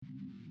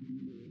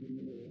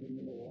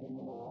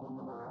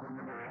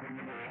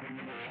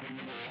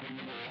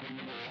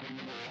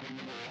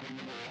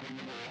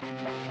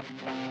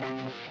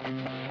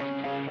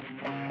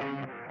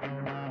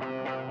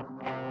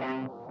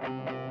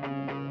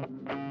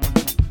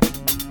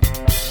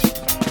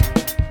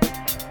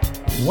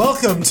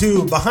Welcome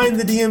to Behind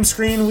the DM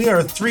Screen. We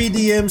are three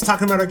DMs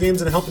talking about our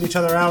games and helping each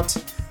other out.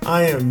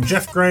 I am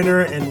Jeff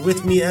Greiner, and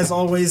with me, as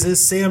always,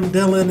 is Sam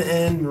Dillon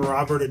and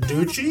Robert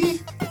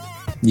Aducci.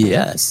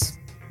 Yes.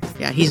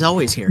 Yeah, he's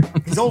always here.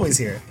 He's always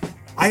here.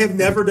 I have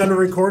never done a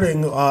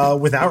recording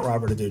without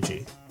Robert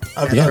Aducci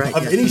of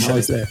any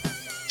show.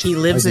 He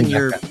lives in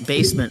your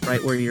basement,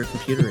 right where your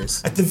computer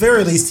is. At the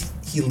very least,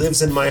 he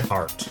lives in my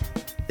heart.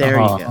 There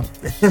you go.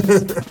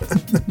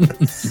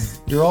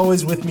 You're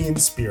always with me in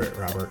spirit,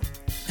 Robert.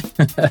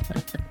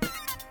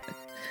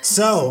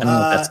 So, I don't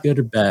know if that's good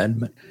or bad.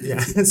 But... Yeah.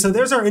 So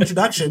there's our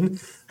introduction.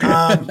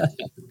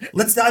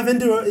 Let's dive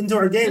into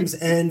our games.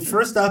 And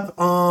first up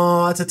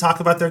to talk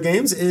about their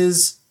games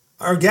is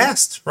our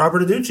guest,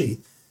 Robert Aducci.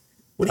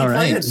 What are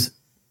you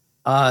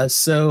playing?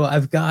 So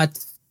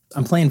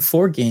I'm playing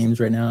 4 games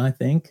right now, I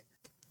think.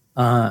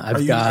 Are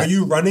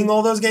you running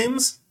all those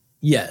games?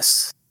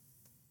 Yes.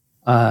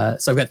 So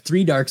I've got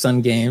 3 Dark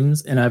Sun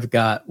games, and I've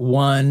got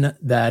one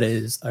that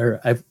is,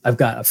 I've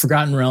got a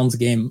Forgotten Realms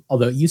game,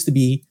 although it used to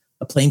be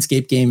a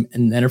Planescape game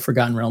and then a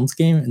Forgotten Realms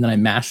game, and then I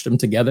mashed them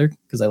together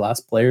because I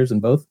lost players in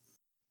both.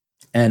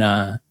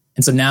 And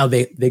so now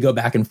they go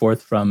back and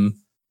forth from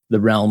the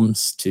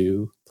Realms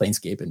to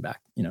Planescape and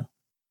back,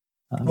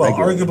 well,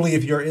 regularly. Arguably,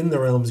 if you're in the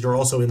Realms, you're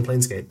also in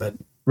Planescape, but...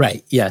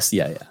 Right, yes,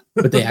 yeah.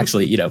 But they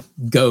actually,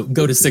 go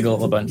to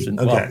Sigil a bunch. And,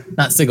 okay. Well,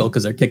 not Sigil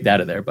because they're kicked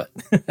out of there, but...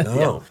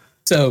 Oh. Yeah.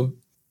 So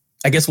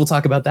I guess we'll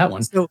talk about that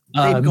one. So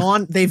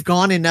they've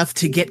gone enough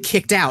to get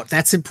kicked out.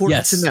 That's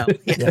important to know.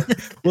 Yeah.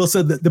 Well,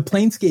 so the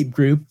Planescape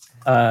group,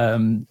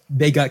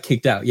 they got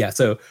kicked out. Yeah.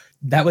 So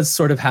that was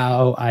sort of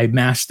how I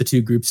mashed the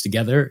 2 groups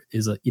together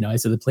is, I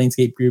said the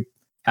Planescape group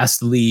has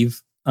to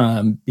leave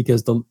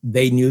because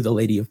they knew the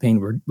Lady of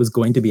Pain was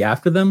going to be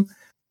after them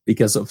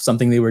because of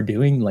something they were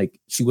doing. Like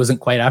she wasn't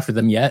quite after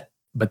them yet,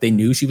 but they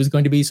knew she was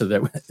going to be, so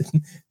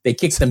they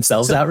kicked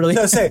themselves out, really.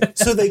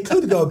 So they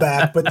could go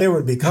back, but there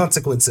would be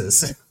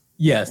consequences.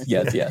 Yes,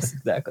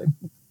 exactly.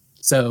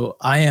 So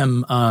I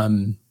am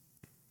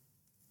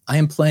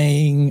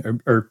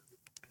playing or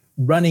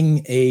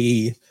running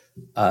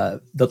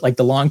the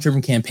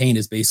long-term campaign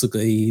is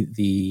basically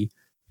the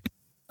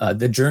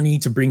journey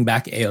to bring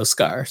back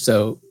Eoscar.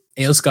 So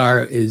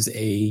Eoscar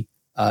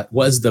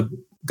was the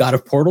god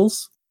of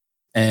portals,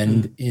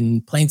 and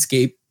in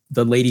Planescape,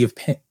 the Lady of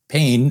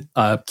Pain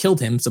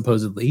killed him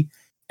supposedly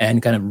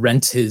and kind of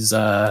rent his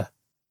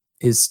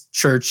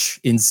church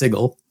in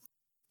Sigil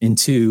in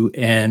 2,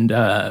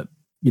 and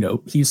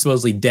he's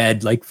supposedly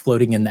dead, like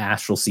floating in the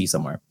astral sea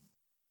somewhere.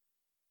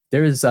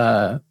 There's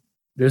an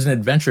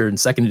adventure in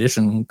 2nd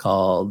edition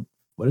called,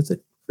 what is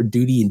it, For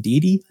Duty and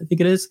Deity, I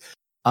think it is.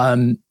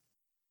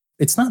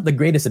 It's not the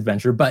greatest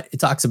adventure, but it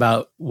talks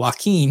about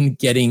Joaquin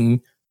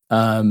getting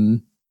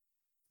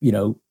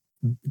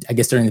I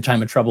guess during the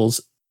time of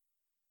troubles,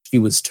 she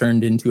was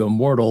turned into a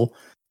mortal.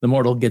 The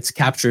mortal gets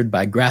captured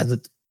by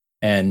Grazit,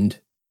 and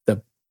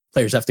the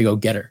players have to go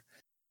get her.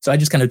 So I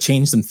just kind of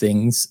changed some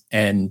things,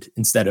 and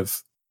instead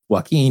of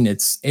Joaquin,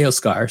 it's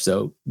Eoscar.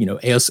 So,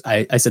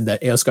 I said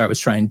that Eoscar was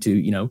trying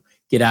to,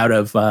 get out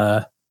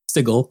of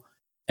Sigil,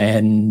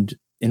 and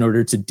in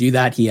order to do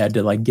that, he had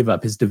to give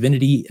up his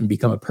divinity and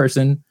become a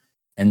person.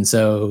 And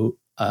so,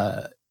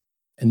 and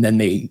then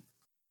they,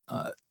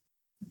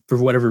 for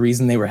whatever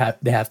reason, they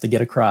have to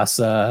get across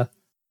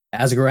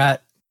Azgarat,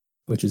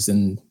 which is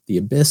in the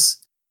Abyss,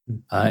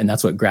 and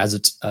that's what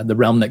Grazit, the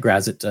realm that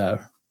Grazit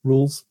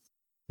rules.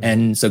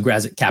 And so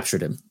Grazit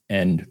captured him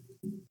and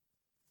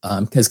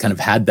has kind of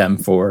had them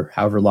for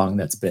however long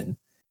that's been.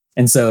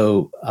 And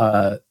so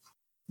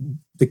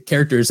the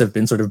characters have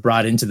been sort of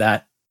brought into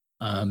that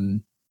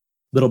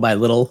little by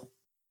little.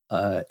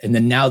 And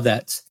then now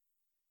that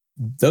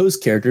those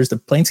characters, the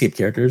Planescape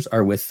characters,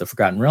 are with the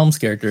Forgotten Realms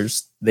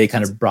characters, they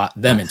kind of brought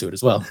them into it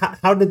as well.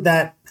 How did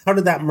that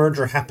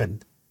merger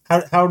happen?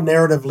 How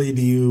narratively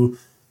do you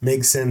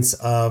make sense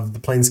of the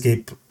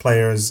Planescape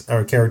players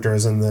or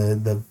characters and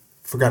the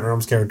Forgotten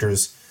Realms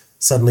characters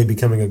suddenly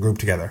becoming a group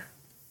together?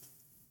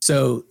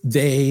 So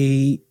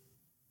they,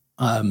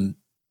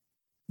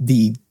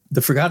 the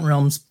Forgotten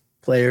Realms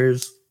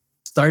players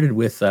started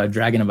with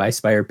Dragon of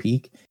Icespire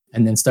Peak,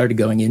 and then started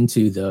going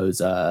into those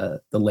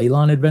the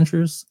Leylon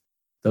adventures,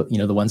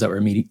 the ones that were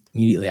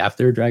immediately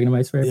after Dragon of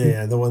Icespire Peak.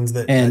 Yeah, the ones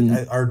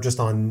that are just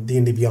on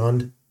D&D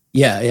Beyond.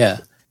 Yeah.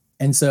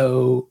 And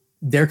so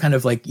they're kind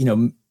of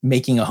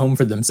making a home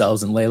for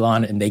themselves in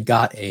Leylon, and they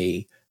got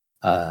a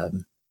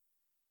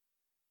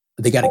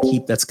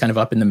keep that's kind of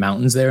up in the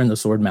mountains there in the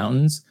Sword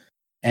Mountains.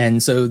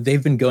 And so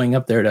they've been going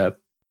up there to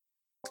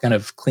kind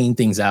of clean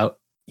things out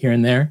here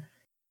and there.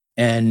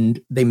 And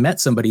they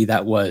met somebody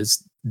that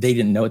they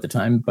didn't know at the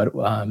time, but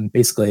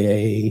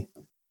basically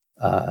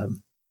what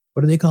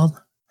are they called?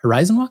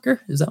 Horizon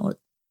Walker? Is that what?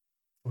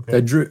 Okay.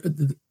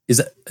 Is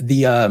that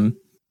the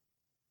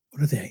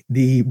what are they?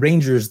 The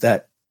Rangers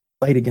that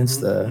fight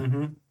against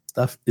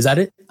stuff. Is that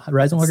it?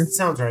 Horizon Walker?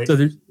 Sounds right. So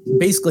there's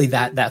basically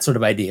that sort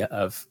of idea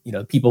of,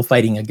 people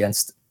fighting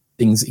against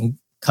things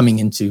coming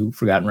into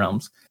Forgotten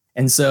Realms.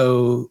 And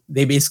so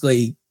they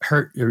basically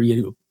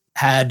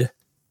had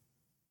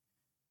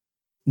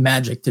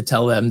magic to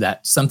tell them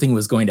that something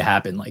was going to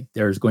happen. Like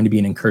there's going to be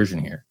an incursion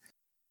here.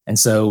 And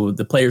so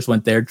the players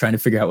went there trying to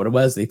figure out what it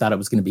was. They thought it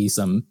was going to be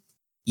some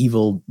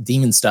evil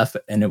demon stuff.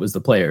 And it was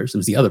the players. It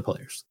was the other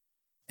players.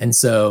 And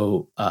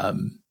so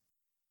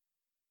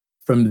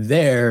from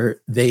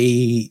there,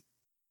 they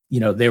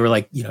were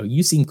like,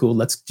 you seem cool.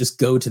 Let's just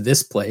go to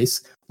this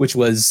place, which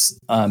was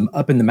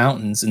up in the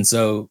mountains. And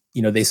so,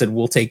 they said,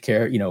 we'll take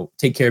care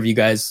of you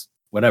guys,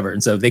 whatever.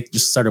 And so they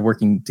just started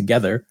working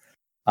together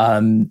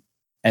and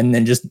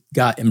then just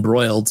got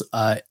embroiled.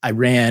 I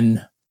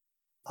ran,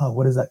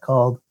 what is that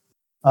called?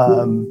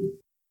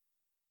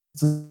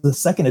 It's the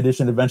second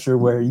edition adventure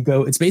where you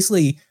go, it's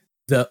basically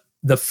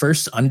the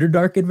first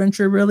Underdark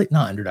adventure, really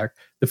not Underdark,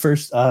 the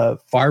first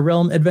Far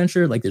Realm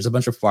adventure. Like there's a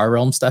bunch of Far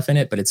Realm stuff in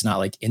it, but it's not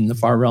like in the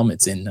Far Realm.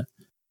 It's in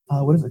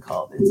what is it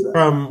called? It's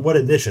from what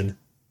edition?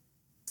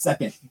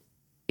 Second.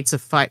 Gates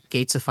of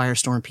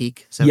Firestorm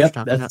Peak. Yep,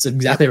 that's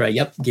exactly right.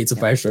 Yep, Gates of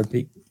Firestorm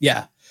Peak.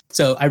 Yeah.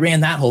 So I ran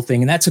that whole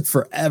thing, and that took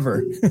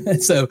forever.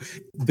 So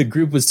the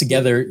group was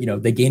together.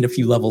 They gained a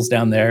few levels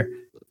down there,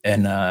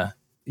 and So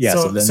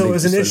it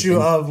was an issue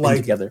of like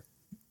together.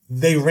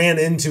 They ran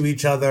into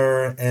each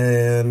other,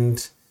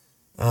 and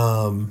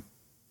one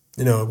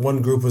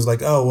group was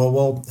like, "Oh, well,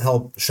 we'll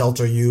help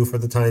shelter you for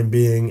the time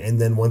being," and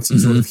then once you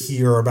sort of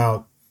hear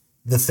about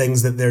the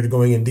things that they're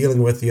going and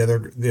dealing with, the other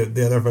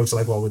folks are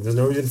like, "Well, there's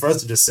no reason for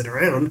us to just sit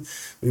around.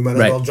 We might as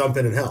well jump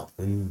in and help."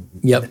 And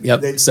yep.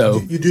 So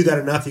you do that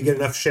enough, you get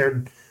enough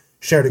shared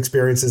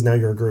experiences. Now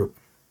you're a group.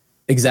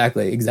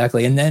 Exactly.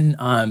 And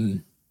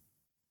then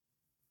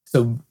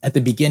so at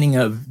the beginning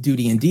of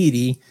Duty and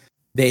Deity,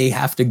 they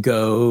have to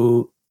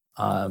go.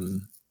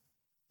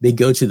 They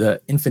go to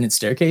the Infinite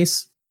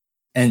Staircase,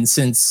 and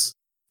since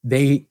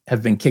they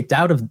have been kicked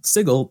out of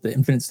Sigil, the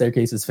Infinite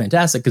Staircase is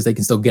fantastic because they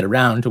can still get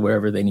around to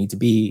wherever they need to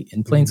be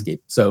in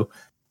Planescape. So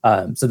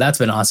that's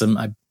been awesome.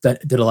 I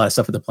did a lot of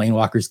stuff with the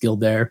Planewalkers Guild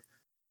there.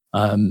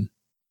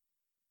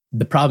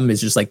 The problem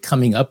is just like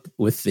coming up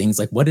with things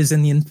like what is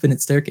in the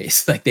Infinite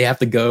Staircase. Like they have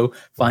to go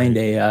find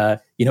a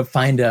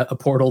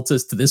portal to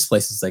this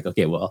place. It's like,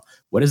 okay, well,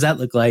 what does that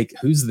look like?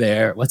 Who's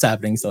there? What's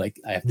happening? So like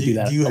I have to do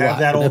that. Do you have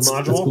that old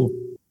module? That's cool.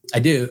 I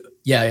do.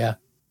 Yeah.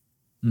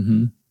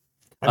 Mm-hmm.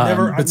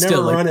 I've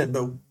never run it,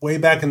 but way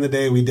back in the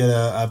day, we did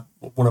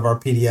one of our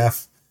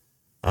PDF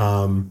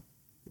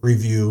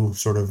review,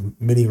 sort of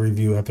mini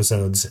review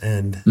episodes,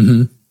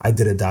 and I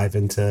did a dive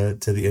into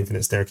the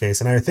Infinite Staircase,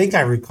 and I think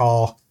I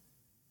recall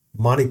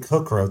Monty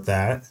Cook wrote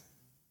that.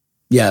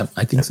 Yeah,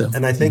 I think so.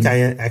 And I think I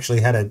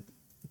actually had a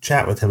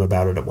chat with him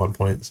about it at one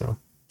point. So,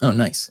 oh,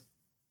 nice.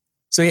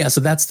 So yeah,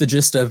 so that's the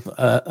gist of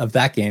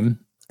that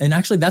game, and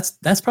actually,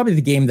 that's probably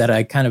the game that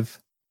I kind of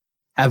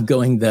have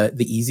going the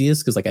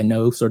easiest because like I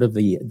know sort of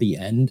the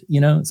end,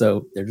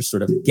 so they're just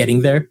sort of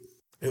getting there.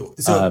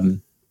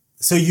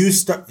 So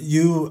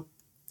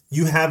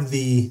you have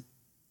the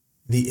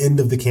end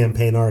of the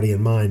campaign already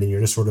in mind, and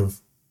you're just sort of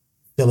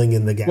filling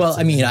in the gaps. Well,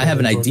 I mean, I have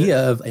an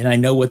idea and I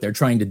know what they're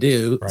trying to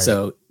do. Right.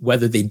 So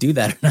whether they do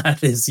that or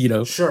not is,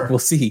 sure, we'll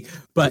see.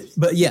 But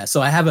yeah,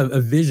 so I have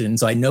a vision,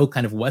 so I know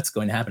kind of what's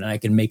going to happen, and I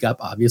can make up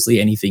obviously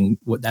anything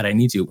that I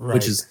need to,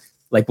 which is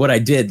like what I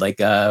did.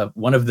 Like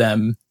one of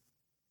them.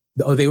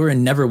 They were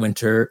in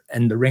Neverwinter,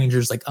 and the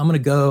ranger's like, I'm going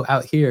to go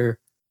out here,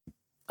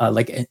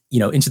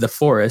 into the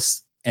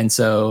forest. And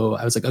so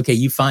I was like, okay,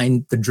 you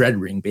find the Dread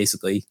Ring,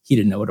 basically. He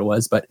didn't know what it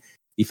was, but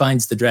he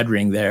finds the Dread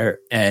Ring there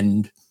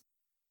and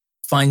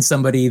finds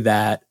somebody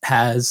that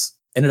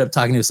ended up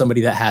talking to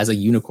somebody that has a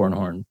unicorn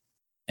horn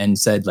and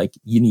said, like,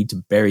 you need to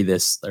bury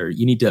this, or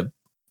you need to,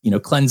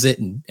 cleanse it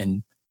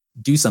and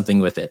do something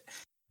with it.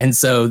 And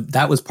so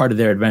that was part of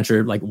their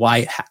adventure. Like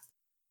why,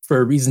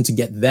 for a reason to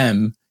get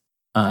them,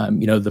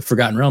 the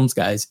Forgotten Realms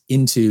guys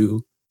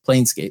into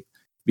Planescape,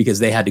 because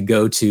they had to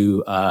go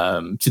to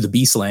the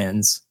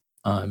Beastlands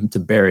to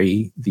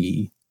bury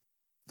the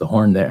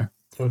horn there.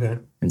 Okay.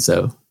 And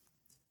so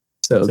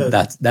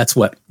that's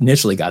what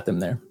initially got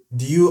them there.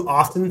 Do you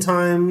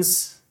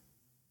oftentimes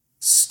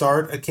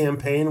start a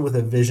campaign with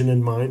a vision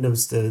in mind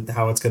as to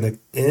how it's going to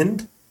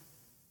end?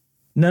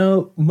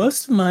 No,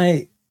 most of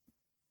my,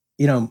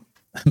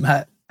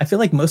 I feel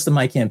like most of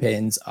my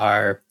campaigns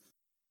are,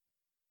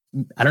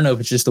 I don't know if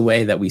it's just the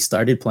way that we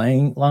started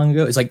playing long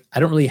ago. It's like,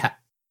 I don't really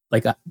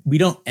we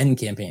don't end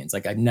campaigns.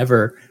 Like I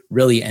never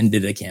really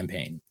ended a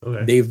campaign.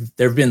 Okay.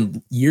 There've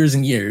been years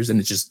and years, and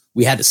it's just,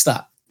 we had to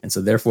stop. And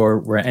so therefore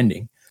we're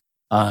ending.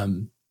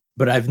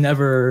 But I've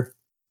never,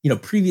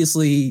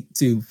 previously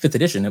to 5th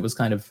edition, it was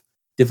kind of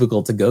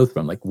difficult to go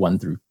from like 1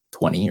 through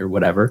 20 or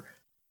whatever.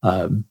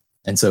 And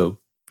so,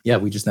 yeah,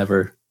 we just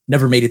never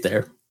made it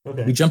there.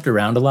 Okay. We jumped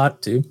around a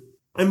lot too.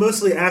 I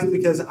mostly ask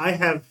because I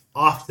have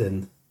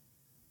often,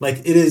 like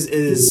it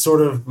is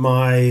sort of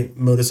my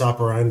modus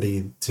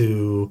operandi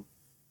to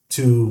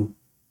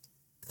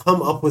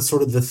come up with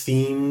sort of the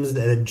themes and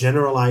a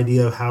general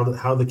idea of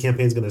how the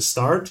campaign is going to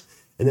start,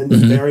 and then the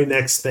very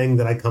next thing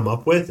that I come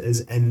up with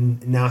is,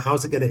 and now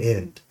how's it going to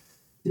end?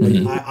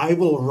 Like, I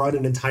will run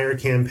an entire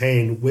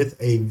campaign with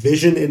a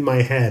vision in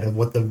my head of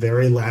what the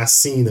very last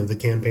scene of the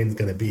campaign is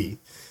going to be.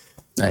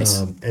 Nice.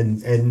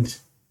 And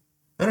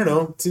I don't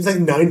know. It seems like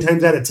 9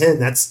 times out of 10,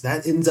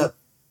 that ends up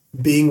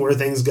being where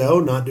things go,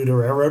 not due to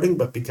railroading,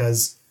 but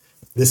because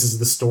this is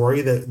the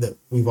story that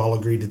we've all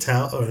agreed to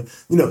tell, or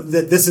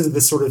that this is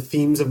the sort of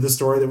themes of the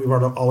story that we've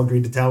all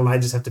agreed to tell, and I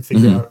just have to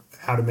figure out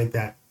how to make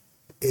that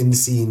end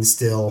scene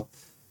still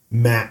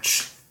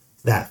match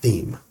that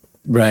theme.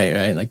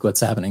 Right. Like what's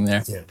happening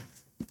there.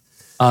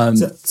 Yeah.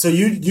 So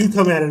you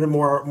come at it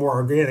more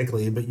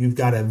organically, but you've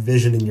got a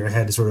vision in your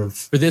head to sort of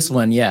for this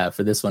one.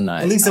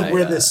 At least of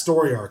where the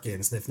story arc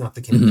ends, if not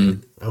the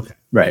campaign. Okay.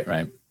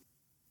 Right.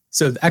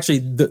 So actually,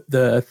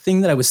 the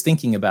thing that I was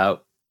thinking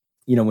about,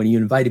 when you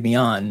invited me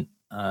on,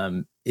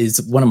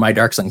 is one of my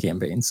Dark Sun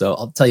campaigns. So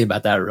I'll tell you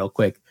about that real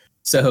quick.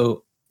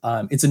 So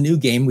it's a new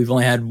game. We've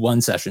only had one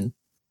session,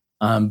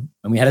 and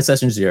we had a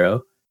session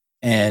 0,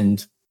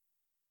 and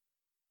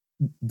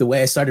the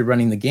way I started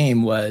running the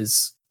game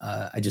was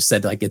I just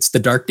said, like, it's the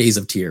dark days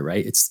of Tyr,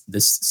 right? It's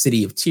this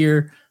city of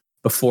Tyr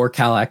before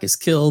Kalak is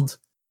killed.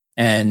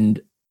 And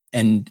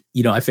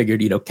I figured,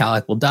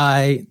 Kalak will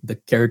die. The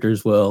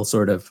characters will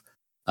sort of,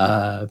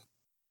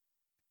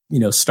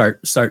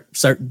 start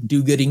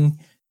do-gooding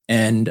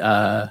and,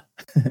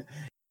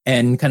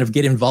 and kind of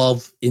get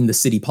involved in the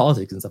city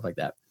politics and stuff like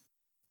that.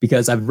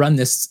 Because I've run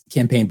this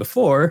campaign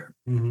before,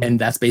 and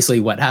that's basically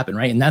what happened,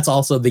 right? And that's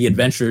also the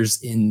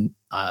adventures in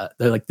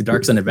the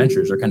Dark Sun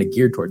adventures are kind of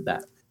geared toward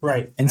that,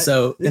 right? And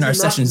so in our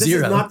session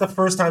 0, this is not the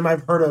first time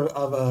I've heard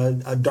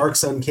of a Dark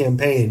Sun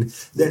campaign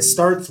that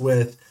starts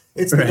with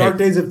it's the dark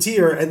days of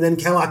Tyr, and then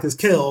Kalak is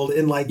killed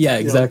in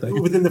exactly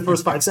within the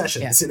first 5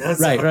 sessions. So.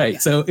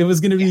 Right. So it was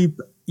going to be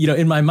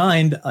in my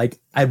mind, like,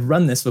 I've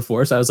run this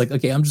before, so I was like,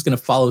 okay, I'm just going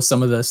to follow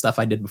some of the stuff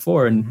I did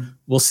before, and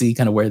we'll see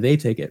kind of where they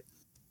take it.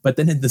 But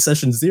then in the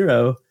session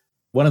 0,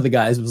 one of the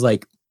guys was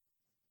like,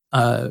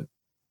 can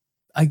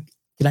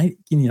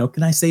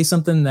I say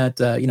something that,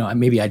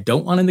 maybe I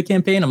don't want in the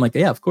campaign? I'm like,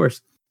 yeah, of course.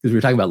 Because we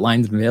were talking about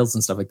lines and veils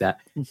and stuff like that.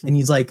 And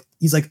he's like,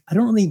 I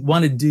don't really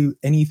want to do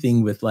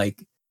anything with the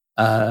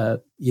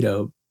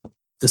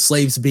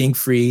slaves being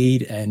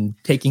freed and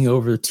taking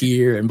over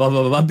Tyr and blah,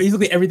 blah, blah, blah.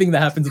 Basically everything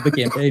that happens in the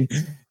campaign.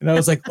 And I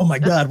was like, oh my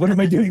God, what am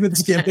I doing with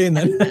this campaign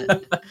then?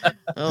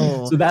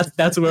 So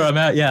that's where I'm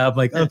at. Yeah. I'm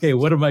like, okay,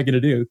 what am I going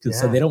to do?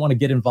 So they don't want to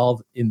get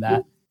involved in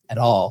that at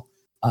all.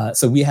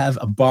 So we have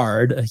a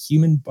bard, a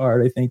human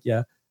bard, I think.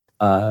 Yeah.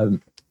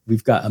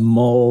 We've got a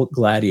mole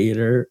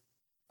gladiator.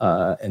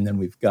 And then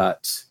we've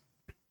got,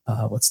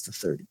 what's the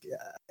third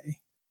guy?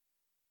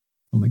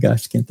 Oh my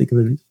gosh, can't think of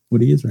it,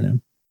 what he is right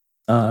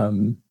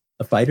now.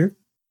 A fighter.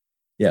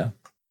 Yeah.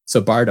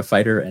 So bard, a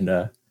fighter, and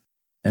a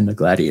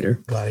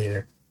gladiator.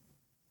 Gladiator.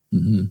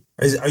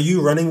 Are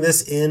you running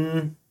this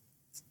in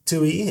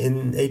 2E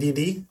in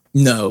AD&D?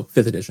 No,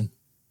 5th edition.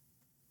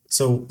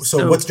 So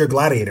what's your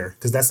gladiator?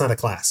 Because that's not a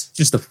class.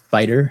 Just a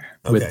fighter.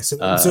 Okay, with,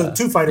 so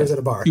 2 fighters and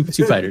a bard.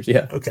 Two fighters,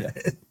 yeah. Okay.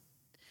 Yeah.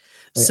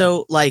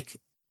 So oh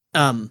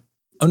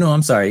no,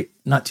 I'm sorry,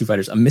 not 2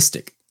 fighters, a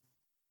mystic.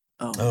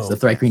 Oh. So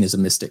Thri-Kreen is a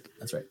mystic.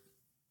 That's right.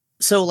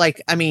 So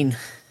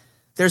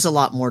there's a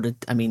lot more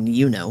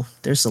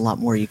there's a lot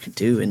more you could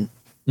do in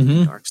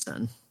Dark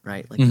Sun,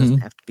 right? Like, it doesn't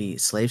have to be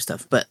slave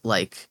stuff, but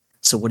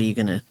so what are you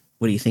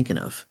thinking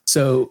of?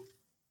 So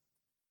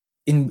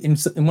in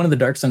one of the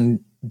Dark Sun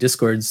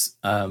discords,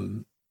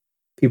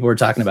 people were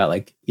talking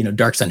about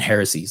Dark Sun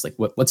heresies. Like,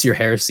 what's your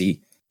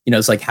heresy?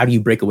 It's like, how do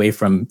you break away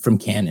from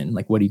canon?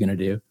 Like, what are you going to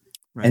do?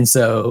 Right. And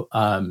so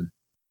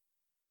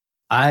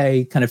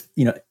I kind of,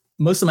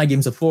 most of my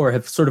games before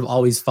have sort of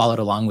always followed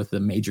along with the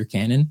major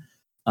canon.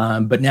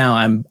 But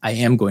now I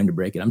am going to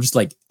break it. I'm just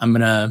like, I'm going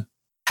to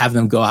have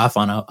them go off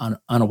on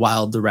a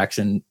wild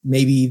direction.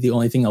 Maybe the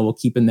only thing I will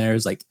keep in there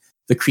is like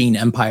the Kreen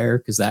Empire,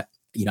 because that,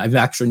 I've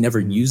actually never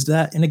used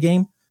that in a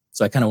game.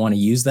 So I kind of want to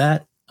use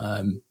that.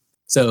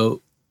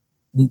 So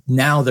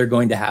now they're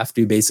going to have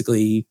to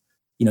basically,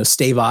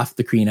 stave off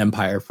the Kreen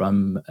Empire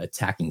from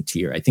attacking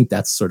Tyr. I think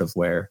that's sort of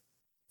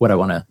what I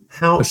want to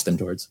push them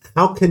towards.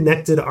 How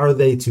connected are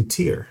they to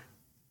Tyr?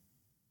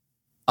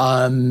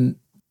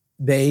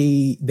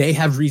 They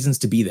have reasons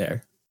to be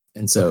there.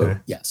 And so,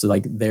 so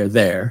like they're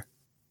there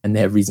and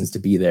they have reasons to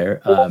be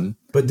there.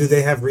 But do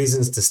they have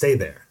reasons to stay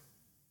there?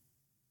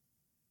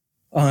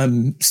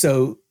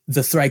 So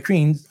the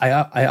Thri-Kreen,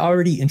 I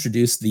already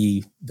introduced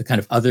the kind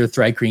of other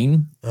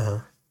Thri-Kreen.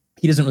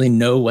 He doesn't really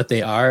know what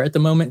they are at the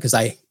moment, because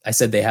I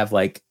said they have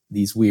like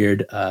these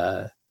weird,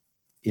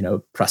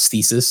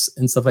 prosthesis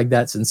and stuff like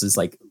that, since it's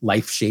like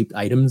life-shaped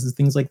items and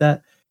things like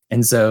that.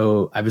 And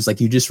so I was like,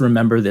 you just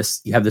remember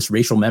this, you have this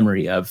racial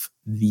memory of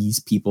these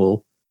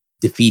people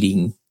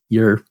defeating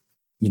your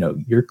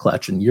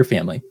clutch and your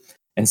family.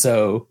 And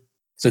so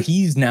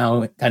he's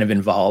now kind of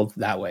involved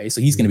that way.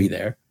 So he's going to be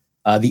there.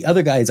 The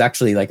other guy is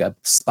actually like a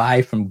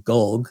spy from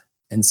Gulg,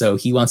 And so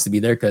he wants to be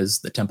there because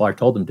the Templar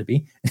told him to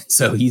be.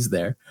 So he's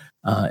there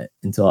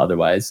until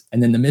otherwise.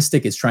 And then the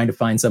Mystic is trying to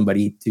find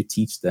somebody to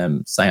teach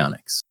them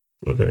psionics.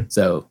 Okay.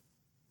 So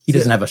he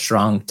doesn't have a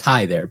strong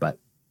tie there, but.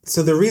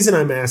 So the reason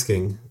I'm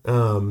asking,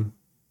 and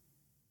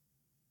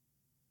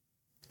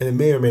it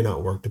may or may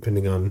not work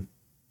depending on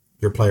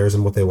your players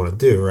and what they want to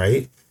do,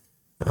 right?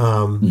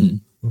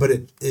 But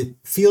it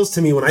feels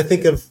to me when I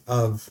think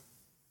of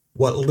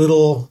what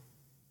little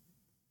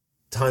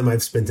time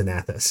I've spent in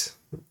Athos,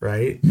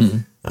 right?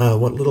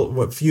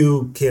 What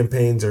few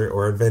campaigns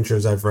or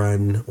adventures I've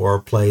run or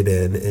played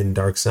in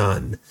Dark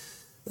Sun.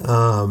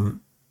 I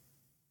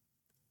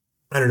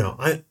don't know.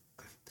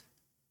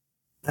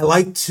 I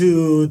like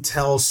to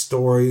tell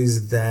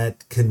stories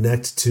that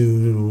connect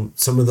to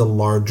some of the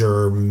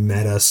larger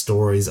meta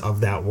stories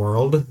of that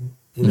world,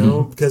 you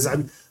know, because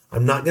I'm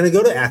not going to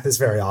go to Athos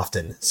very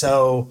often.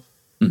 So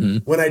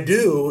when I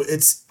do,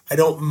 I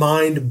don't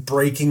mind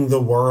breaking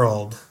the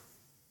world.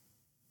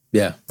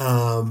 Yeah.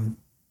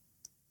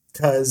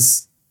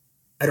 Because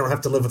I don't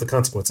have to live with the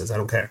consequences. I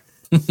don't care.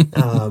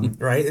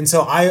 Right. And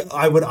so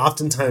I would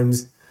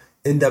oftentimes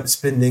end up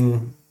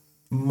spending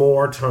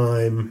more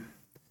time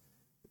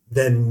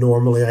than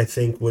normally I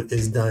think what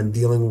is done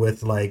dealing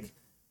with like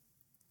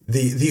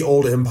the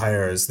old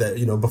empires that,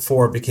 you know,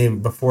 before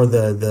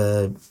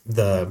the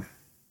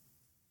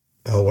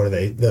what are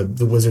they?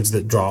 The wizards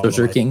that draw.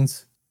 Sorcerer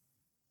Kings?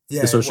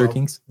 Yeah, the Sorcerer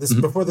Kings?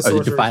 Before the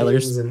Sorcerer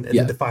Kings and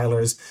the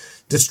Defilers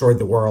destroyed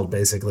the world,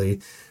 basically.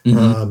 You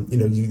know,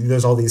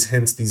 there's all these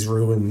hints, these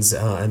ruins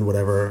and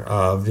whatever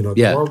of, you know,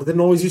 the world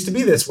didn't always used to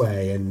be this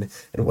way and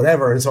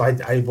whatever. And so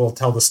I will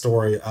tell the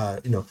story,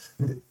 you know,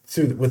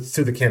 through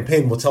the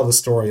campaign, we'll tell the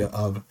story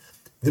of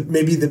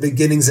maybe the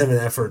beginnings of an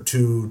effort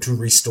to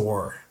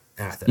restore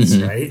Athos,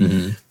 right?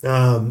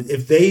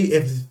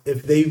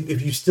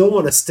 If you still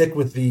want to stick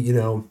with the, you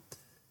know,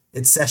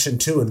 it's session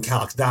 2 and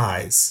Calix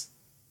dies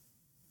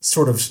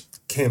sort of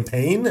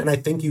campaign, and I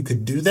think you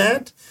could do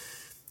that,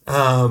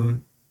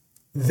 then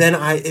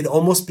it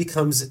almost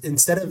becomes,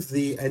 instead of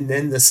and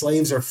then the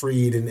slaves are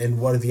freed and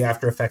what are the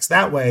after effects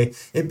that way,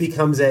 it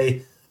becomes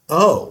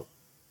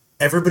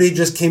everybody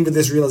just came to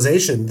this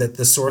realization that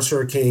the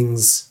Sorcerer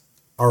Kings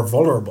are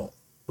vulnerable,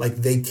 like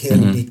they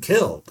can be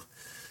killed.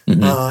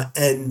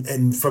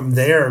 And from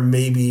there,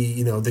 maybe,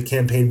 you know, the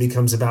campaign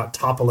becomes about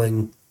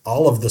toppling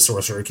all of the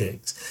Sorcerer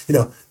Kings. You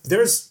know,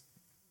 there's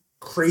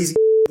crazy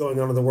going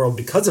on in the world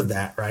because of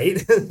that,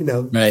 right? You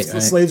know,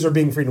 slaves are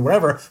being freed and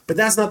whatever, but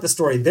that's not the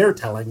story they're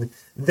telling.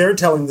 They're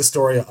telling the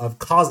story of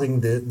causing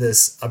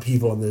this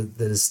upheaval and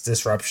this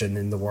disruption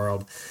in the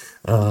world.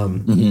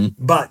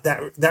 But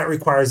that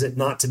requires it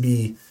not to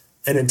be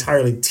an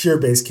entirely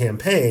tier-based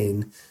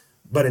campaign,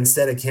 but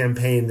instead a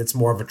campaign that's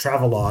more of a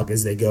travelogue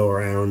as they go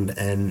around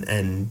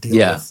and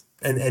deal with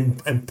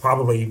and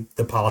probably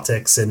the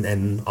politics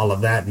and all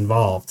of that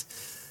involved.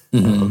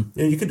 You know,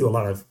 you could do a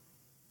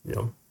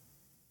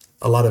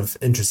lot of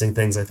interesting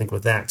things, I think,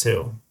 with that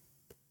too.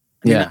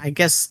 I mean, I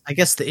guess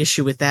the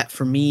issue with that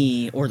for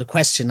me, or the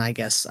question I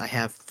guess I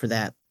have for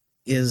that,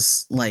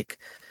 is like,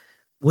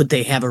 would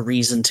they have a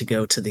reason to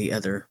go to the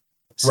other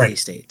city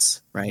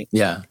states, right?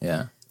 Yeah.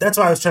 That's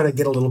why I was trying to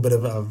get a little bit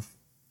of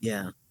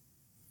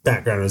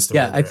background as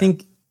to I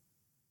think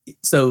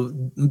so.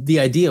 The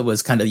idea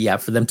was kind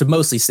of for them to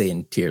mostly stay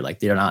in tier, like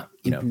they're not,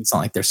 you know, it's not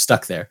like they're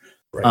stuck there.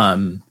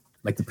 Right.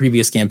 Like the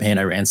previous campaign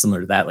I ran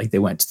similar to that, like they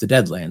went to the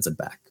Deadlands and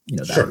back. You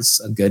know, that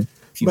was a good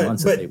few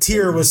months. But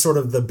tier was sort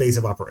of the base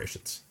of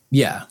operations.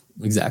 Yeah,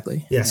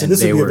 exactly. Yeah, so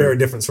this would be a very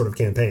different sort of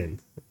campaign.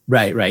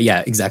 Right.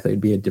 Yeah, exactly.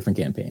 It'd be a different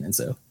campaign. And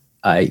so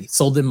I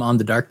sold them on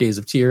the Dark Days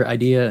of Tier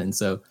idea. And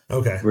so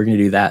we're going to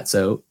do that.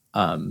 So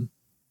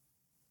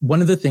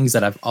one of the things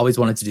that I've always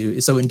wanted to do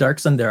is, so in Dark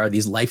Sun, there are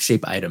these life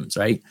shape items,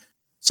 right?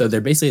 So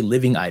they're basically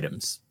living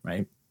items,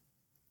 right?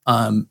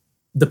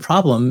 The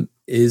problem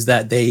is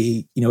that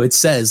they, you know, it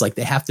says like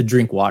they have to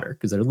drink water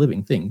because they're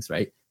living things,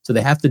 right? So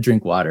they have to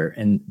drink water.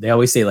 And they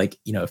always say like,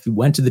 you know, if you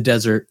went to the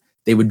desert,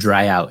 they would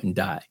dry out and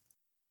die.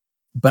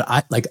 But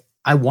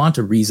I want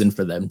a reason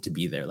for them to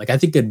be there. Like, I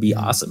think it'd be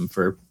awesome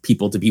for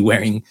people to be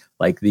wearing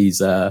like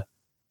these, you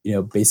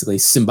know, basically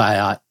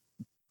symbiote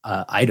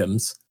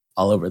items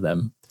all over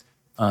them.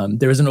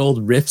 There was an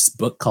old Rifts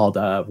book called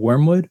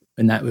Wormwood,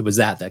 and that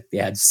they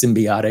had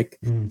symbiotic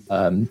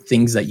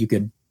things that you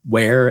could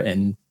wear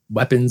and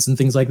weapons and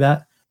things like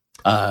that.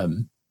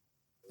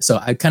 So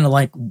I kind of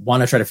like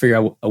want to try to figure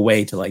out a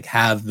way to like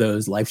have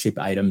those life shape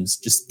items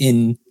just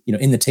in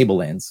the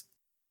Tablelands.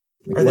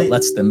 Like, what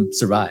lets them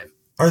survive?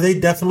 Are they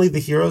definitely the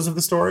heroes of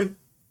the story?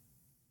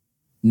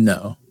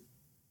 No,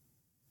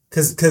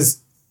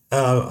 because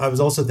I was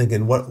also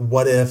thinking,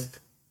 what if,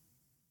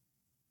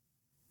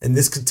 and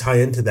this could tie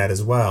into that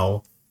as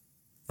well.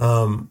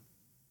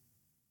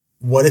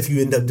 What if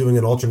you end up doing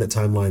an alternate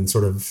timeline,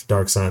 sort of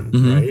Dark Sun,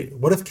 right?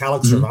 What if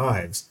Calix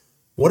survives?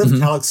 What if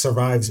Calix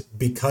survives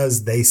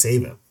because they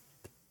save him?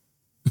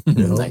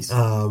 You know? Nice.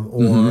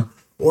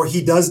 Or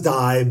he does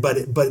die, but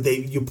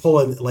you pull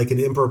an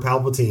Emperor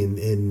Palpatine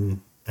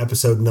in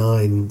episode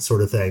 9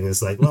 sort of thing.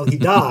 It's like, well, he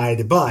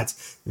died, but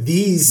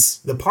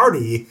the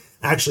party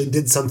actually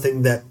did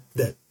something that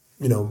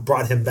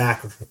brought him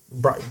back,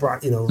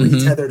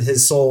 retethered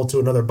his soul to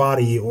another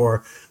body,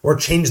 or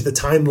changed the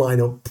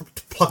timeline, or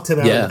plucked him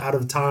out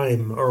of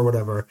time, or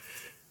whatever.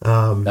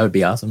 That would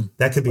be awesome.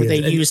 That could be. Or they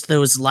used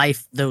those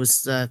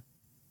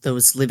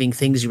living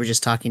things you were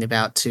just talking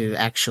about to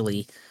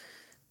actually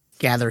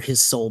gather his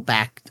soul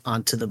back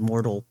onto the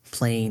mortal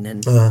plane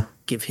and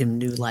give him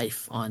new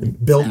life on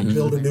build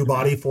a new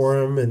body for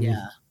him. And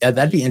yeah,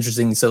 that'd be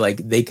interesting. So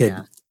like they could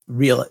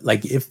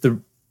if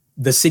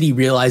the city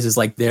realizes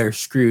like they're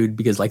screwed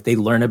because like they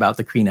learn about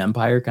the Kree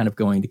Empire kind of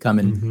going to come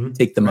and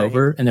take them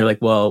over, and they're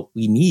like, well,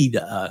 we need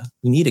a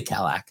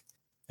Kalak.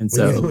 And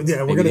so we're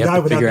going to die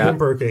without him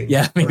working.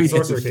 Yeah, maybe we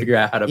have to figure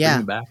out how to bring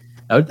him back.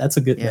 That's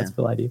a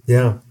cool idea.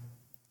 Yeah.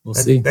 We'll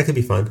see. That could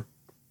be fun.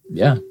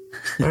 Yeah.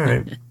 All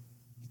right.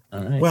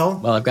 All right.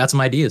 Well, I've got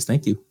some ideas.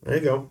 Thank you. There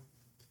you go.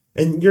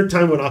 And your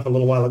time went off a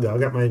little while ago. I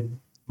got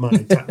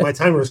my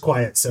timer is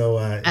quiet, so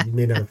you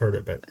may not have heard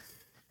it.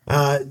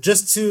 But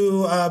just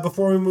to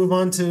before we move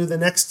on to the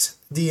next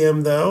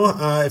DM,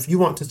 though, if you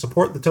want to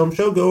support the Tome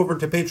Show, go over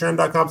to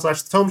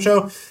patreon.com/the Tome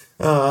Show.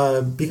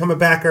 Become a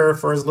backer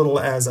for as little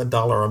as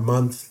 $1 a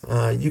month.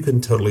 You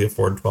can totally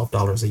afford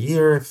 $12 a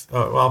year.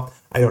 Well,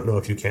 I don't know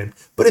if you can,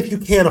 but if you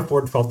can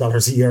afford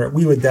 $12 a year,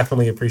 we would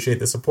definitely appreciate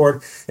the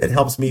support. It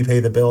helps me pay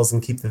the bills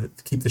and keep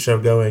the show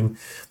going.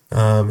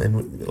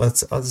 And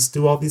let's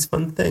do all these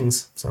fun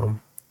things. So,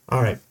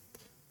 all right,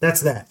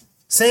 that's that.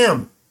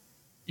 Sam.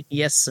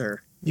 Yes,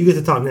 sir. You get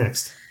to talk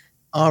next.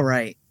 All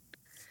right.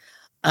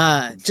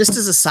 Just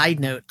as a side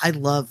note, I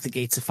love the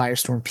Gates of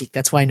Firestorm Peak.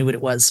 That's why I knew what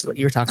it was, what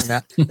you were talking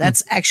about.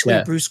 That's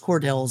actually Bruce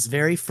Cordell's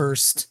very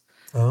first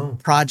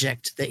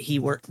project that he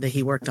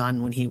worked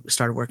on when he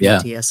started working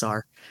at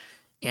TSR.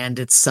 And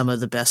it's some of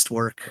the best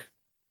work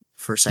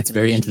for second. It's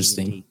very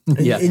interesting.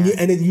 And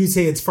you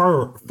say it's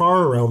far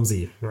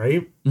realmsy,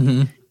 right?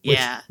 Mm-hmm.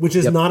 Which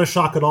is not a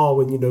shock at all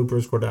when you know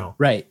Bruce Cordell.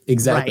 Right.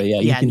 Exactly.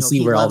 Right. Yeah. You can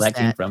see where all that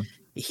came from.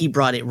 He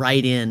brought it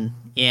right in,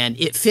 and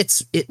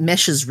it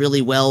meshes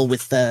really well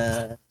with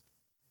the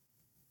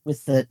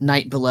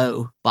Night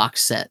Below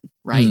box set,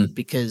 right?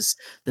 Because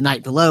the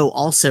Night Below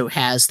also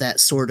has that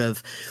sort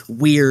of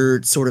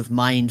weird sort of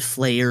mind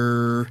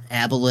flayer,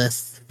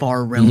 aboleth,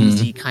 far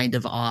realmsy kind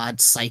of odd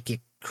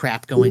psychic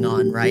crap going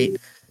on, right?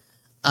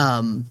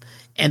 And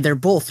they're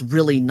both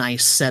really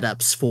nice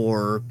setups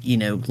for,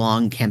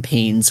 long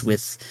campaigns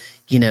with,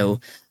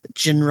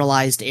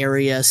 generalized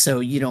area, so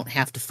you don't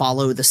have to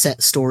follow the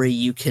set story.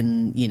 You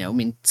can,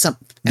 some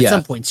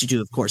points you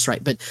do, of course,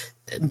 right? But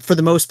for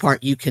the most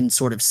part, you can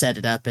sort of set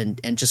it up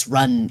and just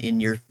run in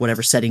your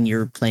whatever setting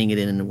you're playing it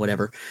in and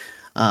whatever.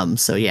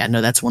 So yeah,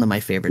 no, that's one of my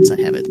favorites.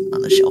 I have it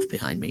on the shelf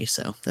behind me,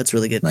 so that's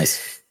really good.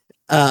 Nice.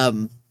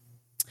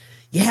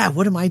 Yeah,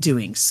 what am I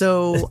doing?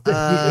 So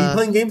are you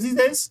playing games these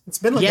days? It's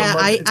been like a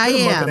month. I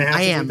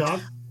am.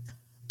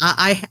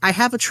 I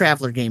have a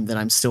Traveler game that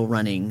I'm still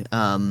running.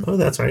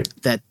 That's right.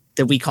 That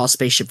we call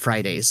Spaceship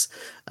Fridays.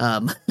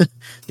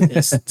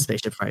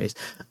 Spaceship Fridays.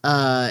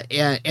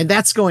 And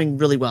that's going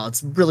really well.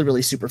 It's really,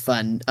 really super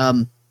fun.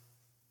 I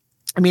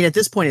mean, at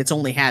this point, it's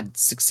only had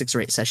six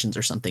or eight sessions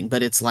or something,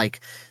 but it's like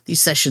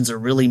these sessions are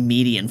really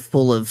meaty and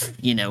full of,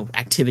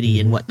 activity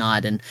and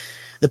whatnot. And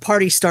the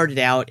party started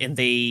out, and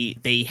they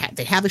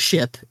have a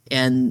ship,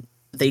 and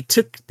they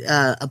took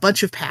a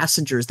bunch of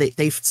passengers.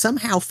 They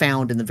somehow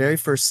found in the very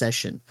first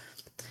session,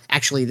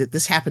 actually, that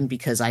this happened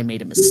because I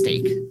made a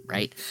mistake,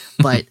 right?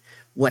 But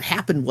what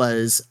happened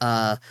was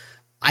I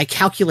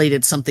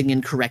calculated something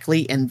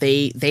incorrectly, and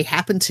they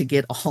happened to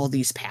get all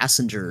these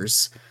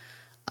passengers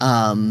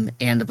and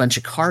a bunch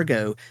of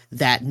cargo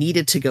that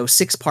needed to go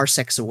 6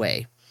 parsecs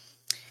away.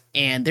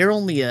 And they're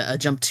only a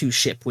jump 2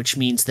 ship, which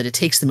means that it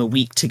takes them a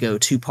week to go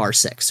 2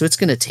 parsecs. So it's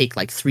going to take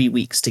like 3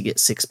 weeks to get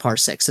 6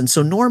 parsecs. And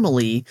so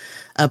normally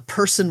a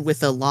person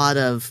with a lot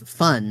of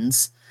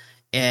funds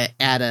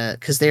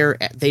because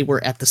they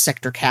were at the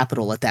sector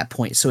capital at that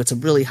point. So it's a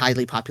really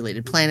highly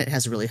populated planet,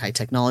 has a really high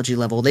technology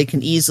level. They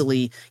can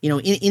easily,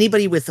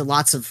 anybody with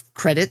lots of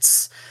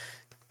credits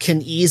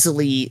can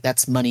easily,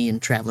 that's money in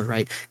Traveler,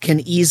 right?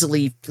 Can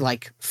easily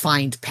like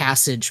find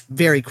passage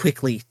very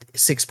quickly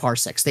 6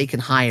 parsecs. They can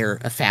hire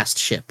a fast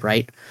ship,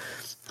 right?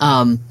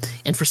 And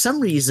for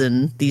some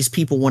reason, these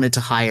people wanted to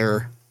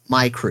hire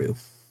my crew,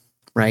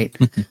 right?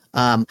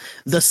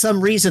 The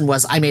some reason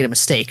was I made a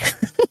mistake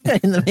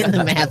in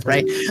the math,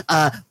 right?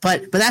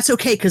 But that's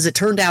okay because it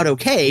turned out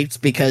okay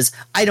because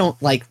I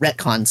don't like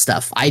retcon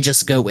stuff. I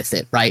just go with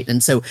it, right?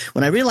 And so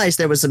when I realized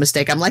there was a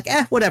mistake, I'm like,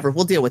 whatever,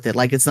 we'll deal with it.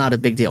 Like it's not a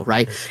big deal,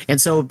 right?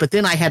 And so, but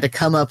then I had to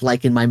come up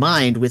like in my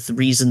mind with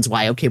reasons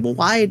why. Okay, well,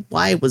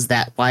 why was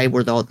that? Why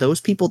were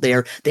those people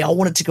there? They all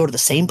wanted to go to the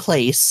same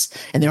place,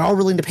 and they're all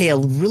willing to pay a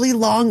really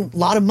long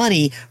lot of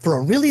money for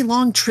a really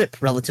long trip,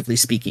 relatively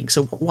speaking.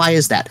 So why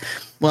is that?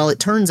 Well, it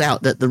turns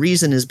out that the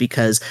reason is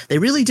because they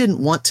really didn't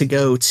want to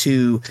go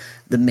to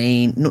the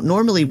main.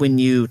 Normally, when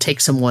you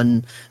take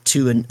someone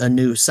to a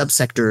new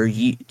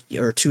subsector,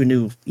 or to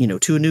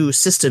a new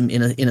system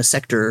in a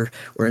sector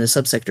or in a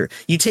subsector,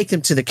 you take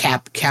them to the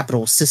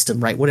capital system,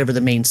 right? Whatever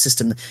the main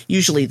system.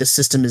 Usually, the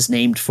system is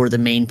named for the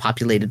main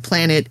populated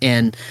planet,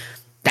 and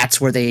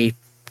that's where they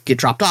get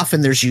dropped off.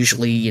 And there's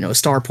usually a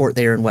starport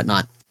there and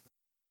whatnot.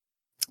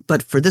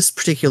 But for this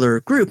particular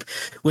group,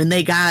 when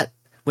they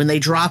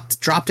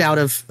dropped out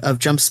of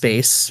jump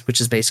space,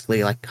 which is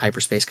basically like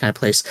hyperspace kind of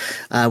place,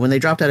 when they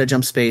dropped out of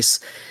jump space,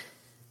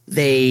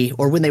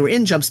 when they were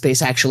in jump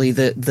space, actually,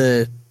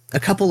 a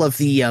couple of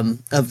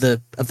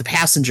the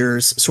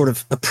passengers sort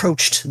of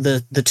approached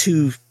the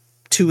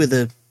two of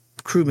the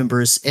crew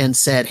members and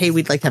said, "Hey,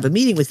 we'd like to have a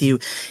meeting with you,"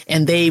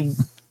 and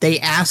they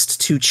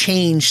asked to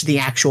change the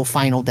actual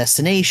final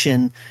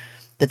destination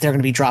that they're going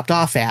to be dropped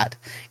off at.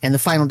 And the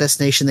final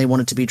destination they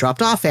wanted to be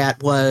dropped off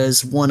at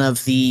was one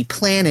of the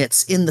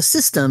planets in the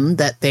system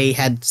that they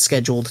had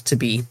scheduled to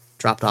be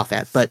dropped off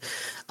at, but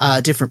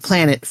a different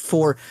planet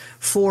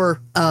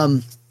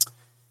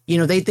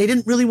they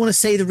didn't really want to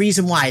say the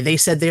reason why. They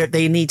said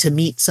they need to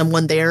meet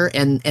someone there.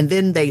 And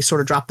then they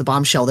sort of dropped the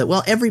bombshell that,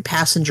 well, every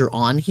passenger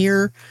on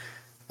here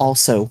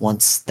also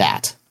wants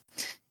that.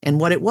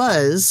 And what it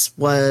was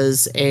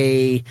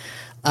a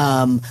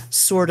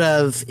sort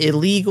of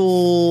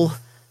illegal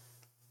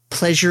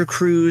pleasure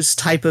cruise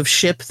type of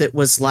ship that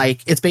was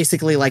like, it's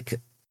basically like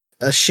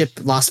a ship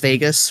Las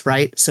Vegas,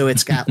 right? So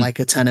it's got like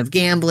a ton of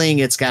gambling.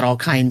 It's got all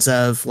kinds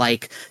of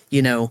like,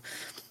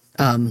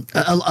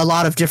 a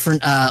lot of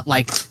different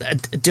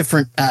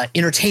different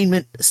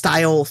entertainment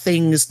style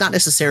things, not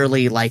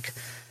necessarily like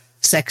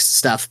sex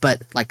stuff,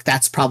 but like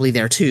that's probably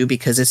there too,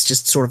 because it's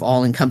just sort of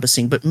all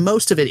encompassing. But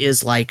most of it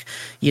is like,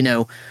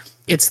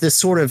 it's this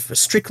sort of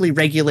strictly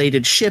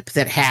regulated ship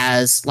that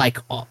has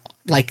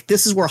like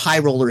this is where high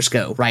rollers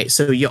go, right?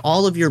 So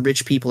all of your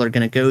rich people are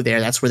going to go there.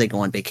 That's where they go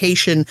on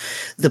vacation.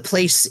 The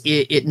place,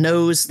 it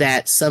knows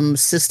that some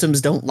systems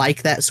don't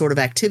like that sort of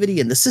activity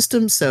in the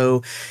system,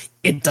 so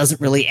it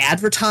doesn't really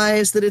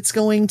advertise that it's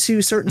going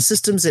to certain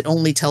systems. It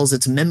only tells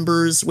its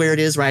members where it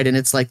is, right? And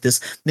it's like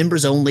this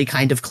members only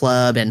kind of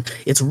club, and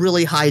it's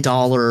really high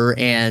dollar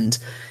and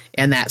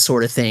that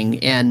sort of thing.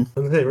 And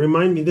okay,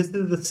 remind me, this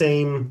is the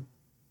same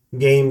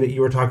game that you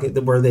were talking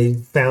where they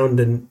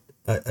found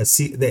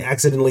they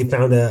accidentally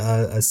found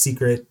a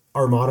secret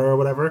armada or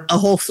whatever, a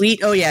whole fleet.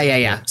 Oh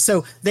yeah.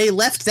 So they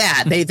left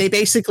that. They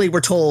basically were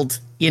told,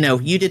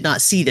 you did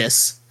not see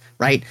this,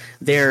 right?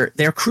 Their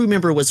crew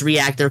member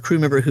their crew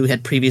member who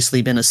had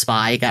previously been a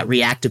spy got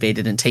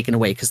reactivated and taken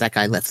away because that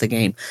guy left the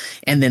game.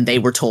 And then they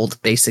were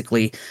told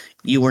basically,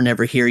 you were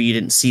never here. You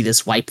didn't see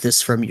this. Wipe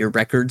this from your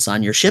records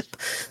on your ship.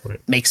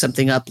 Right. Make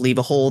something up. Leave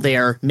a hole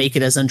there. Make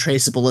it as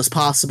untraceable as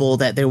possible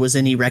that there was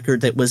any record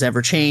that was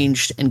ever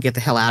changed, and get the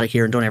hell out of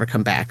here and don't ever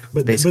come back.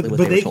 But they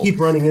keep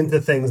running into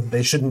things that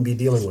they shouldn't be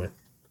dealing with.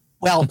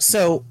 Well,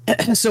 so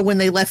when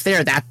they left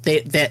there,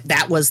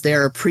 that was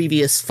their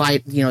previous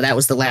fight. That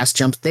was the last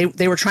jump.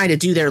 They were trying to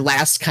do their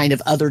last kind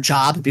of other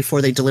job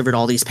before they delivered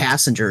all these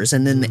passengers.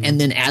 And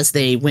then as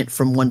they went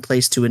from one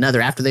place to another,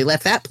 after they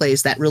left that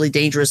place, that really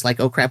dangerous, like,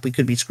 oh crap, we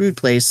could be screwed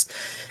place,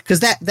 because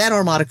that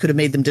armada could have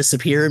made them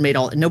disappear and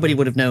nobody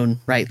would have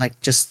known, right?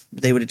 Like, just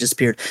they would have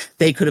disappeared.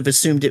 They could have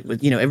assumed it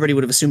would, everybody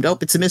would have assumed, oh,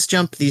 it's a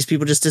misjump. These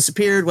people just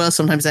disappeared. Well,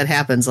 sometimes that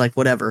happens, like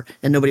whatever,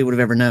 and nobody would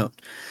have ever known.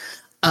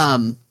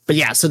 But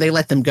yeah, so they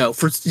let them go.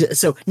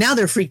 So now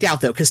they're freaked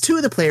out though, because two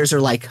of the players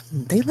are like,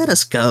 they let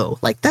us go.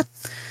 Like that,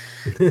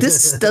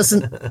 this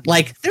doesn't,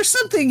 like, there's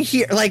something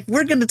here. Like,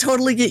 we're going to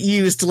totally get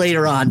used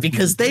later on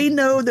because they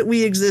know that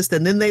we exist,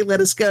 and then they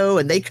let us go,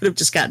 and they could have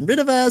just gotten rid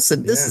of us,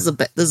 and this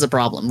is a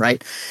problem,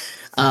 right?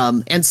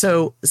 And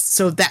so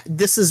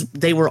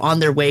they were on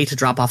their way to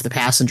drop off the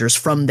passengers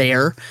from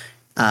there.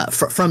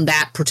 From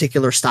that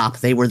particular stop,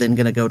 they were then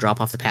going to go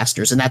drop off the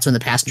passengers, and that's when the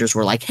passengers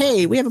were like,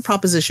 "Hey, we have a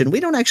proposition. We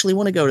don't actually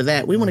want to go to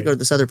that. We want to go to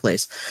this other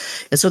place."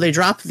 And so they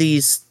drop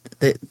these.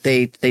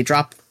 They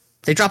drop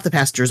the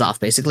passengers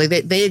off. Basically,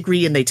 they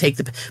agree and they take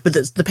but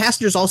the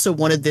passengers also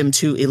wanted them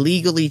to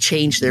illegally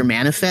change their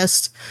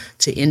manifest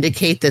to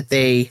indicate that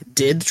they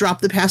did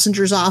drop the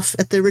passengers off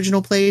at the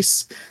original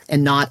place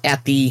and not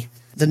at the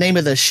name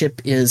of the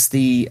ship is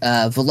the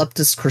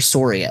Voluptus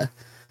Cursoria,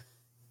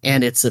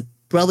 and it's a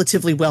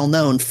relatively well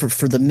known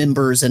for the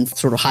members and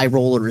sort of high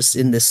rollers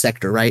in this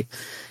sector, right?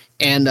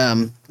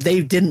 And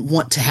they didn't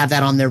want to have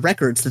that on their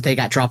records that they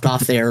got dropped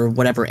off there or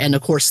whatever. And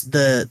of course,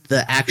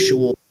 the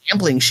actual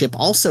gambling ship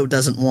also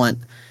doesn't want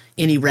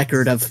any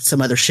record of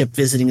some other ship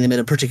visiting them at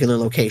a particular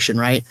location,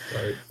 right?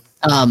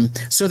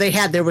 So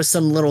there was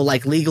some little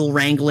like legal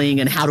wrangling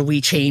and how do we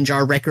change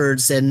our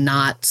records and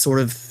not sort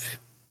of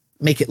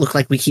make it look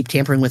like we keep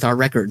tampering with our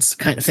records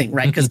kind of thing,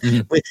 right? Because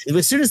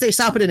as soon as they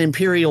stop at an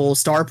Imperial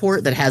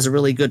starport that has a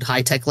really good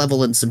high-tech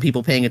level and some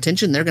people paying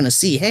attention, they're going to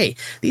see, hey,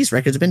 these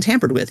records have been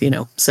tampered with,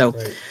 So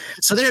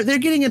they're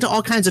getting into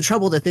all kinds of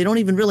trouble that they don't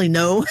even really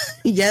know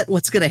yet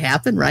what's going to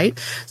happen, right?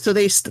 So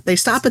they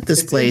stop at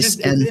this place.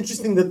 It's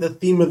interesting that the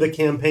theme of the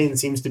campaign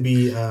seems to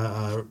be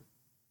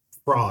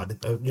fraud,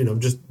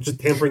 just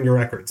tampering your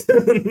records.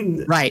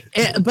 Right.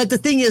 But the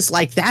thing is,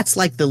 like, that's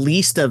like the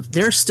least of,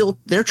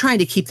 they're trying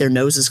to keep their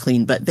noses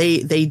clean, but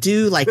they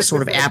do like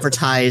sort of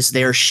advertise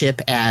their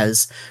ship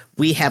as,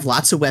 we have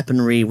lots of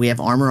weaponry, we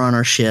have armor on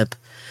our ship,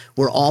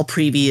 we're all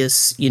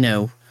previous,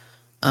 military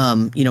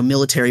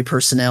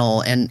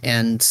personnel,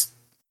 and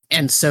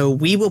so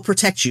we will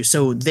protect you.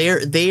 So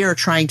they are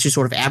trying to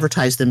sort of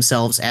advertise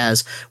themselves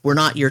as, we're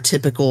not your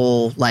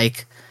typical,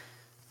 like,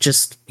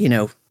 just,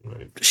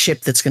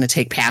 ship that's going to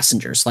take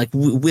passengers. Like,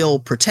 we'll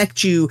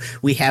protect you.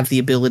 We have the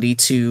ability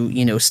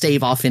to,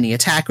 stave off any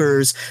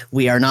attackers.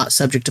 We are not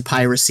subject to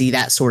piracy,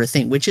 that sort of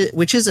thing, which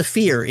is a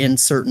fear in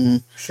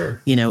certain,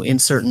 in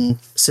certain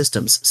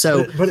systems.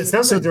 So, but it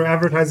sounds like they're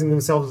advertising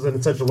themselves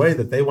in such a way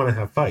that they want to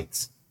have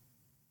fights.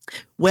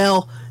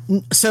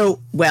 So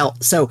what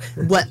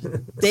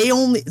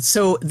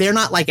they're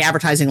not like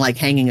advertising, like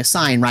hanging a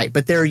sign, right?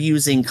 But they're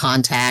using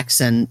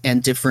contacts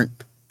and different,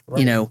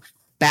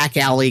 back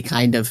alley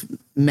kind of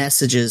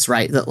messages,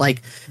 right? That,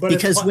 like, but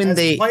because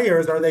as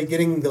players, are they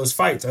getting those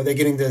fights? Are they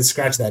getting to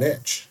scratch that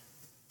itch?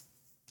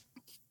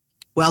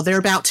 Well, they're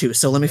about to.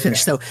 So let me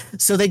finish. Okay.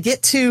 So they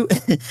get to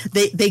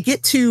they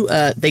get to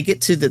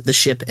the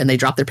ship, and they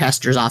drop their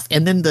passengers off,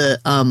 and then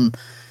the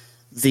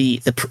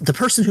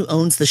person who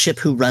owns the ship,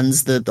 who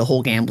runs the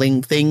whole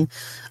gambling thing,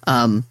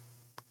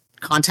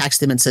 contacts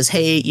them and says,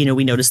 hey,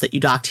 we noticed that you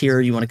docked here.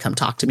 You want to come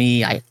talk to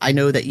me? I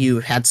know that you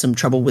had some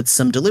trouble with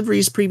some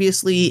deliveries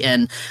previously,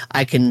 and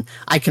I can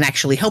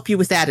actually help you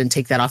with that and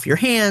take that off your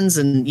hands.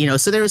 And,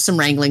 so there was some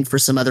wrangling for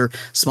some other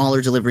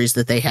smaller deliveries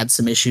that they had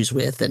some issues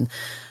with. And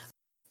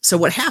so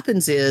what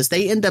happens is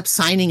they end up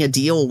signing a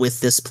deal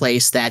with this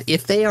place that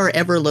if they are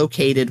ever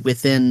located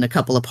within a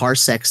couple of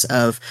parsecs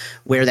of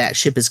where that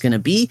ship is going to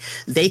be,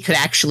 they could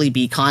actually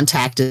be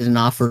contacted and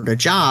offered a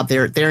job.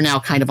 They're now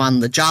kind of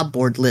on the job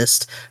board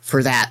list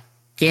for that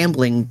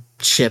gambling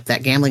ship,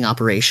 that gambling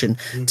operation,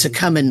 to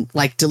come and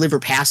like deliver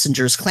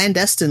passengers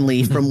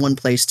clandestinely from one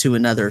place to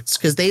another. It's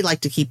because they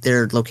like to keep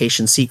their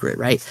location secret,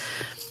 right?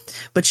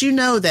 But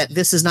that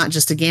this is not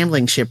just a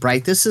gambling ship,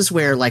 right? This is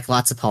where like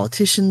lots of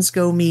politicians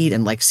go meet,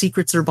 and like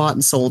secrets are bought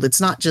and sold.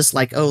 It's not just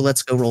like, oh,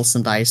 let's go roll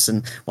some dice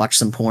and watch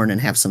some porn and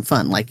have some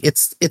fun. Like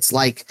it's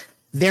like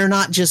they're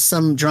not just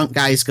some drunk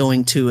guys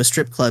going to a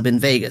strip club in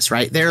Vegas,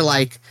 right? They're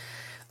like,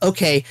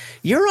 okay,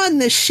 you're on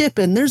this ship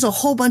and there's a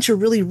whole bunch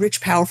of really rich,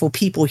 powerful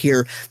people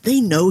here. They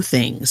know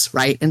things,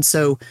 right? And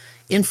so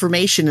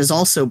information is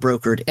also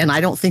brokered, and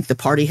I don't think the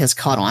party has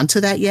caught on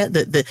to that yet.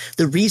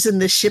 The reason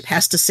this ship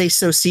has to stay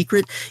so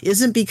secret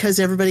isn't because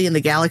everybody in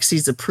the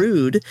galaxy's a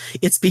prude.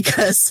 It's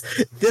because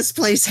this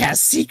place has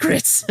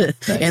secrets, right.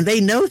 And they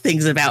know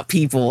things about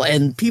people,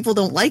 and people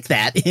don't like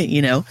that,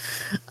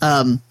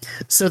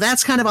 So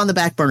that's kind of on the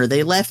back burner.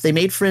 They left, they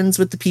made friends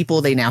with the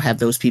people. They now have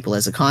those people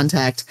as a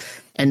contact.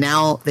 And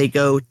now they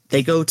go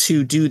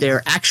to do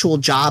their actual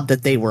job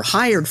that they were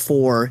hired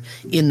for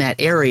in that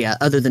area,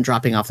 other than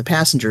dropping off the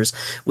passengers,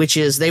 which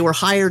is they were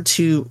hired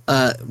to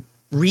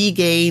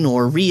regain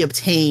or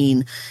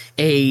reobtain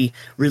a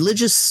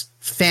religious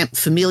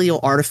familial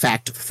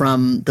artifact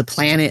from the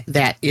planet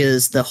that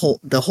is the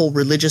whole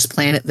religious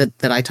planet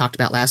that I talked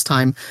about last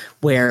time,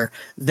 where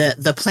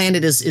the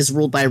planet is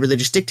ruled by a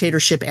religious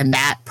dictatorship, and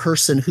that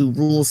person who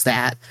rules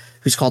that,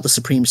 who's called the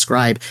Supreme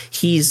Scribe,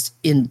 he's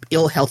in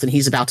ill health and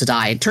he's about to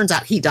die. It turns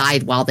out he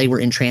died while they were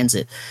in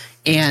transit.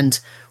 And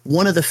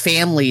one of the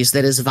families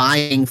that is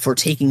vying for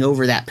taking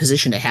over that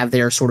position, to have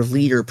their sort of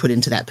leader put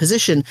into that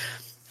position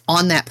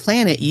on that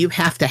planet, you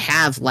have to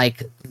have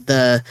like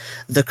the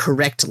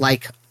correct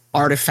like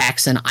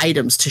artifacts and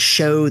items to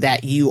show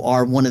that you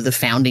are one of the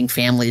founding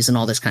families and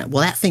all this kind of.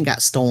 Well, that thing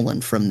got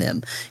stolen from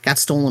them. Got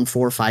stolen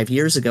 4 or 5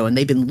 years ago, and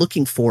they've been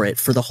looking for it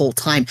for the whole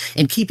time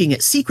and keeping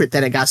it secret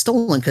that it got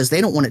stolen, because they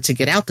don't want it to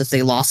get out that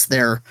they lost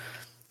their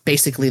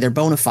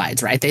bona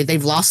fides, right?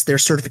 They've lost their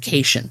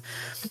certification.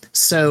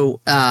 So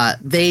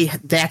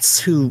that's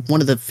who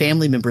one of the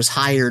family members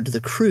hired the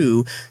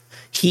crew.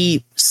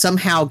 He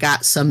somehow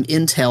got some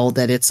intel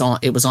that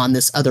it was on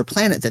this other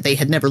planet that they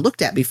had never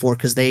looked at before,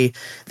 because they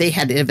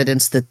had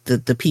evidence that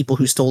the people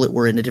who stole it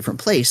were in a different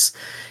place.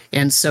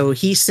 And so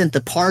he sent the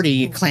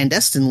party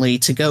clandestinely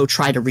to go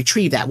try to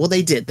retrieve that. Well,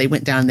 they did. They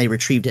went down and they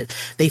retrieved it.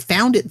 They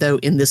found it, though,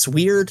 in this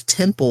weird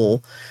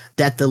temple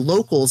that the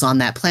locals on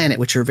that planet,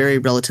 which are very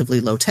relatively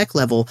low tech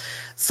level,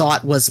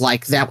 thought was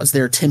like that was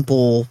their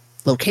temple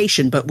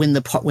location. But when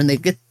they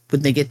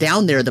get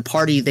down there,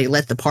 they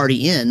let the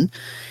party in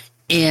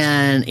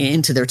and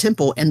into their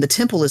temple, and the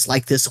temple is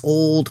like this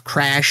old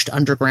crashed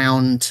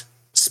underground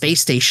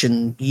space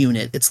station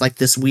unit. It's like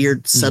this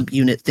weird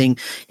subunit thing,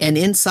 and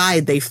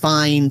inside they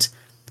find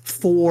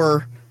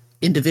 4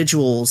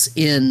 individuals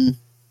in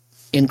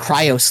in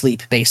cryo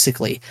sleep,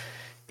 basically.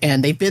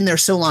 And they've been there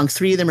so long,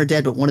 3 of them are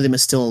dead, but one of them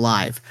is still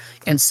alive.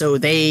 And so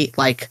they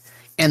like,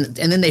 and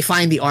then they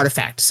find the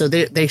artifact. So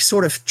they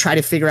sort of try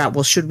to figure out,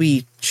 well, should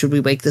we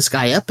wake this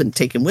guy up and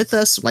take him with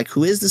us? Like,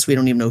 who is this? We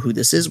don't even know who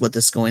this is, what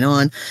this is going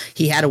on.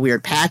 He had a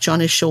weird patch on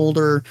his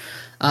shoulder.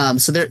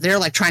 So they're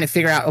like trying to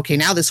figure out, okay,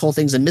 now this whole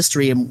thing's a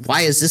mystery, and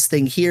why is this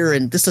thing here?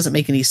 And this doesn't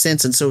make any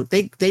sense. And so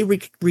they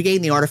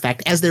regain the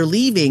artifact. As they're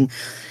leaving,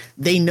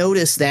 they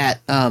notice that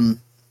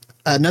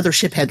another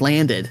ship had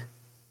landed,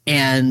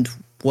 and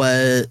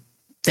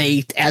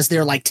as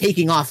they're like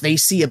taking off, they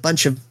see a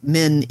bunch of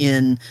men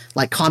in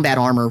like combat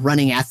armor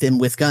running at them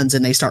with guns,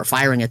 and they start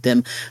firing at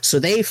them. So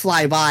they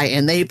fly by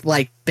and they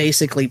like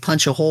basically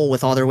punch a hole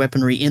with all their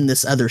weaponry in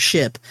this other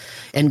ship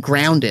and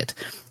ground it.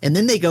 And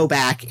then they go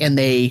back and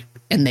they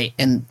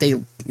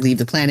leave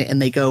the planet,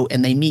 and they go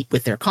and they meet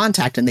with their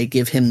contact, and they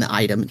give him the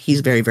item.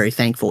 He's very, very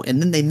thankful.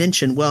 And then they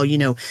mention, well,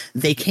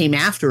 they came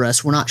after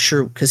us. We're not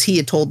sure, because he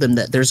had told them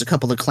that there's a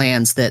couple of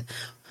clans that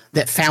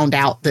found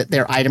out that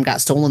their item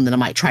got stolen, that I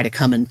might try to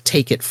come and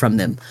take it from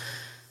them.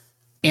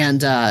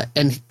 And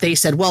they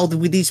said, well,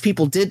 these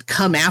people did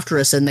come after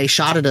us, and they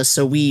shot at us.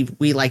 So we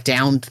like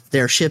downed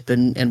their ship,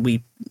 and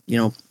we,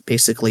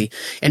 basically,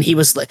 and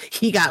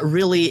he got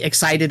really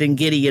excited and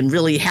giddy and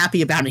really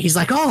happy about it. He's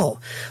like, oh,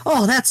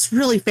 that's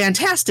really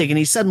fantastic. And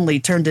he suddenly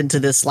turned into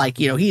this, like,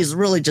 he's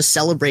really just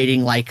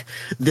celebrating like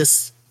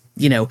this,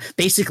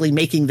 basically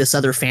making this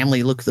other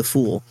family look the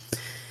fool.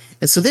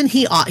 And so then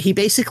he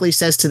basically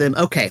says to them,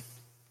 okay,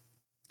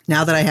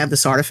 now that I have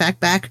this artifact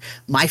back,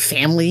 my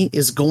family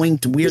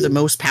we're the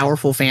most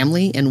powerful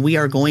family, and we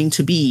are going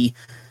to be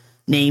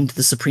named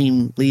the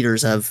supreme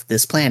leaders of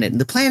this planet. And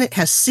the planet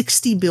has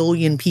 60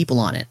 billion people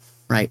on it,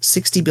 right?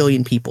 60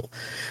 billion people.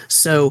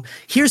 So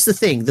here's the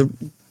thing.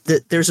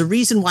 There's a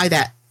reason why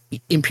that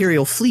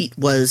Imperial fleet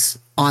was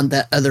on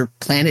the other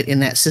planet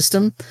in that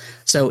system.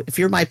 So if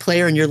you're my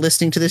player and you're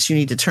listening to this, you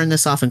need to turn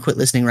this off and quit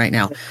listening right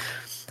now.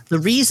 The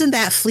reason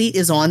that fleet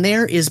is on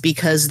there is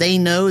because they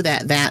know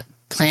that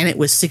planet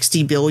with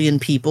 60 billion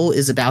people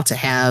is about to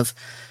have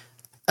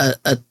a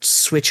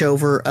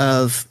switchover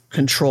of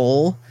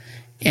control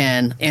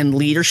and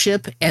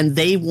leadership, and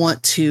they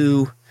want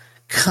to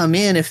come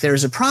in if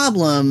there's a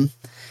problem.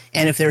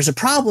 And if there's a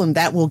problem,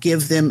 that will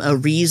give them a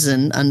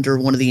reason under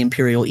one of the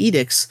Imperial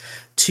edicts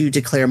to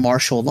declare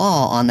martial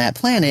law on that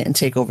planet and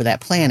take over that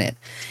planet.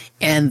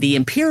 And the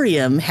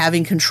Imperium,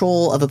 having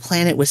control of a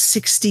planet with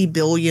 60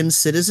 billion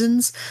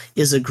citizens,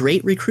 is a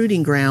great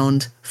recruiting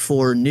ground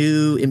for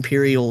new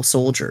Imperial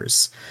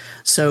soldiers.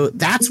 So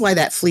that's why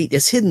that fleet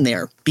is hidden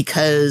there,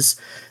 because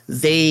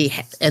the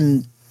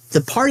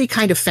party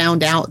kind of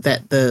found out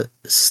that the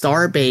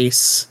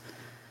starbase,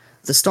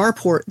 the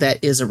starport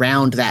that is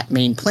around that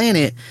main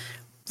planet,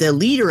 the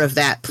leader of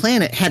that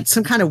planet had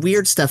some kind of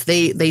weird stuff.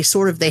 They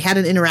had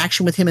an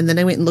interaction with him, and then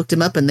they went and looked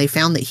him up, and they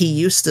found that he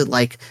used to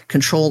like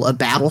control a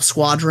battle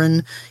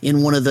squadron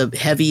in one of the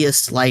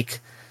heaviest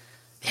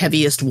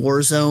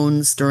war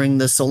zones during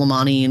the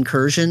Soleimani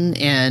incursion.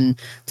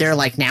 And they're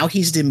like, now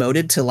he's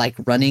demoted to like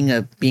being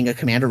a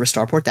commander of a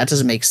starport. That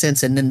doesn't make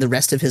sense. And then the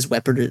rest of his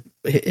record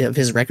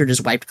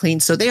is wiped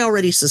clean. So they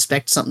already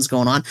suspect something's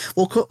going on.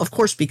 Well, of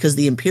course, because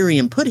the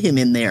Imperium put him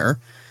in there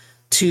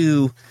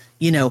to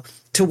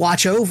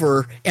watch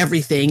over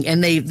everything,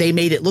 and they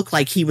made it look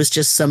like he was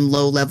just some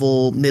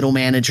low-level middle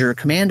manager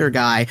commander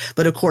guy,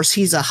 but of course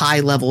he's a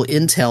high-level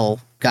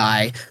intel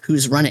guy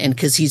who's running, and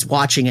because he's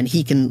watching, and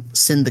he can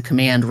send the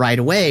command right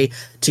away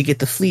to get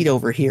the fleet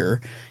over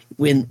here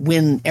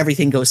when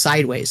everything goes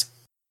sideways.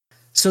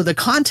 So the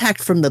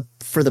contact for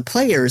the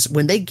players,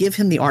 when they give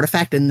him the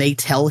artifact and they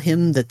tell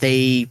him that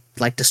they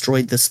like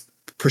destroyed this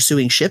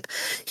pursuing ship,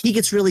 he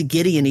gets really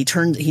giddy, and he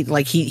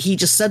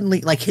just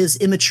suddenly, like, his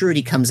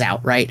immaturity comes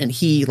out, right? And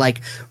he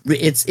like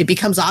it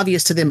becomes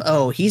obvious to them,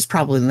 oh, he's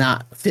probably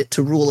not fit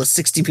to rule a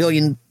 60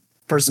 billion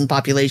person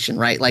population,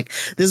 right? Like,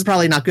 this is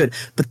probably not good.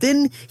 But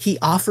then he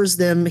offers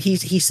them,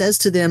 he says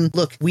to them,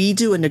 look, we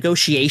do a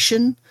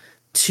negotiation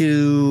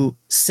to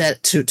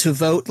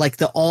vote, like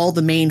all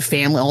the main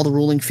family, all the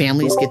ruling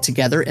families get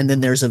together, and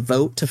then there's a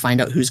vote to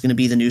find out who's going to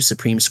be the new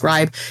supreme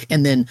scribe,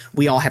 and then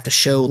we all have to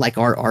show like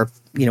our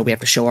we have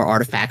to show our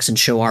artifacts and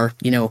show our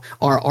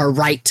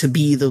right to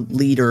be the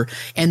leader.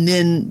 And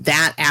then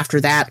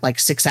after that, like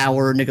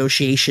 6-hour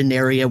negotiation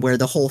area where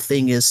the whole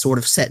thing is sort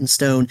of set in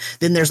stone,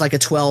 then there's like a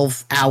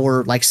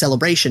 12-hour like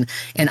celebration,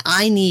 and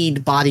I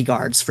need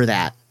bodyguards for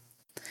that,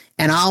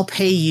 and I'll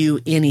pay you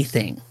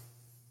anything.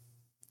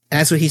 And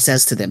that's what he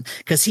says to them,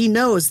 because he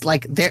knows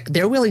like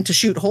they're willing to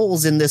shoot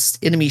holes in this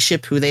enemy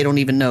ship who they don't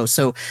even know.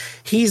 So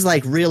he's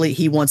like, really,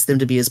 he wants them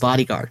to be his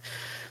bodyguard.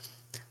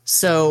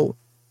 So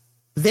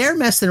they're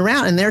messing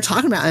around, and they're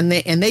talking about, and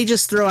they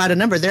just throw out a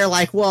number. They're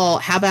like, well,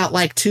 how about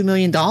like $2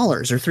 million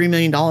or $3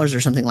 million or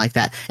something like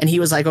that? And he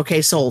was like,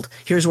 okay, sold.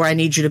 Here's where I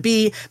need you to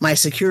be. My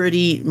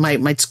security,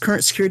 my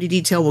current security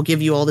detail will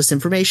give you all this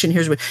information.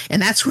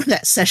 And that's where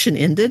that session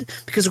ended,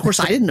 because of course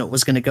I didn't know it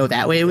was going to go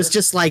that way. It was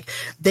just like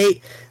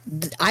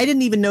I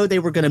didn't even know they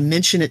were going to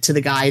mention it to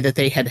the guy that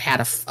they had a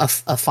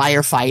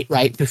firefight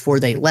right before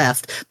they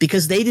left,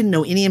 because they didn't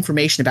know any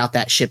information about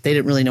that ship. They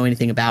didn't really know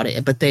anything about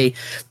it, but they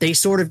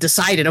sort of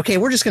decided, okay,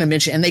 we're just going to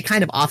mention it. And they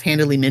kind of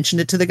offhandedly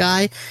mentioned it to the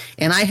guy.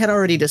 And I had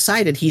already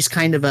decided he's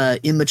kind of a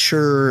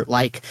immature,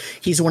 like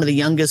he's one of the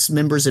youngest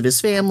members of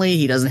his family.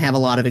 He doesn't have a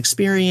lot of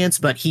experience,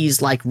 but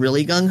he's like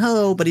really gung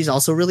ho, but he's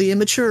also really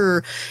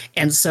immature.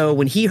 And so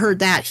when he heard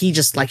that, he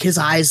just like his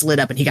eyes lit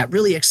up and he got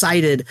really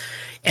excited.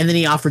 And then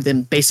he offered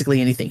them basically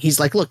anything. He's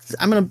like, look,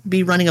 I'm going to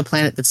be running a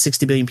planet that's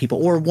 60 billion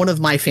people, or one of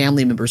my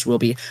family members will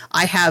be.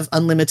 I have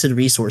unlimited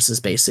resources,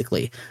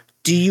 basically.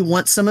 Do you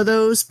want some of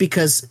those?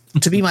 Because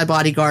to be my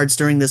bodyguards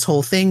during this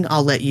whole thing,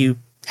 I'll let you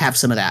have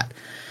some of that.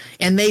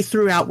 And they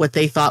threw out what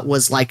they thought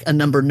was like a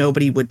number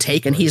nobody would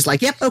take. And he's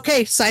like, yep,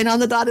 okay, sign on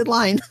the dotted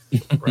line.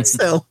 Right.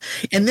 So,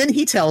 and then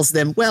he tells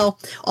them, well,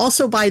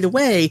 also, by the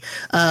way,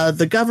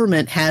 the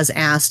government has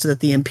asked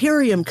that the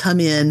Imperium come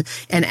in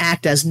and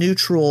act as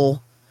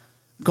neutral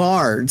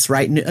guards,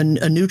 right?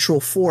 A neutral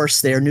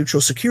force there,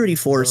 neutral security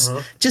force,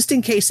 just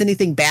in case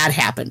anything bad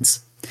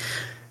happens.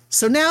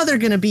 So now they're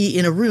going to be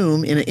in a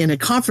room, in a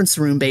conference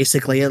room,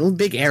 basically, a little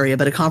big area,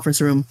 but a conference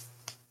room,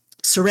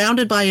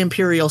 surrounded by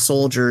Imperial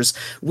soldiers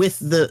with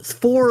the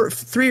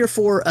three or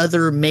four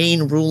other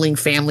main ruling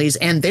families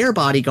and their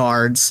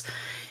bodyguards,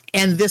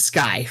 and this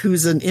guy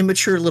who's an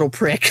immature little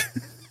prick.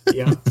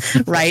 Yeah.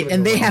 Right?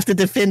 And they have to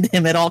defend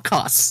him at all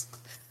costs.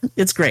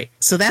 It's great.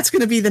 So that's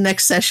going to be the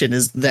next session,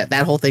 is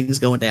that whole thing is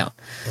going down.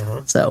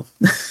 So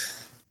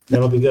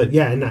that'll be good.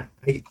 Yeah. And I,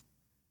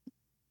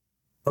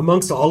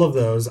 amongst all of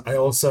those,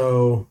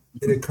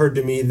 it occurred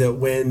to me that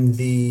when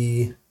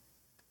the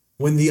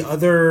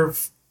other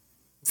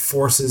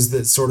forces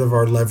that sort of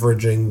are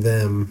leveraging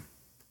them,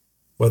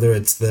 whether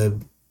it's the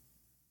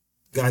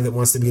guy that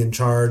wants to be in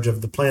charge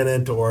of the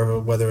planet, or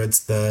whether it's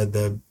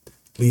the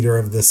leader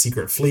of the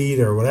secret fleet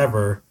or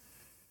whatever,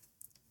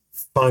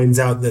 finds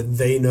out that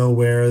they know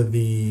where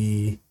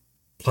the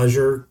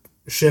pleasure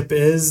ship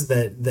is,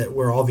 that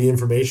where all the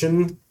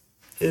information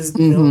is,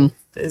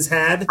 is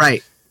had.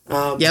 Right.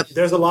 Yep.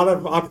 There's a lot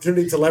of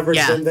opportunity to leverage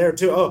them there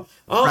too.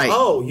 Right.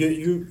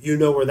 You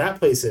know where that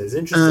place is.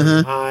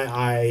 Interesting.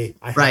 I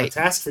have a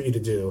task for you to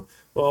do.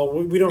 Well,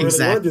 we don't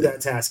really want to do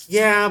that task.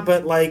 Yeah,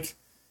 but like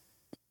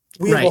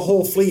we have a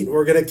whole fleet and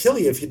we're going to kill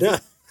you if you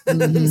don't.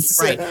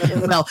 Right.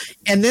 Well,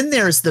 and then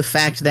there's the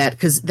fact that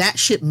because that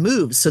ship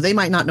moves, so they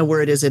might not know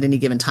where it is at any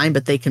given time,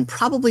 but they can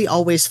probably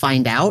always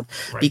find out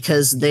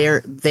because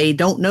they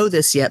don't know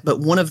this yet.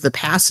 But one of the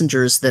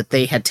passengers that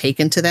they had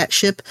taken to that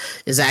ship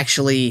is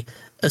actually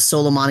a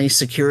Solomani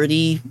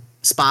security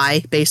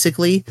spy,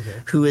 basically,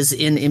 who is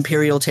in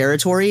Imperial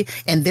territory,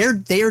 and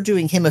they are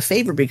doing him a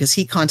favor because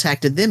he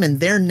contacted them, and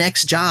their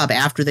next job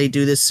after they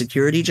do this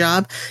security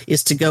job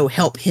is to go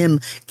help him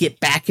get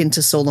back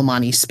into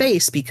Solomani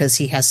space because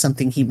he has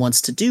something he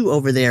wants to do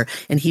over there,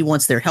 and he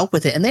wants their help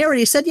with it. And they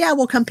already said, yeah,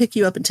 we'll come pick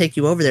you up and take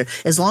you over there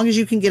as long as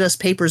you can get us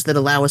papers that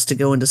allow us to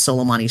go into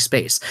Solomani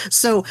space.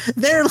 So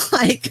they're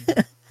like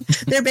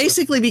they're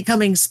basically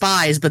becoming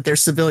spies, but they're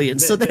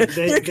civilians. So they're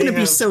going to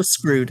be so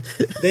screwed.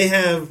 They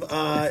have,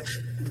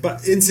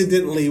 but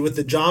incidentally, with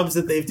the jobs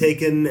that they've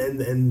taken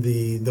and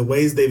the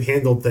ways they've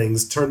handled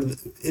things,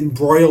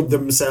 embroiled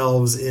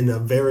themselves in a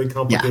very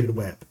complicated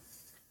web.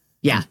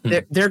 Yeah,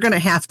 they're going to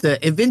have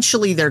to,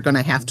 eventually they're going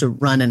to have to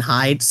run and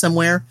hide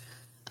somewhere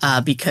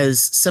because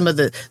some of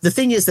the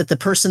thing is that the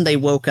person they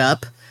woke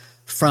up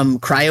from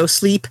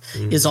cryosleep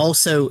is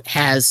also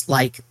has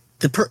like,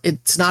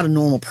 it's not a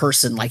normal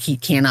person. Like he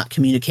cannot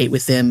communicate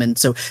with them. And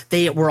so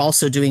they were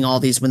also doing all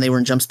these, when they were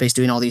in jump space,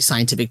 doing all these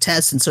scientific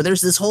tests. And so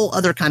there's this whole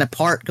other kind of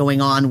part going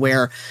on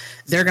where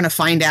they're going to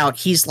find out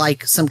he's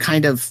like some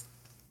kind of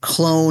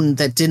clone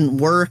that didn't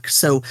work.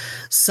 So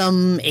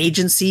some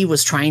agency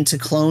was trying to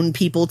clone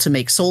people to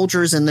make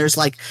soldiers. And there's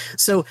like,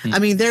 so, I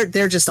mean,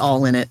 they're just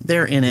all in it.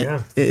 They're in it.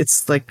 Yeah.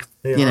 It's like,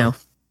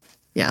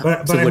 yeah.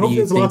 But so I hope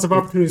there's lots of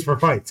opportunities for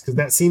fights, because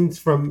that seems,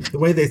 from the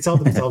way they sell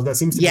themselves, that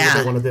seems to be what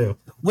they want to do.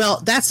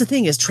 Well, that's the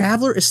thing, is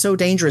Traveler is so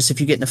dangerous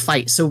if you get in a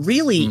fight. So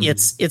really,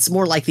 it's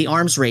more like the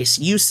arms race.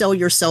 You sell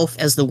yourself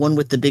as the one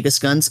with the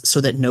biggest guns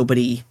so that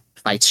nobody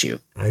fights you.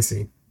 I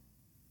see.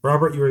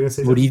 Robert, you were going to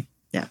say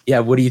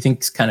something? What do you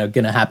think's kind of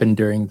going to happen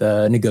during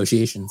the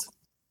negotiations?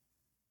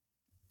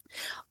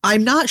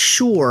 I'm not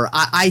sure.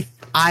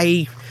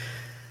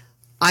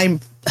 I'm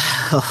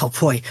oh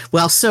boy.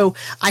 Well, so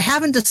I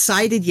haven't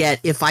decided yet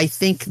if I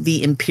think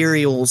the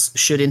Imperials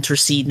should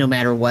intercede no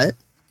matter what.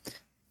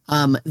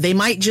 They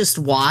might just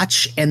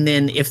watch, and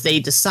then if they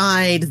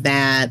decide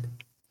that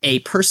a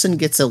person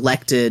gets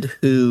elected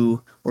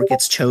or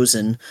gets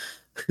chosen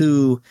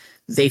who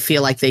they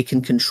feel like they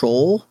can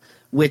control,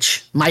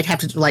 which might have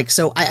to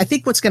so I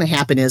think what's going to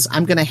happen is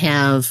I'm going to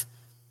have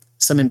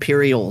some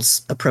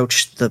Imperials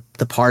approach the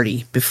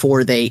party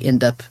before they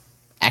end up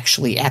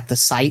actually at the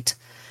site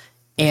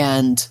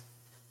and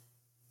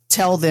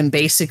tell them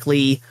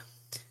basically,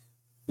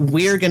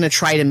 we're going to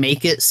try to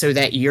make it so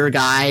that your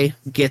guy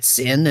gets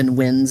in and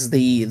wins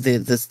the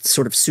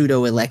sort of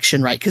pseudo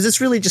election, right? Because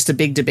it's really just a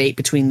big debate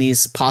between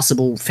these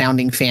possible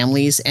founding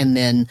families, and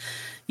then,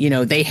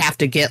 they have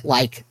to get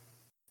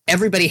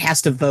everybody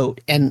has to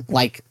vote, and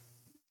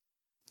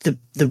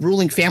the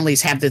ruling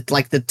families have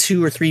the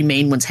 2 or 3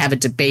 main ones have a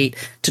debate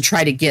to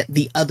try to get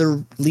the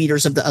other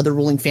leaders of the other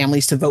ruling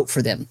families to vote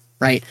for them,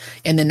 right?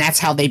 And then that's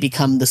how they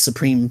become the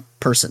supreme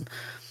person.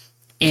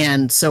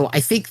 And so I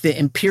think the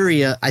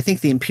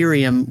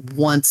Imperium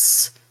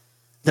wants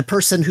the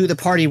person who the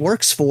party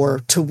works for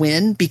to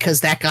win, because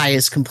that guy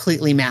is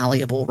completely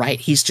malleable, right?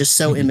 He's just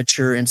so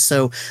immature, and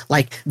so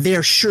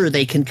they're sure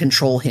they can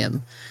control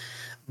him.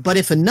 But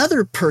if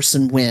another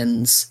person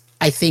wins,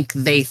 I think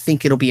they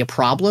think it'll be a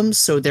problem,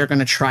 so they're going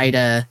to try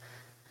to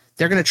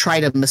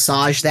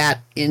massage that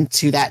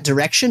into that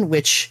direction,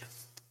 which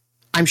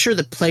I'm sure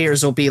the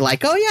players will be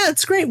like, oh yeah,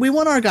 it's great, we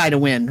want our guy to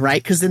win,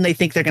 right? Because then they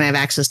think they're going to have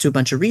access to a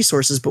bunch of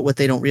resources, but what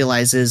they don't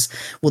realize is,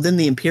 well, then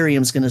the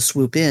Imperium's going to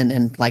swoop in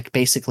and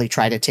basically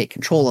try to take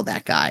control of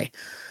that guy.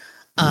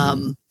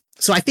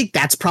 So I think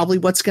that's probably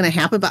what's going to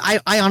happen, but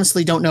I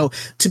honestly don't know.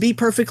 To be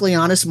perfectly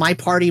honest, my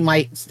party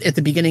might, at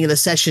the beginning of the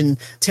session,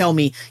 tell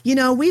me,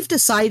 we've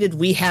decided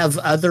we have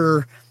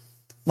other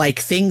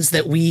things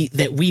that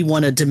we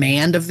want to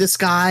demand of this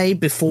guy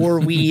before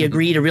we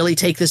agree to really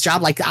take this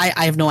job. I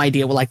have no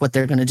idea what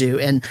they're going to do,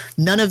 and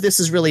none of this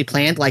is really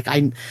planned. When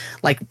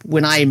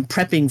I'm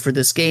prepping for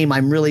this game,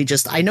 I'm really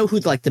I know who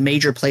the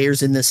major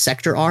players in this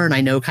sector are, and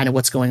I know kind of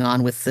what's going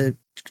on with the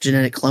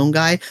genetic clone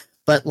guy,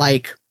 but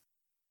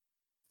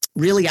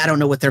really, I don't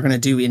know what they're going to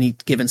do any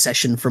given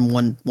session from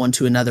one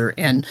to another.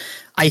 And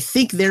I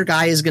think their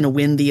guy is going to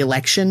win the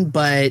election,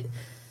 but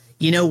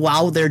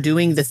while they're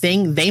doing the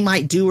thing, they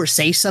might do or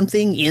say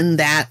something in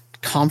that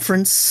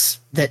conference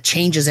that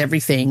changes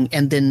everything,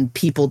 and then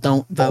people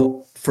don't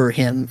vote for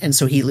him, and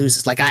so he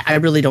loses. I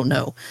really don't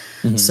know.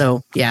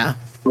 So yeah,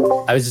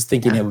 I was just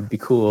thinking it would be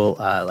cool.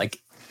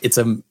 It's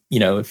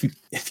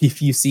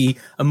if you see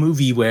a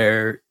movie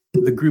where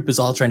the group is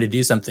all trying to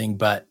do something,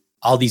 but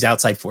all these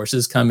outside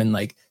forces come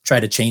and try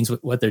to change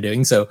what they're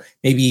doing. So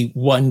maybe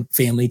one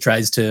family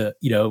tries to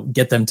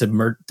get them to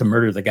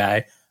murder the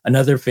guy.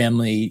 Another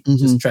family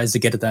just tries to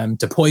get them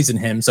to poison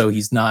him so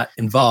he's not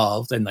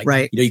involved. And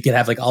you could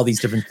have all these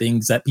different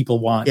things that people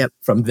want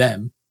from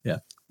them. Yeah.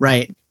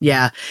 Right.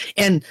 Yeah.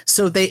 And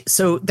so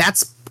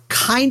that's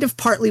kind of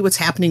partly what's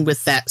happening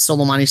with that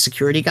Solomani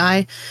security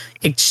guy.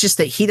 It's just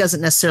that he doesn't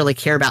necessarily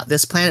care about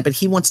this planet, but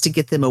he wants to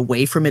get them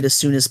away from it as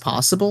soon as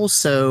possible.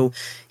 So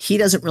he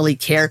doesn't really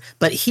care,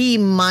 but he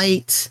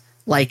might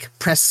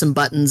press some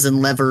buttons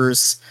and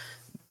levers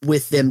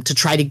with them to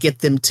try to get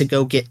them to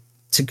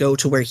go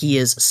to where he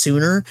is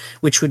sooner,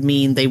 which would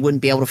mean they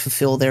wouldn't be able to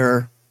fulfill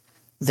their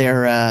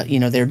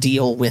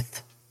deal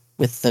with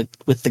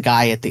the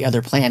guy at the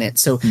other planet.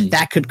 So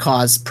that could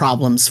cause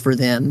problems for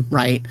them,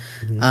 right?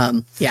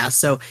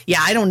 So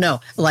I don't know.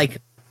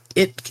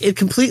 It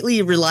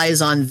completely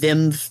relies on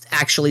them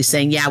actually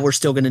saying, yeah, we're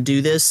still going to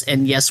do this,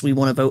 and yes, we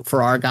want to vote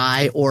for our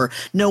guy, or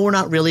no, we're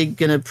not really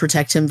going to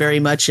protect him very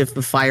much if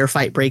a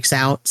firefight breaks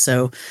out.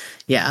 So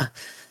yeah,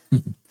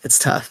 it's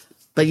tough.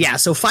 But yeah,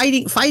 so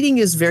fighting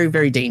is very,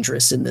 very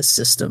dangerous in this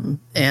system.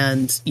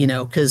 And,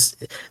 because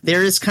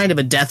there is kind of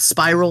a death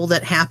spiral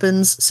that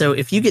happens. So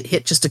if you get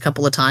hit just a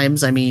couple of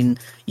times,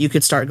 you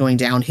could start going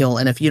downhill.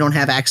 And if you don't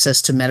have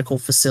access to medical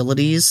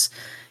facilities,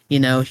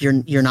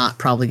 you're not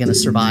probably going to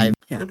survive.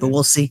 Yeah, but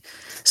we'll see.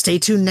 Stay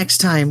tuned next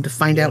time to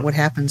find out what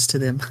happens to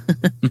them.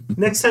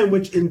 Next time,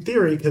 which in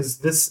theory, because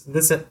this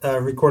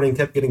recording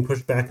kept getting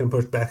pushed back and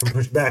pushed back and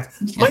pushed back,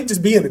 might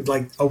just be in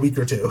a week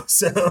or two.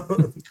 So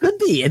could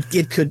be.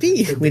 It could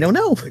be. We don't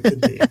know. It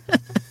could be.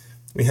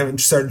 We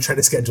haven't started trying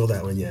to schedule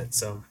that one yet.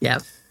 So yeah.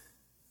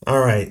 All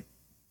right.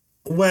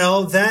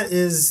 Well, that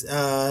is.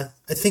 I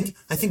think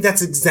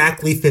that's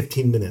exactly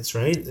 15 minutes,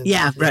 right?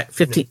 Yeah, right.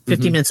 15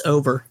 minutes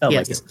over. Oh,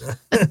 yes.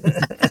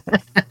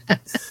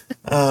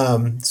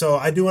 So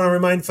I do want to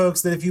remind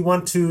folks that if you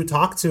want to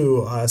talk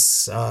to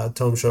us,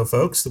 Tome Show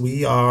folks,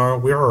 we're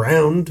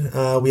around.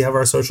 We have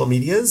our social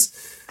medias.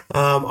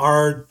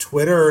 Our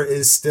Twitter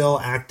is still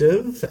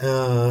active, for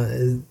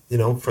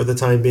the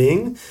time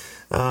being.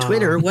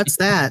 Twitter, what's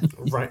that?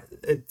 Right.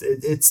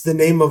 It's the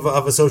name of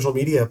a social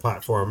media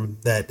platform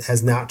that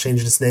has not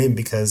changed its name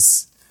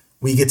because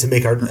we get to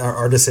make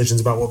our decisions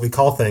about what we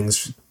call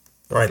things.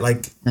 Right,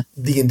 like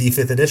D&D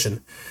 5th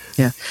edition.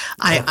 Yeah,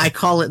 I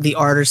call it the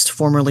artist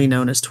formerly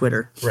known as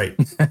Twitter. Right.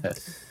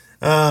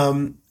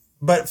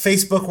 But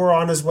Facebook we're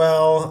on as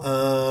well.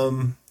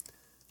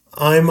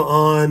 I'm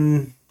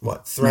on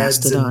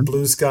Threads Mastodon. And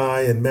Blue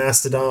Sky and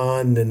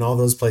Mastodon and all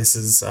those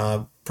places.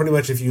 Pretty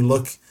much if you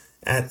look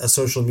at a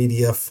social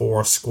media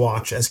for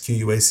Squatch,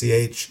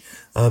 SQUACH,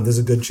 there's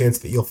a good chance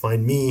that you'll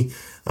find me.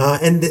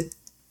 And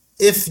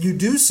if you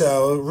do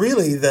so,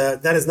 really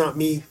that is not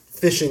me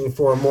fishing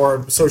for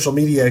more social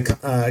media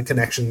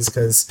connections,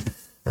 because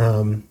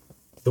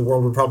the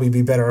world would probably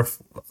be better if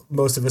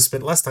most of us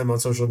spent less time on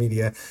social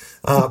media.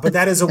 But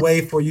that is a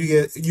way for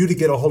you to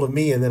get a hold of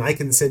me, and then I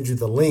can send you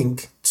the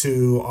link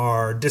to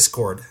our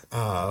Discord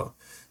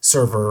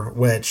server,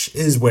 which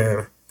is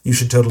where you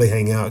should totally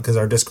hang out because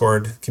our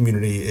Discord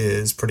community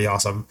is pretty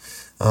awesome.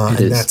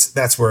 And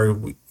that's where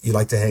you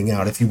like to hang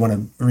out if you want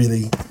to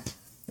really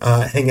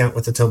hang out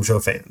with the Tome Show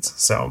fans.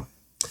 So,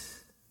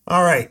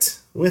 all right.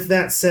 With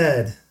that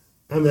said,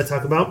 I'm going to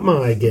talk about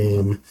my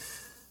game.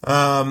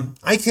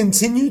 I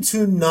continue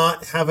to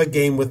not have a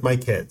game with my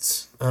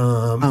kids.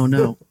 Oh,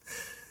 no.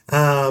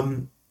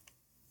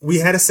 We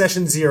had a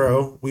session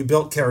 0. We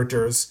built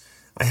characters.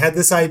 I had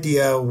this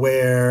idea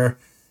where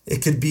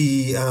it could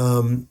be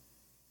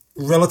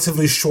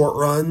relatively short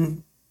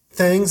run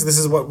things. This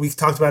is what we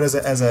talked about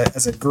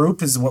as a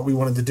group, is what we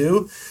wanted to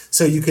do.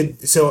 So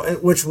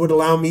which would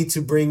allow me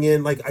to bring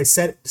in, like, I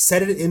set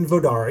it in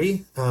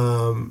Vodari,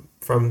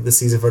 from the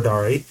Seas of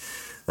Vodari,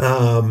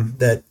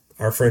 that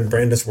our friend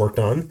Brandis worked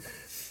on.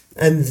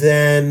 And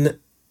then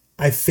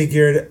I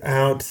figured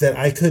out that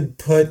I could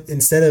put,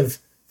 instead of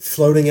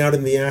floating out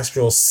in the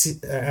astral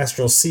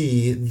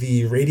sea,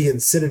 the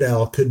Radiant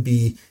Citadel could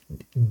be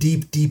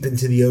deep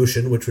into the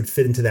ocean, which would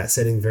fit into that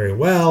setting very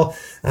well.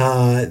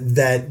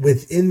 That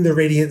within the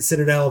Radiant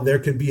Citadel, there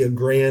could be a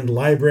grand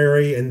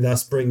library and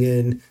thus bring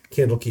in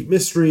Candlekeep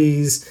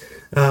Mysteries.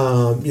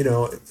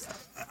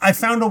 I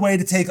found a way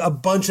to take a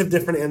bunch of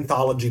different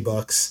anthology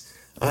books,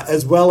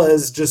 as well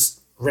as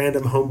just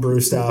random homebrew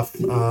stuff.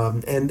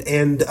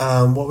 And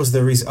what was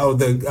the reason? Oh,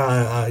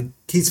 the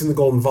Keys from the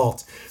Golden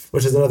Vault,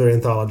 which is another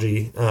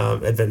anthology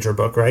adventure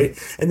book, right?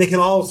 And they can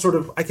all sort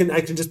of, I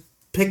can just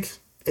pick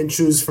and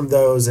choose from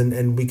those,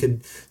 and we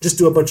could just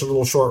do a bunch of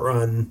little short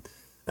run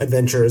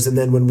adventures. And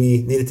then when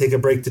we need to take a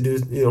break to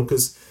do,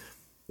 because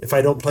if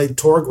I don't play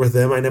Torg with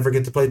them, I never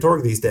get to play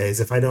Torg these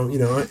days. If I don't,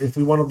 if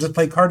we want to just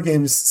play card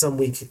games some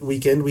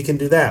weekend, we can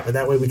do that. But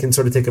that way we can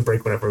sort of take a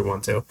break whenever we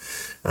want to.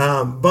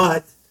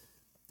 But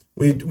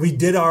we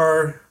did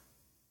our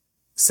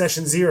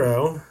session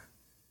 0,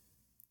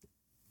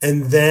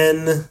 and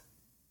then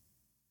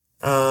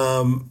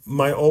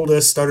my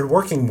oldest started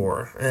working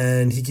more,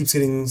 and he keeps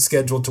getting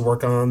scheduled to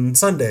work on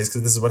Sundays,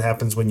 because this is what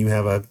happens when you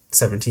have a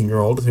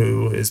 17-year-old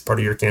who is part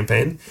of your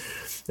campaign.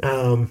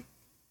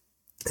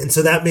 And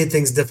so that made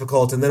things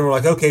difficult. And then we're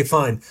like, okay,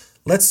 fine.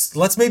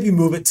 Let's maybe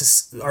move it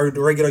to our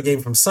regular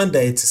game from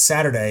Sunday to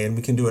Saturday, and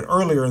we can do it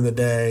earlier in the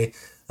day.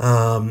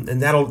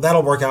 And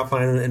that'll work out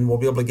fine, and we'll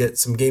be able to get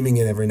some gaming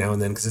in every now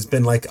and then, because it's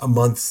been like a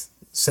month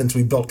since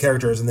we built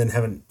characters and then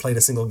haven't played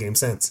a single game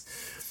since.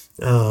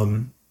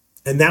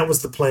 And that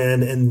was the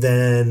plan. And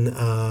then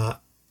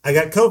I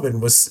got COVID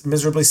and was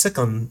miserably sick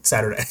on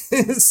Saturday.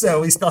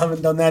 So we still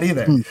haven't done that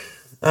either.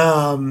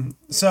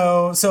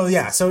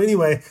 So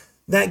anyway,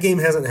 that game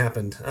hasn't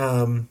happened.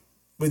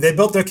 They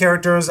built their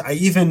characters. I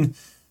even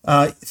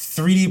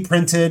 3D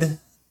printed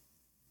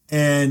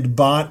and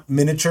bought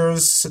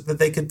miniatures that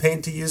they could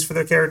paint to use for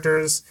their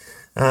characters.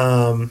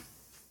 I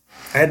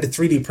had to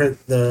 3D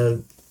print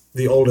the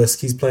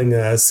oldest. He's playing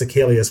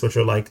Cicalius, which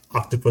are like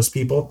octopus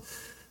people.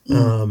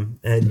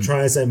 And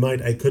try as I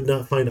might, I could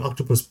not find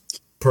octopus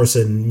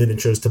person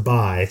miniatures to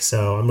buy.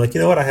 So I'm like,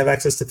 you know what? I have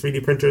access to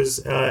 3D printers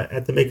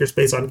at the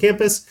makerspace on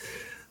campus.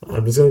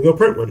 I'm just going to go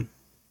print one.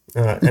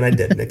 And I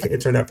did. And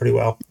it turned out pretty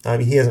well. I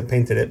mean, he hasn't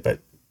painted it, but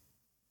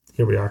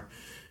here we are.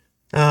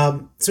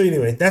 So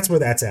anyway, that's where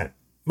that's at.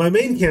 My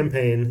main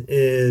campaign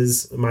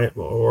is my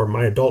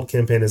adult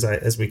campaign,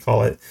 as we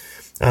call it,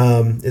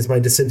 is my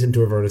Descent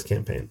into Avernus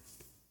campaign.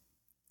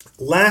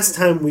 Last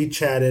time we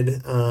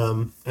chatted,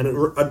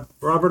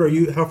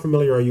 Robert, how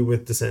familiar are you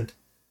with Descent?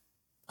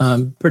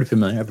 Pretty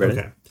familiar. I've read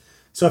it.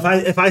 So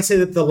if I say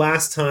that the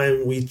last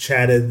time we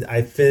chatted,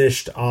 I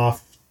finished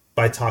off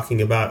by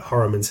talking about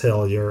Harriman's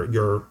Hill,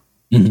 you're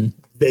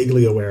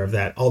vaguely aware of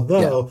that.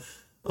 Although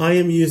I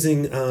am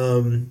using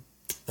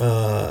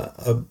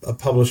a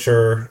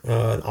publisher,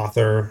 an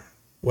author,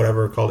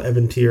 whatever, called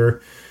Evan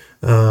Tier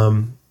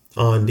on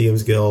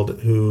DM's Guild,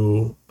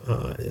 who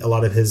a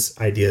lot of his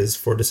ideas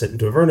for Descent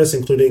into Avernus,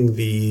 including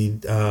the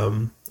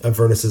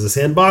Avernus as a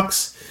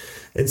sandbox.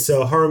 And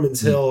so Harriman's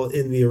Hill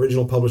in the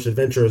original published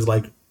adventure is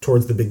like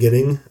towards the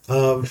beginning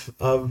of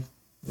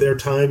their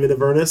time in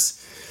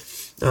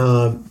Avernus.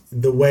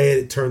 The way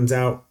it turns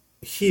out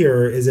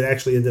here is it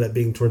actually ended up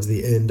being towards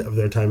the end of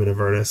their time in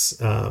Avernus,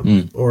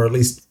 or at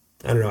least,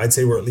 I don't know, I'd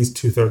say we're at least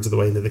 2/3 of the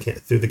way into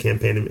through the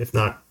campaign, if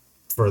not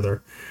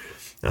further.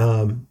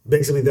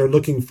 Basically, they're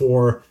looking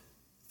for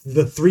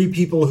the 3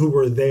 people who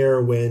were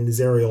there when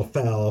Zariel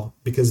fell,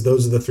 because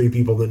those are the 3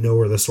 people that know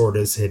where the sword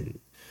is hidden.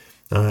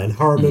 And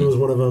Harriman was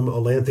one of them,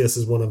 Olanthius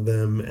is one of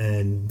them,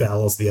 and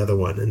Bell is the other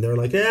one. And they're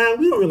like,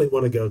 we don't really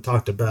want to go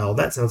talk to Bell.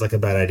 That sounds like a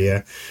bad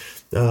idea.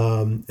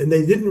 And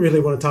they didn't really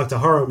want to talk to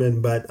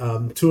Harriman, but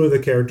 2 of the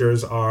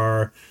characters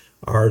are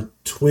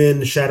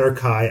twin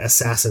Shatterkai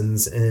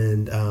assassins,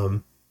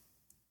 and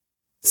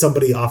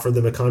somebody offered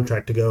them a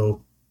contract to go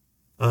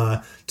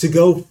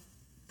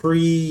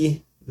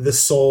free the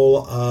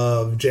soul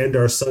of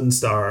Jandar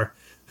Sunstar,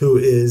 who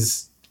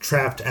is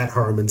trapped at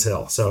Harriman's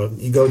Hill. So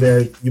you go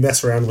there, you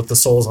mess around with the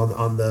souls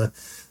on the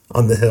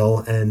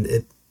hill, and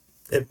it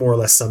more or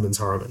less summons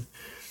Harriman.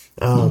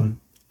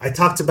 I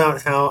talked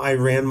about how I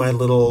ran my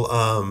little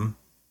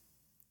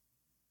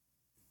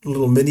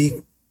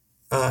mini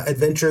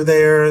adventure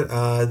there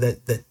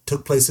that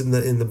took place in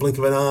the blink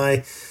of an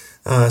eye,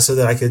 so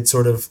that I could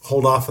sort of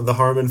hold off on the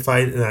Harmon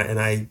fight, and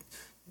I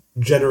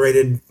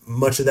generated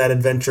much of that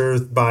adventure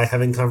by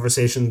having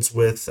conversations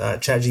with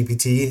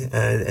ChatGPT,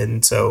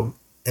 and so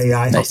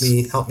AI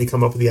helped me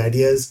come up with the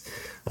ideas,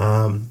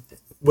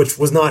 which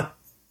was not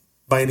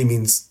by any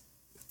means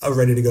a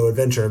ready to go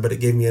adventure, but it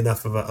gave me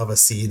enough of a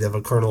seed, of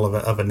a kernel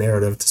of a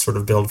narrative to sort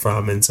of build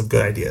from, and some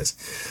good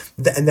ideas,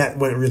 and that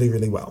went really,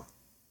 really well.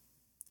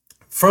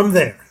 From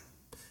there,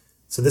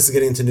 so this is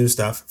getting into new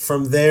stuff.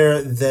 From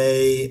there,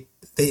 they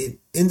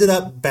ended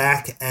up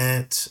back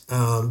at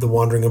the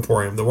Wandering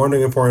Emporium. The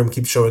Wandering Emporium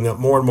keeps showing up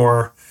more and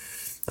more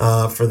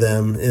for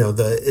them.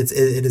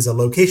 It is a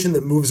location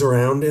that moves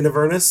around in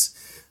Avernus,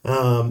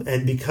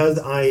 and because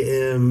I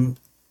am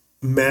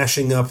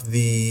mashing up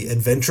the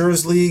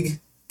Adventurers League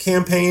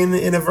campaign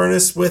in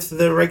Avernus with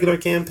the regular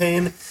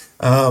campaign,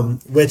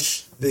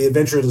 which the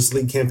Adventurers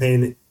League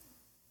campaign,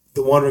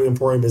 the Wandering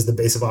Emporium is the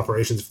base of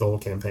operations for the whole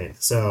campaign.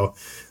 So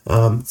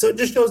it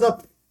just shows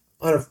up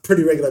on a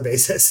pretty regular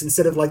basis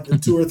instead of like the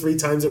 2 or 3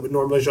 times it would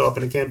normally show up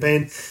in a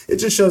campaign. It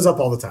just shows up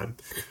all the time.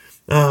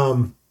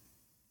 And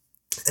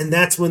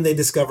that's when they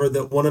discovered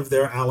that one of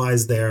their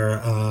allies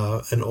there,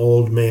 an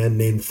old man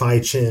named Fai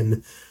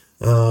Chin,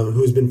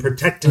 who's been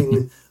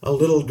protecting a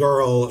little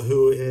girl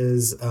who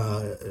is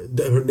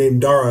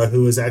named Dara,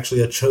 who is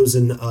actually a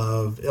chosen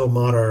of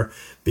Ilmater,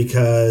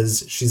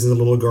 because she's a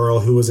little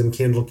girl who was in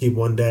Candlekeep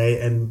one day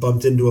and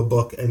bumped into a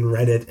book and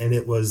read it, and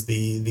it was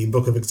the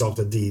Book of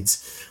Exalted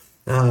Deeds.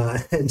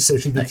 And so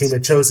she became a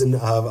chosen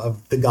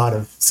of the god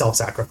of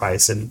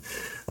self-sacrifice. And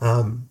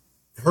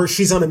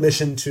she's on a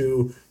mission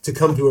to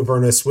come to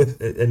Avernus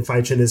and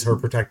Fai Chin is her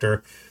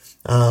protector,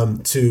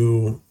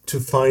 to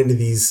find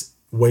these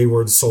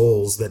wayward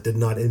souls that did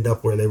not end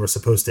up where they were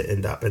supposed to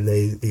end up. And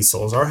these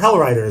souls are Hell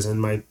Riders, and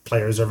my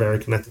players are very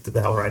connected to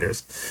the Hell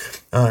Riders.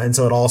 And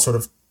so it all sort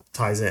of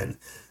ties in.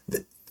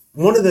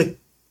 One of the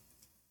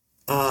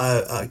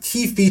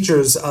key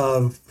features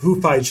of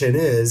who Fai Chin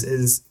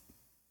is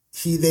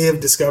they have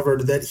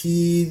discovered that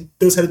he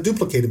knows how to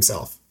duplicate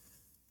himself.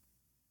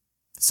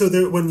 So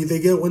when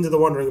they go into the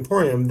Wandering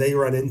Emporium, they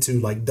run into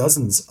like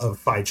dozens of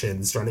Fai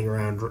Chins running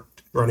around,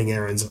 running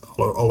errands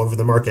all over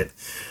the market.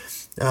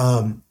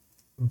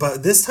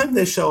 But this time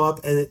they show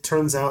up, and it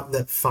turns out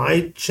that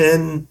Fai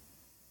Chin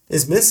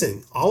is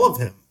missing. All of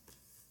him.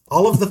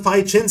 All of the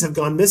Fai Chins have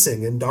gone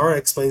missing. And Dara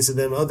explains to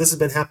them, this has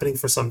been happening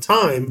for some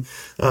time.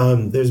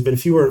 There's been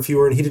fewer and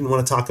fewer, and he didn't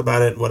want to talk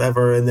about it,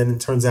 whatever. And then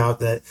it turns out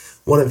that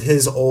one of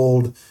his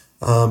old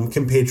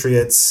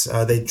compatriots,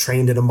 they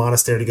trained in a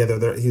monastery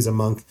together. He's a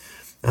monk.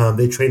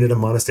 They trained in a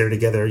monastery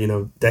together,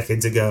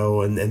 decades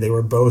ago. And they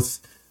were both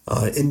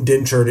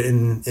indentured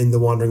in the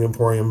Wandering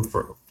Emporium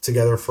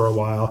together for a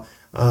while.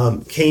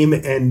 Came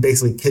and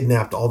basically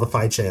kidnapped all the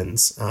Fai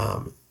Chins.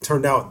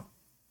 Turned out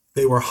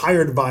they were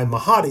hired by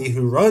Mahadi,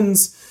 who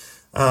runs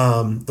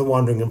the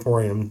Wandering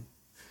Emporium,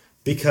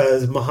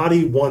 because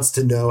Mahadi wants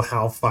to know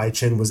how Fai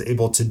Chin was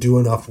able to do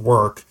enough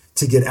work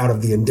to get out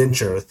of the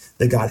indenture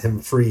that got him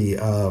free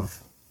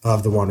of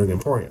the Wandering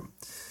Emporium.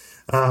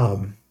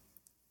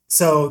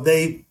 So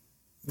they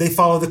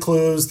follow the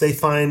clues. They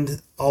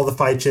find all the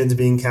Fai Chins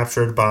being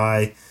captured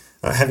by,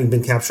 having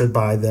been captured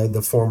by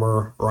the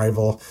former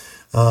rival.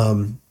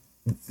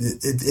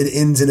 It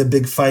ends in a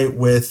big fight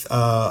with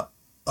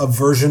a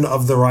version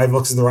of the rival,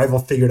 because the rival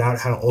figured out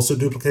how to also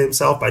duplicate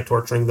himself by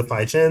torturing the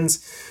Fai Chins,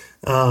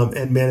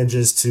 and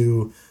manages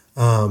to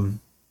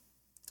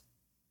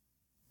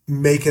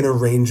make an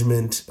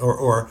arrangement,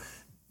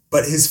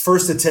 but his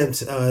first attempt,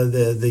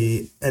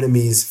 the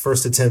enemy's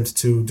first attempt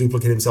to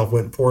duplicate himself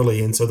went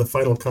poorly, and so the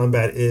final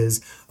combat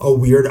is a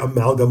weird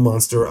amalgam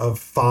monster of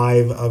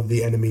 5 of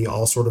the enemy,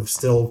 all sort of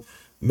still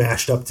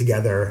mashed up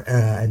together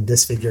and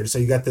disfigured. So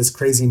you got this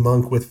crazy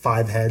monk with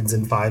 5 heads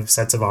and 5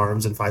 sets of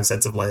arms and 5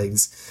 sets of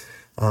legs,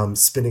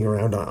 spinning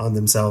around on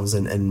themselves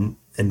and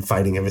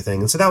fighting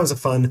everything. And so that was a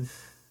fun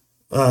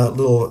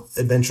little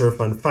adventure,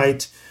 fun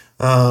fight.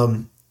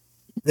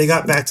 They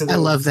got back to I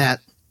love that.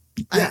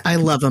 Yeah. I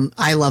love them.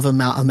 I love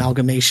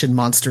amalgamation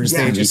monsters.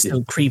 Yeah, they're just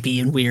so creepy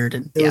and weird.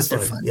 And it was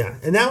fun. Yeah,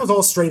 and that was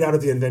all straight out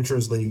of the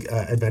Adventurers League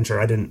adventure.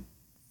 I didn't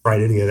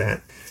write any of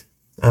that.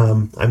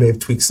 I may have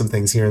tweaked some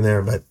things here and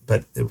there,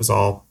 but it was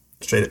all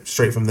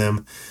straight from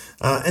them.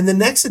 And the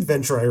next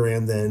adventure I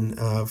ran then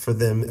for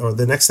them, or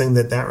the next thing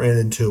that ran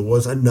into,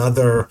 was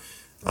another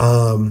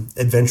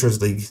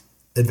Adventurers League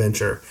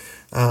adventure.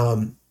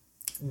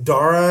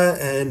 Dara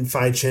and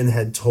Fai Chin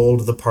had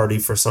told the party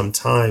for some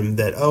time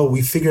that,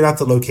 we figured out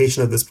the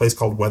location of this place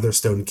called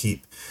Weatherstone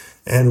Keep,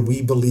 and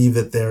we believe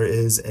that there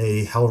is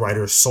a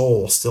Hellrider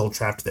soul still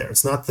trapped there.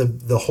 It's not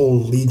the whole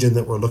legion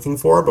that we're looking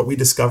for, but we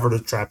discovered a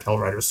trapped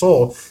Hellrider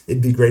soul.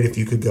 It'd be great if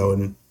you could go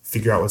and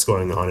figure out what's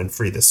going on and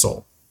free this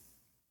soul.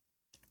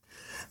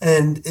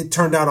 And it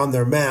turned out on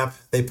their map,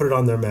 they put it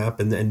on their map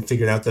and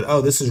figured out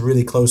that, this is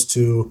really close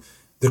to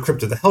the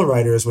Crypt of the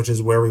Hellriders, which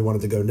is where we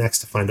wanted to go next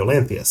to find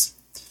Olanthius.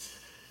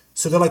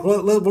 So they're like,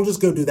 well, we'll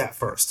just go do that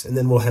first, and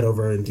then we'll head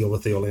over and deal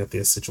with the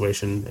Olanthius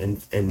situation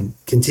and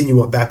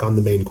continue back on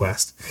the main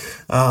quest.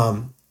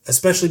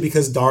 Especially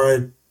because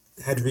Dara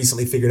had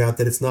recently figured out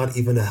that it's not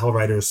even a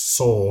Hellrider's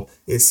soul.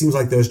 It seems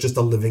like there's just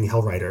a living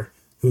Hellrider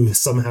who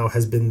somehow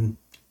has been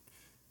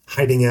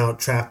hiding out,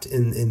 trapped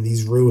in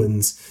these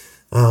ruins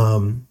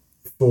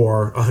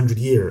for 100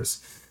 years.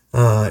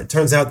 It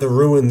turns out the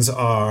ruins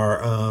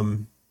are...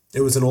 it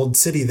was an old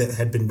city that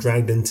had been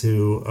dragged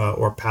into,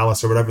 or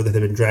palace or whatever, that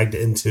had been dragged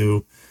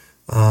into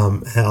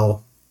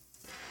hell,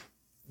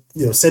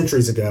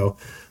 centuries ago.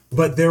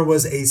 But there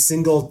was a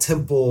single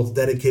temple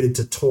dedicated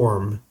to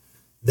Torm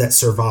that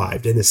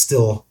survived and is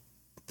still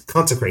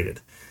consecrated.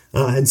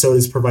 And so it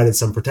has provided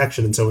some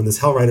protection. And so when this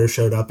Hellrider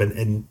showed up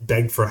and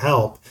begged for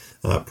help,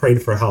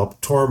 prayed for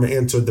help, Torm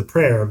answered the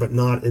prayer, but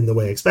not in the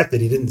way expected.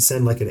 He didn't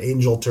send like an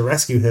angel to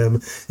rescue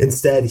him.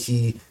 Instead,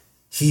 he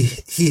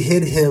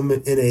hid him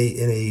in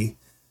a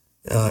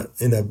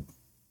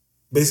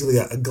basically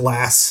a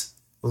glass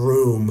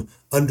room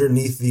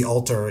underneath the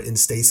altar in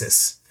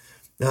stasis.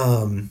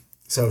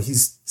 So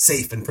he's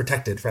safe and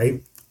protected,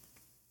 right?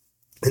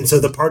 And so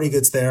the party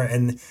gets there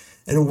and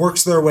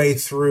works their way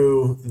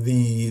through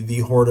the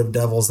horde of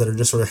devils that are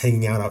just sort of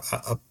hanging out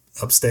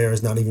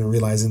upstairs, not even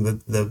realizing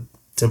that the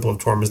Temple of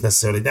Torm is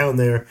necessarily down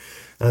there.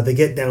 They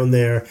get down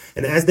there,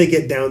 and as they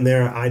get down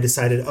there, I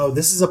decided,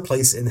 this is a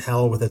place in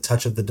hell with a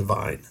touch of the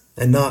divine,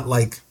 and not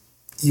like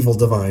evil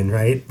divine,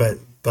 right? But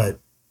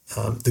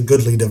the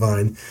goodly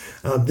divine.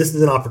 This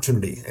is an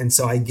opportunity, and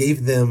so I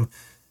gave them,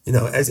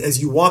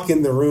 as you walk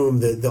in the room,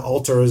 the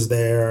altar is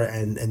there,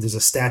 and there's a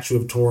statue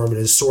of Torm, and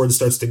his sword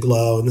starts to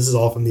glow, and this is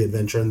all from the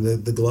adventure, and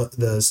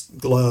the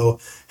glow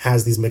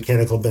has these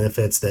mechanical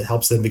benefits that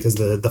helps them because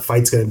the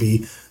fight's going to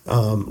be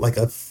like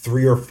a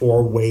 3 or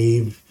 4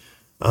 wave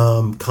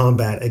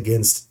combat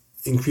against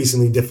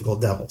increasingly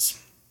difficult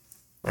devils,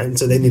 right? And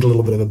so they need a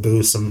little bit of a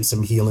boost,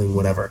 some healing,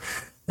 whatever.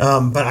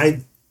 But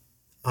I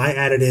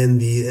added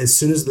in as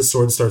soon as the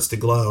sword starts to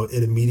glow,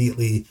 it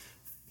immediately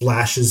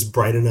flashes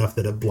bright enough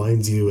that it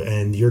blinds you,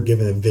 and you're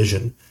given a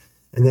vision.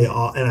 And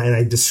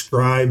I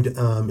described,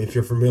 if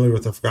you're familiar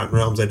with the Forgotten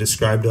Realms, I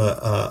described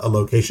a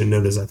location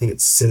known as, I think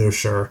it's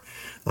Cynosure,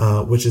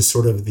 which is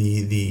sort of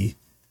the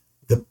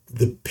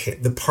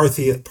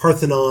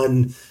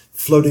Parthenon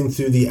floating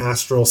through the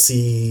astral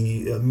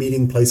sea,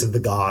 meeting place of the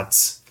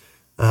gods.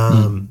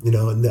 And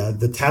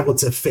the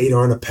tablets of fate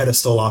are on a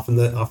pedestal off in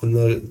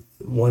the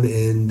one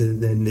end.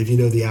 And then if you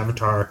know the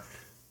Avatar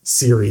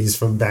series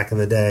from back in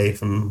the day,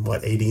 from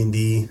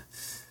AD&D,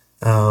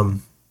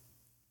 I'm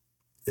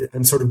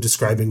sort of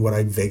describing what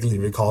I vaguely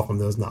recall from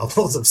those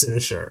novels of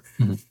Cynosure.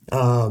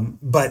 Mm-hmm.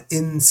 But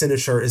in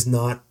Cynosure is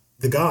not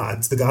the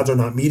gods. The gods are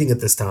not meeting at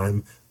this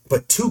time,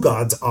 but 2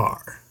 gods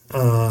are.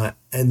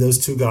 And those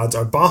 2 gods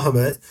are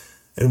Bahamut,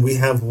 and we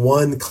have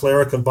one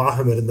cleric of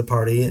Bahamut in the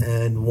party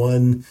and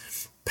one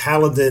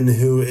paladin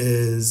who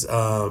is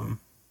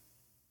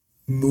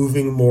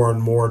moving more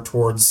and more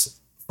towards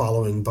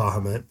following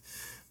Bahamut.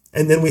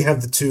 And then we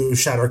have the 2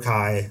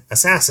 Shatterkai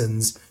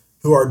assassins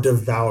who are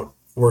devout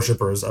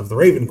worshippers of the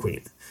Raven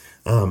Queen,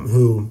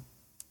 who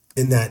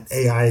in that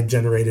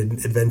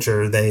AI-generated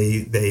adventure,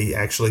 they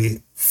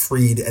actually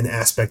freed an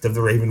aspect of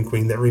the Raven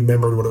Queen that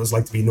remembered what it was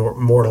like to be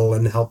mortal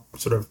and helped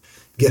sort of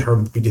get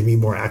her to be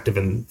more active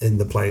in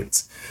the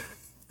planes.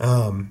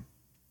 And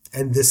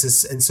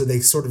so they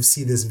sort of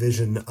see this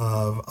vision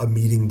of a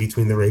meeting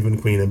between the Raven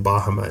Queen and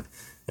Bahamut.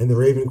 And the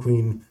Raven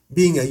Queen,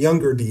 being a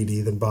younger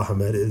deity than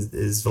Bahamut,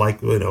 is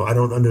like, I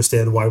don't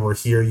understand why we're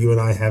here. You and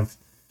I have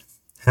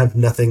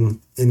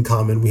nothing in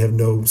common. We have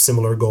no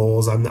similar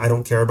goals. I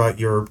don't care about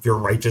your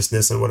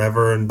righteousness and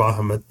whatever. And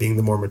Bahamut, being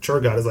the more mature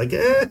god, is like,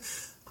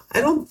 I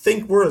don't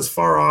think we're as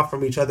far off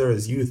from each other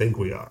as you think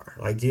we are.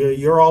 Like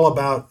you're all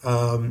about,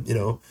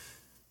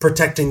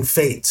 protecting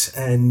fate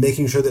and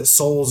making sure that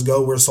souls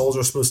go where souls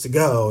are supposed to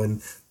go. And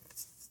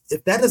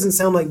if that doesn't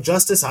sound like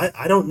justice,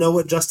 I don't know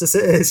what justice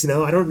is.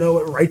 I don't know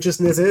what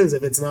righteousness is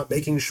if it's not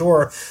making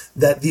sure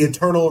that the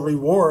eternal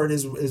reward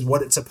is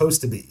what it's supposed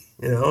to be.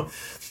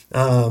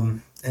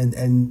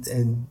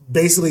 And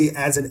basically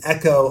as an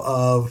echo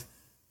of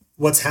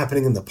what's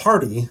happening in the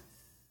party,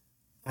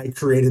 I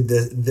created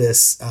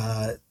this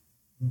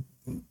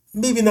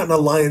maybe not an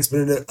alliance,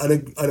 but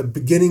a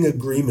beginning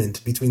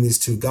agreement between these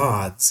 2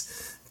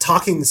 gods,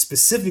 talking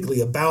specifically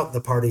about the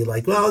party.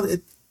 Like, well,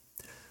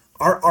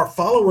 our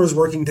followers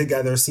working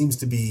together seems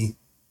to be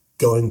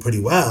going pretty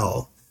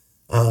well.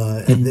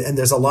 And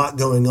there's a lot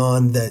going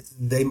on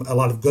a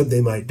lot of good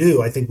they might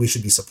do. I think we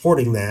should be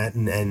supporting that.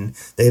 And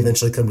they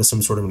eventually come to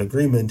some sort of an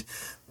agreement.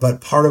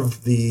 But part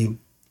of the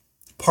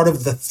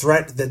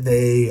threat that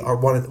they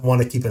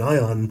want to keep an eye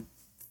on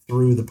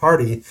through the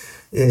party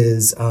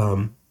is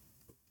another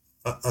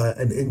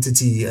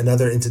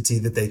entity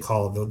that they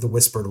call the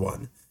Whispered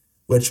One,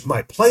 which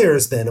my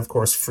players then, of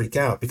course, freak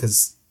out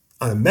because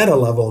on a meta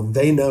level,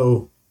 they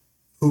know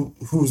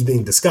who's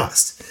being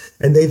discussed,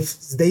 and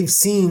they've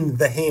seen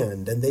the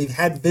hand, and they've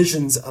had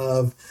visions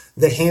of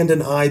the hand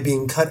and eye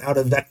being cut out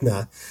of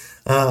Vecna,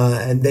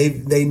 and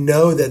they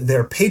know that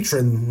their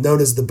patron, known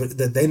as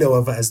that they know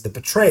of as the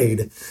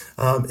betrayed,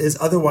 is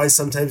otherwise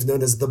sometimes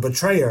known as the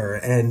betrayer,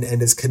 and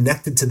is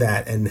connected to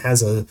that, and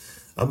has a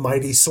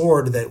mighty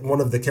sword that one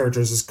of the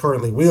characters is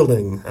currently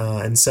wielding,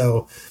 and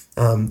so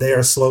they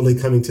are slowly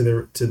coming to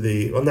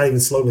the well, not even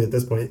slowly at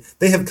this point.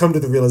 They have come to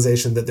the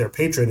realization that their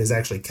patron is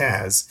actually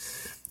Kaz,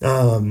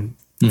 and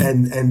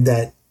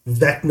that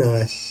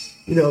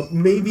Vecna,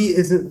 maybe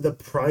isn't the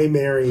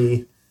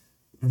primary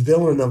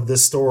villain of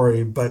this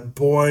story, but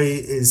boy,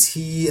 is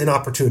he an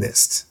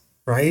opportunist,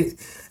 right?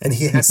 And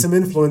he has some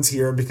influence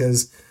here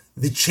because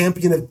the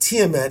champion of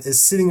Tiamat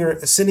is sitting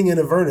in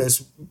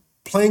Avernus,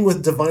 playing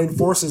with divine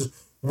forces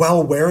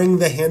while wearing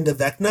the hand of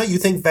Vecna. You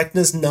think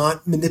Vecna's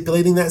not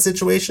manipulating that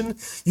situation?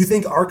 You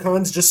think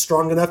Archon's just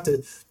strong enough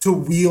to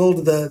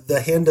wield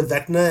the hand of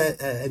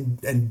Vecna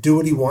and do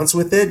what he wants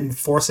with it and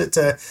force it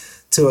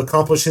to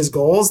accomplish his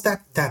goals?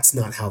 That's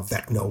not how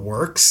Vecna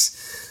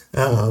works.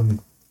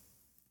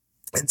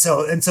 And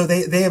so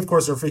they of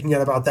course are freaking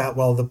out about that.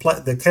 While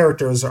the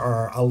characters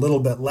are a little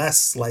bit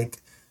less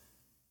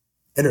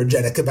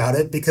energetic about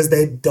it because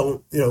they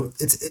don't,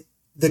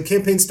 the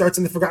campaign starts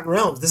in the Forgotten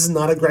Realms. This is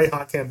not a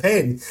Greyhawk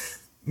campaign.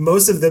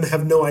 Most of them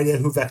have no idea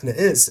who Vecna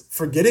is,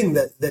 forgetting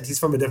that he's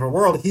from a different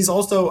world. He's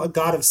also a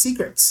god of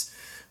secrets,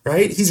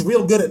 right? He's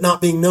real good at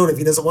not being known if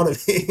he doesn't want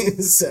to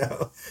be.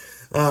 So,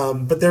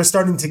 but they're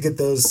starting to get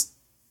those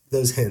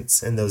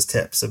hints and those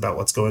tips about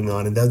what's going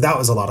on, and that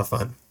was a lot of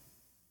fun.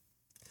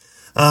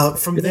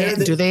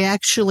 Do they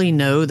actually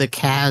know the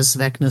Kaz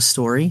Vecna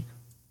story?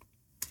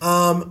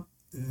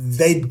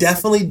 They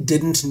definitely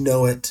didn't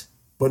know it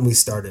when we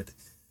started,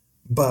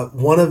 but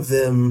one of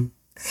them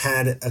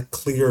had a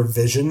clear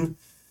vision,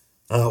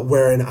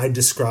 wherein I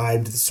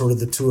described sort of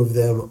the two of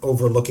them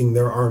overlooking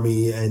their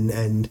army,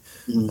 and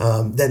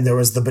then there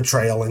was the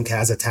betrayal, and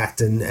Kaz attacked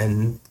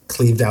and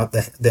cleaved out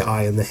the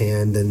eye and the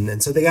hand,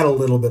 and so they got a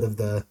little bit of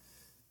the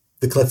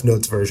Cliff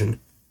Notes version.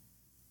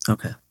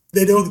 Okay.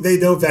 They know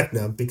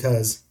Vecna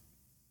because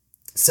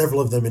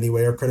several of them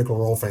anyway are Critical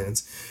Role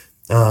fans,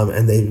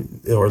 and they,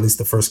 or at least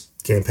the first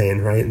campaign,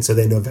 right? And so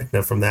they know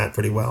Vecna from that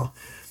pretty well,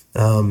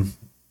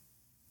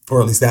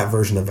 or at least that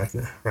version of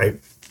Vecna,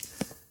 right?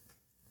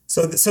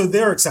 So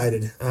they're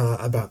excited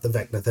about the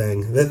Vecna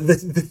thing.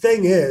 The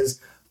thing is,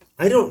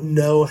 I don't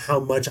know how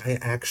much I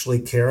actually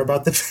care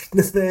about the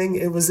Vecna thing.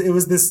 It was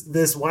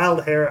this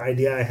wild hair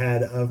idea I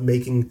had of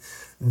making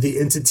the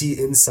entity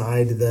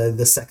inside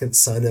the second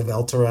son of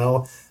El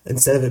Terrell,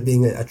 instead of it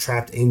being a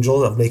trapped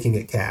angel, of making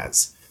it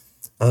Kaz.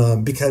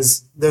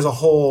 Because there's a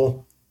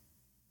whole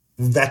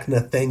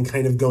Vecna thing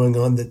kind of going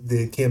on that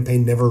the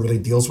campaign never really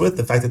deals with.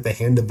 The fact that the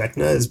hand of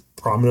Vecna is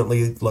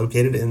prominently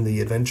located in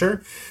the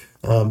adventure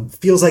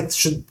feels like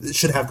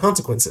should have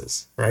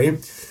consequences,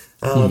 right?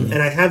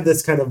 And I have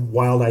this kind of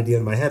wild idea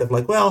in my head of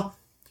well,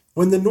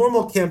 when the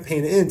normal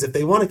campaign ends, if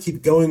they want to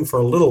keep going for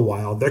a little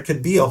while, there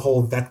could be a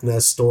whole Vecna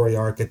story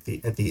arc at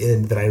the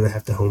end that I would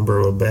have to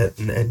homebrew a bit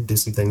and do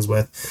some things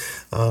with.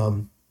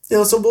 So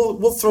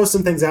we'll throw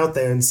some things out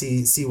there and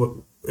see what,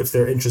 if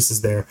their interest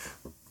is there.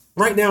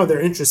 Right now, their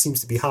interest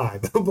seems to be high,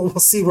 but we'll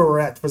see where we're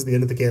at towards the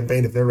end of the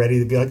campaign, if they're ready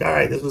to be all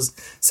right, this was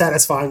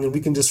satisfying, and we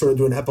can just sort of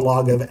do an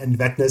epilogue of, and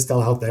Vecna's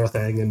still out there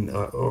thing, and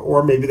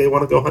or maybe they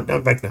want to go hunt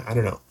down Vecna. I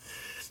don't know.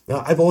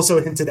 I've also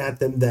hinted at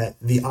them that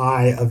the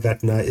eye of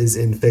Vecna is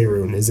in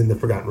Faerun, is in the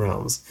Forgotten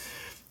Realms.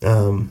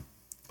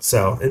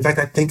 So, in fact,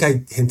 I think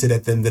I hinted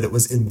at them that it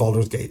was in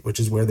Baldur's Gate, which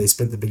is where they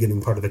spent the beginning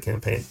part of the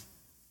campaign.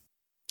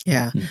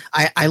 Yeah,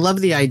 I love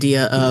the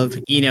idea of,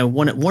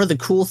 one of the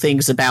cool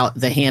things about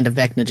the hand of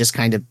Vecna just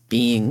kind of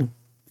being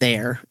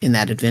there in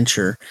that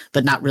adventure,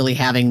 but not really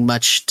having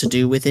much to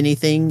do with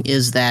anything,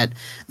 is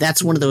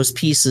that's one of those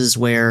pieces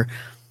where,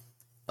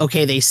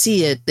 okay, they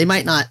see it, they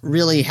might not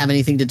really have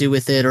anything to do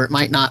with it, or it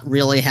might not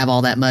really have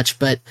all that much,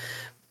 but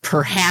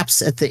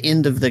perhaps at the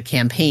end of the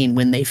campaign,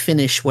 when they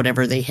finish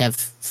whatever they have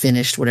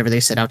finished, whatever they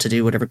set out to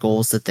do, whatever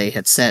goals that they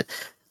had set,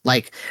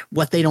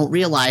 what they don't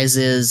realize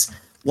is,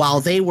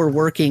 while they were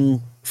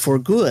working for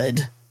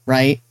good,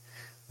 right?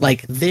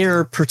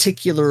 Their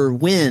particular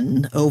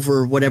win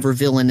over whatever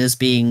villain is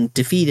being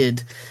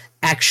defeated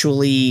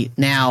actually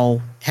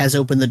now has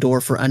opened the door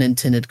for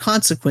unintended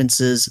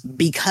consequences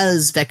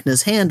because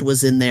Vecna's hand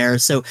was in there.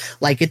 So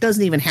it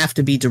doesn't even have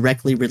to be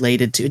directly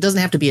related to, it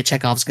doesn't have to be a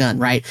Chekhov's gun,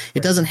 right?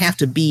 It doesn't have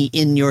to be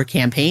in your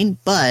campaign,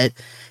 but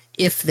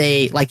if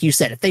they, like you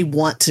said, if they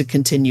want to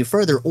continue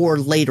further, or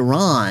later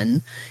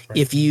on,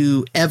 if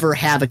you ever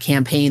have a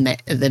campaign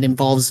that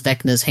involves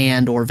Vecna's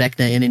hand or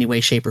Vecna in any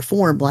way, shape, or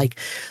form,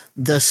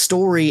 the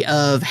story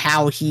of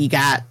how he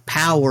got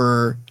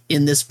power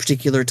in this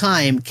particular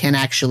time can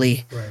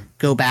actually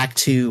go back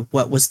to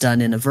what was done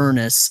in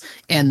Avernus.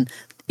 And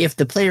if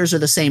the players are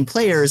the same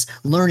players,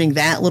 learning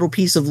that little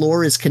piece of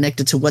lore is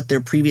connected to what their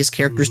previous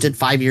characters did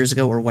 5 years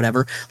ago or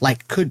whatever,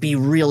 like, could be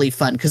really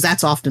fun, because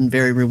that's often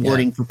very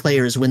rewarding for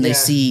players when they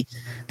see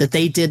that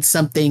they did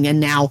something and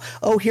now,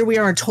 oh, here we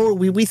are,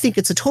 we think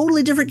it's a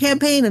totally different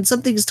campaign and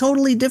something's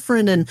totally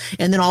different, and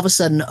then all of a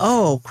sudden,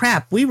 oh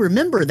crap, we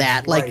remember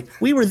that, like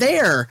we were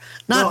there,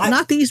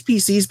 not these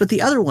PCs but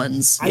the other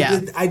ones.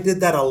 I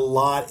did that a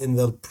lot in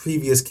the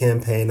previous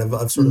campaign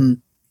of sort of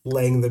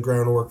laying the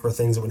groundwork for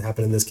things that would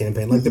happen in this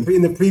campaign. Like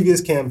in the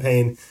previous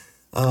campaign,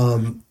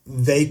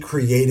 they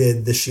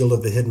created the Shield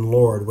of the Hidden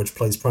Lord, which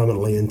plays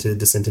prominently into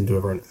Descent into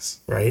Avernus,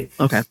 right?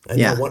 Okay.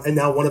 And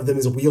now one of them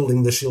is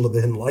wielding the Shield of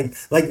the Hidden Lord.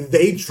 Like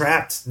they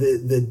trapped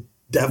the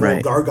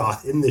devil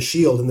Gargoth in the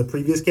shield in the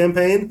previous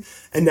campaign,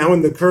 and now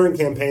in the current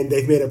campaign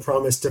they've made a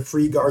promise to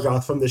free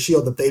Gargoth from the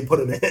shield that they put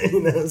him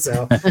in.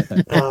 So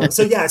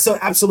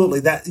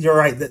absolutely, that you're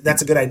right.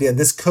 That's a good idea.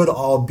 This could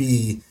all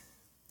be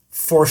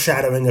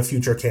foreshadowing a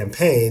future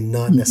campaign,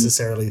 not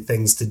necessarily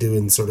things to do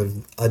in sort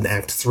of an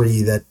Act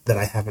 3 that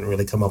I haven't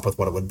really come up with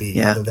what it would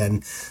be, other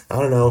than, I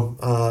don't know,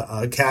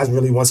 Kaz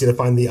really wants you to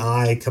find the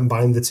eye,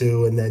 combine the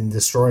two, and then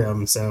destroy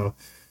them. So,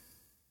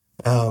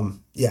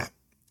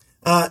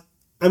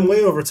 I'm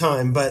way over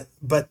time, but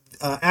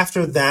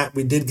after that,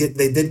 they did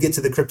get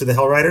to the Crypt of the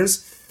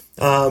Hellriders.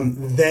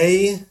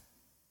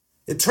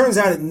 It turns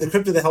out in the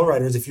Crypt of the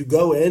Hellriders, if you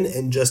go in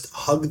and just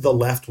hug the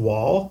left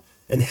wall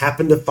and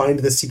happen to find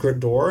the secret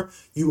door,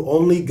 you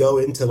only go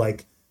into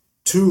like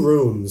 2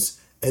 rooms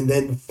and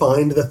then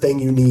find the thing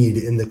you need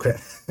in the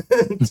crypt.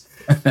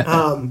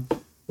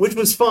 Which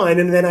was fine.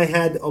 And then I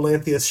had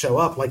Olanthius show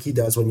up like he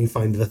does when you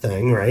find the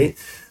thing, right?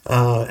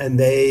 And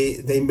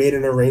they made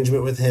an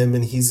arrangement with him,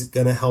 and he's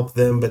going to help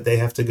them, but they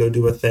have to go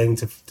do a thing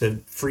to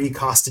free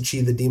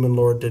Kostichi, the demon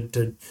lord,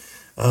 to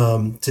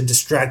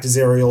distract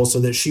Zariel so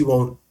that she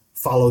won't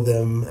follow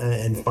them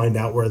and find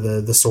out where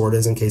the sword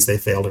is in case they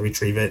fail to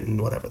retrieve it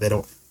and whatever. They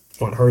don't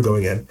want her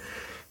going in.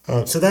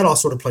 So that all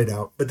sort of played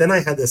out. But then I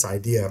had this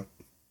idea.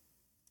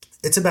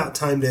 It's about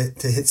time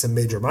to hit some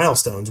major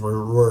milestones.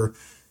 We're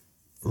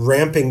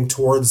ramping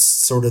towards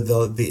sort of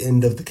the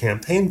end of the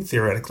campaign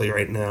theoretically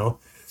right now.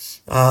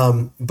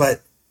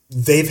 But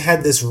they've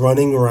had this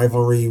running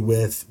rivalry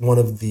with one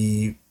of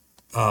the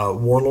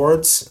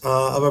warlords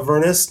of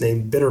Avernus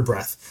named Bitter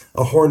Breath,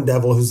 a horned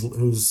devil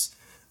who's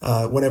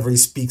whenever he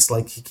speaks,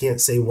 like he can't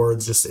say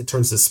words, just it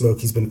turns to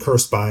smoke. He's been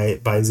cursed by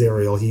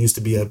Zariel. He used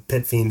to be a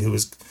pit fiend who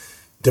was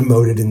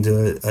demoted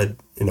into a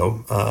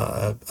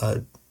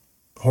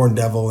horned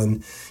devil,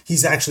 and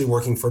he's actually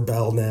working for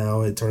Bell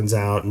now, it turns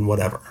out, and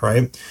whatever,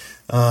 right?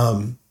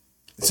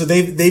 So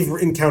they've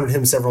encountered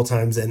him several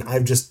times, and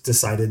I've just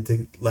decided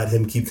to let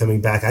him keep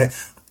coming back.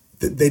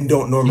 They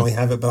don't normally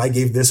have it, but I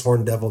gave this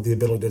horned devil the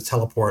ability to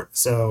teleport.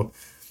 So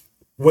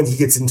when he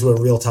gets into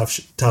a real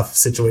tough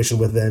situation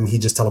with them, he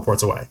just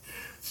teleports away.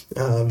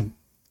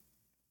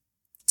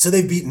 So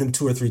they've beaten him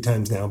 2 or 3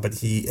 times now,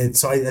 but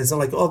I'm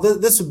like, oh,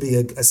 this would be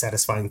a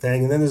satisfying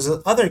thing. And then there's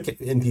another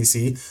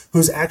NPC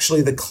who's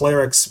actually the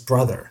cleric's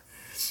brother,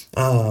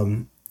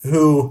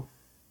 who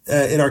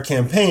in our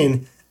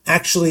campaign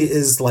actually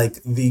is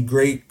like the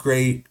great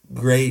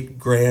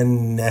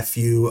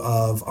grandnephew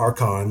of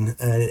Archon,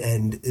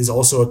 and is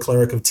also a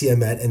cleric of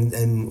Tiamat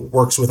and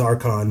works with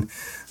Archon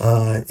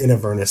in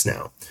Avernus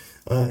now.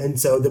 And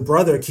so the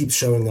brother keeps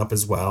showing up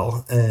as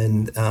well,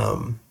 and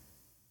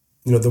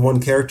the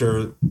one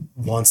character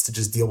wants to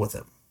just deal with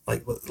him.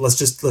 Like, let's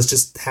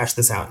just hash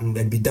this out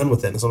and be done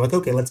with it. And so I'm like,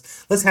 okay,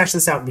 let's hash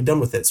this out and be done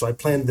with it. So I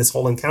planned this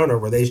whole encounter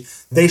where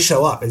they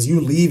show up as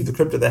you leave the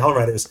Crypt of the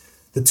Hellriders.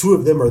 The 2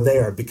 of them are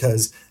there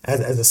because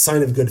as a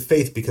sign of good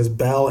faith, because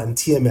Bel and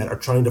Tiamat are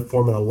trying to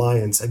form an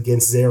alliance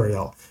against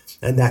Zariel,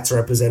 and that's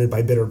represented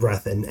by Bitter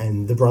Breath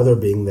and the brother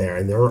being there,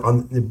 and they're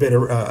on the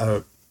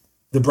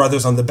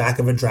brother's on the back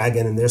of a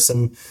dragon, and there's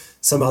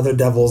some other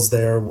devils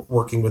there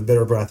working with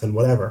Bitter Breath and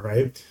whatever,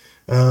 right?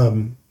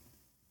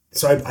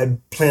 So I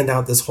planned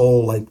out this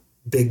whole like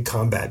big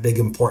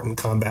important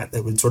combat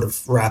that would sort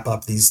of wrap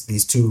up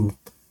these 2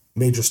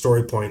 major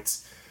story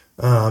points.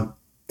 And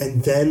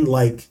then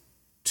like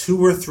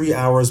 2 or 3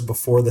 hours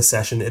before the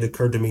session, it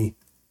occurred to me,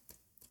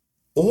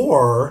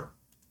 or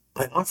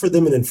I offered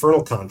them an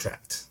infernal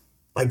contract.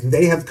 Like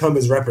they have come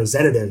as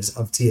representatives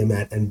of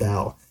Tiamat and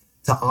Bel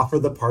to offer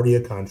the party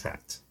a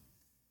contract.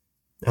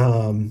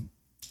 And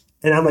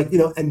I'm like,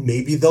 and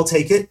maybe they'll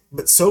take it.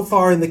 But so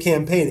far in the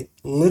campaign,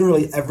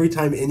 literally every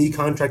time any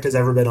contract has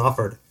ever been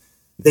offered,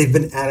 they've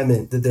been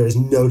adamant that there is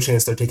no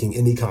chance they're taking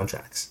any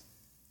contracts,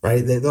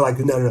 right? They're like,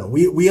 no.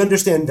 We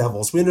understand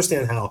devils. We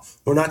understand how.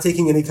 We're not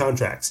taking any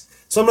contracts.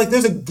 So I'm like,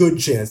 there's a good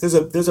chance.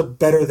 There's a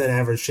better than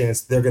average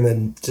chance they're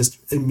going to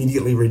just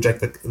immediately reject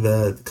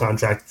the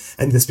contract,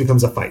 and this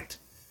becomes a fight.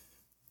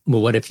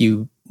 Well, what if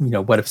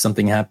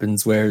something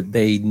happens where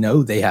they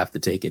know they have to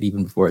take it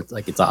even before it's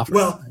offered?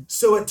 Well,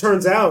 so it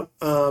turns out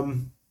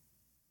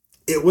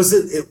it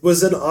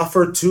was an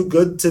offer too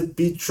good to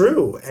be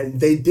true,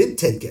 and they did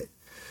take it.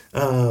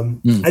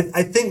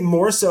 I think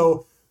more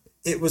so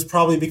it was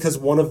probably because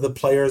one of the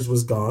players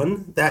was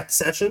gone that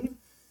session,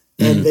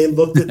 And they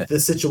looked at the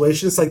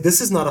situation. It's like,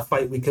 this is not a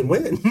fight we can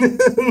win.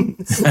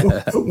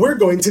 We're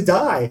going to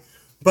die.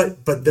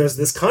 But there's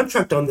this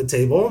contract on the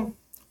table.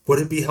 Would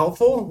it be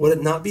helpful? Would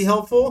it not be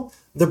helpful?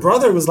 The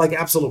brother was like,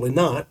 absolutely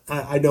not.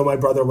 I know my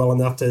brother well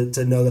enough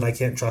to know that I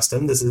can't trust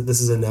him. This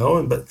is a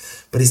no. But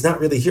he's not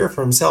really here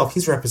for himself.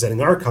 He's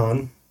representing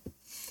Archon.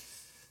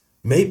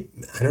 Maybe,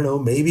 I don't know,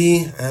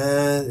 maybe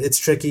it's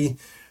tricky,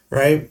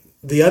 right?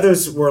 The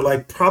others were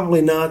like,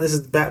 probably not. This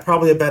is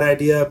probably a bad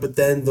idea. But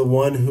then the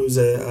one who's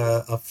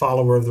a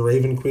follower of the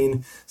Raven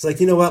Queen is like,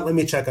 you know what? Let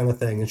me check on a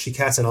thing. And she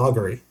casts an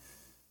augury.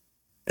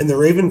 And the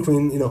Raven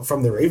Queen,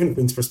 from the Raven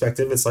Queen's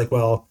perspective, it's like,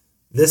 well,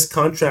 this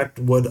contract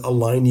would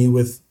align you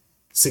with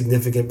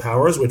significant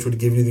powers, which would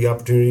give you the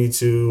opportunity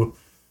to,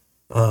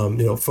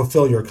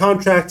 fulfill your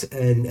contract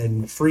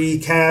and free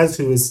Kaz,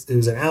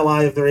 who's an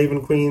ally of the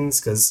Raven Queen's,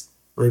 because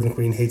Raven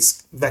Queen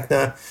hates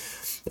Vecna.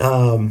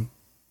 To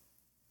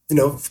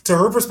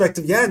her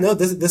perspective, yeah, no,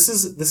 this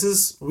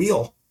is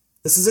real.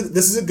 This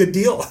is a good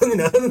deal,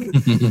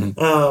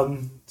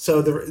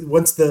 So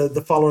once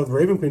the follower of the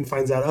Raven Queen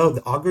finds out,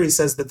 the augury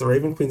says that the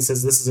Raven Queen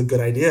says this is a good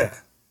idea,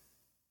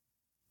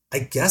 I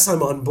guess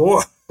I'm on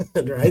board,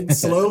 right?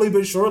 Slowly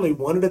but surely,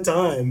 one at a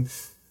time,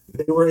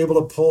 they were able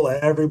to pull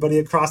everybody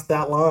across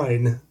that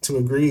line to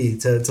agree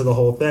to the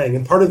whole thing.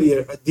 And part of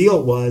the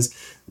deal was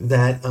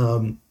that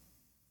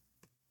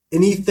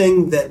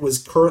anything that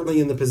was currently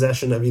in the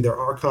possession of either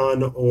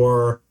Archon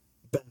or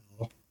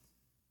Bell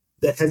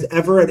that has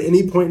ever at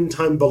any point in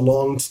time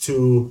belonged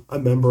to a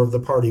member of the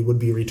party would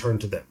be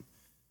returned to them.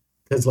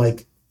 Because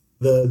like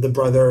the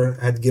brother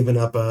had given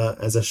up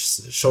as a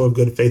show of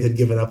good faith, had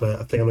given up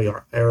a family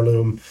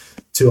heirloom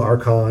to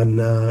Archon,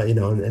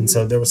 and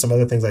so there were some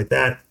other things like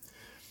that.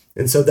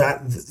 And so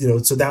that,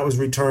 so that was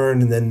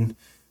returned. And then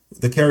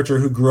the character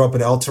who grew up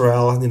in El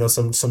Terrell,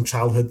 some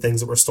childhood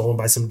things that were stolen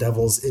by some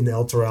devils in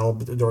El Terrell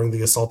during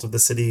the assault of the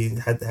city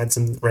had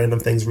some random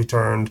things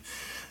returned.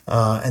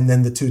 And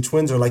then the two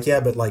twins are like,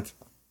 yeah, but like,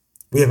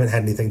 we haven't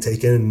had anything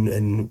taken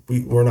and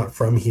we're not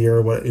from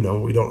here.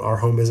 Our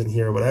home isn't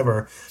here or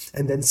whatever.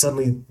 And then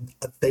suddenly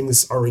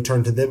things are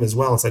returned to them as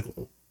well. It's like,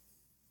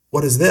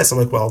 what is this? I'm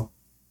like, well,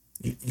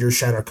 you're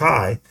Shadow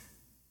Kai.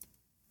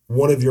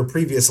 One of your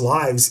previous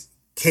lives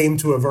came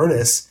to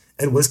Avernus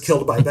and was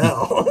killed by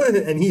Bell,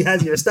 and he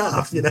has your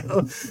stuff, So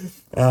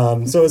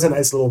it was a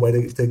nice little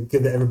way to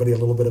give everybody a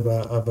little bit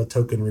of a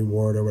token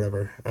reward or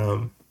whatever.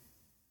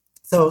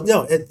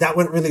 That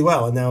went really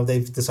well, and now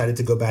they've decided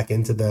to go back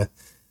into the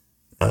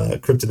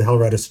Crypt of the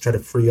Hellriders to try to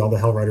free all the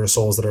Hellrider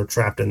souls that are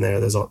trapped in there.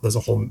 There's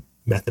a whole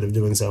method of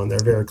doing so, and they're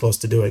very close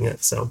to doing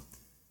it. So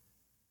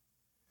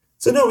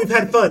no, we've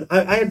had fun.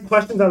 I had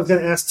questions I was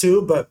going to ask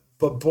too, but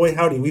boy,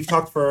 howdy, we've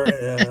talked for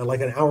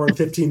like an hour and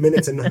 15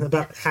 minutes, and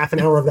about half an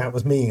hour of that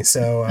was me.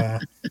 So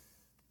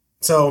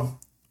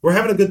we're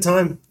having a good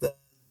time. The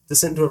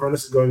Descent into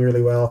Avernus is going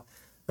really well.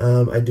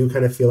 I do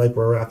kind of feel like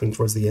we're wrapping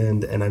towards the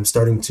end, and I'm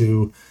starting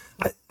to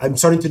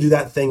do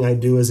that thing I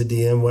do as a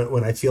DM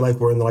when I feel like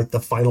we're in the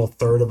final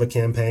third of a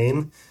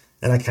campaign,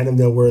 and I kind of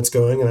know where it's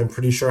going, and I'm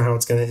pretty sure how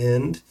it's going to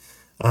end.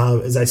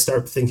 As I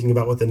start thinking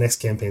about what the next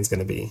campaign is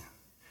going to be.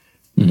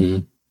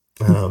 Mm-hmm.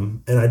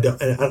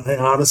 I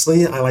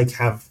honestly, I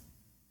have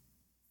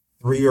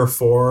 3 or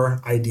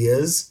 4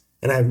 ideas,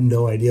 and I have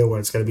no idea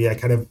what it's going to be. I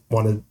kind of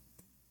want to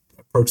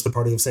approach the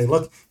party of saying,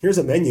 "Look, here's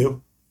a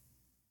menu.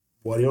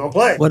 What do you want to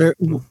play?" What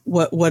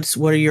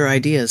are your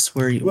ideas?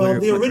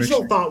 The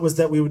original thought was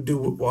that we would do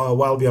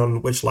Wild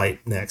Beyond Witchlight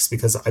next,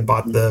 because I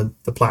bought the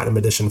Platinum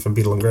Edition from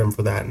Beetle and Grimm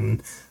for that,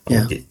 and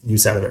I'll get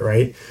use out of it,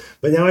 right?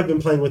 But now I've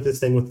been playing with this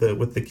thing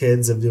with the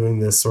kids of doing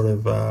this sort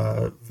of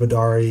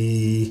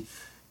Vidari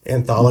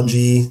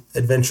anthology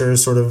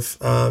adventures sort of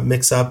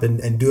mix up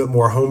and do it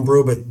more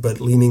homebrew,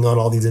 but leaning on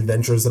all these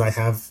adventures that I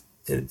have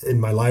in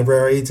my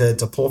library to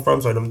pull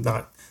from, so I'm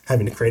not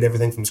having to create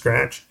everything from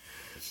scratch.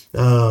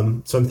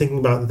 So I'm thinking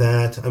about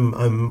that.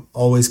 I'm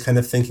always kind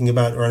of thinking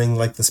about running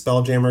like the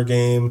Spelljammer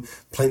game.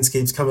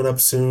 Planescape's coming up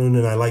soon,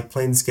 and I like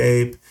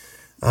Planescape.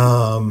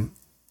 The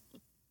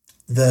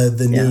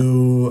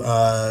new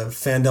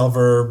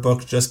Phandelver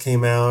book just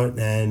came out,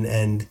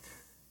 and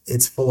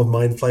it's full of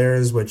Mind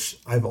Flayers, which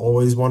I've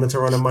always wanted to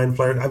run a Mind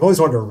Flayer. I've always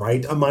wanted to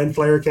write a Mind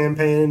Flayer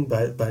campaign,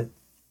 but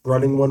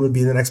running one would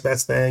be the next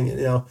best thing.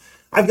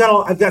 I've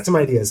got some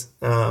ideas,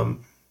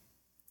 and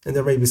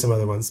there may be some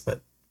other ones,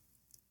 but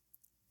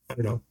I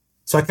don't know.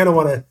 So I kind of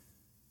want to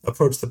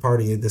approach the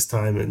party at this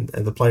time and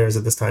the players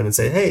at this time and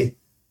say, hey,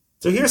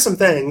 so here's some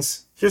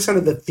things. Here's kind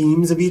of the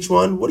themes of each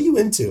one. What are you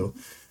into?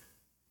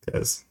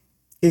 Because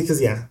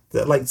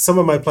some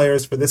of my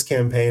players for this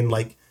campaign,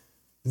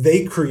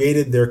 they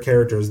created their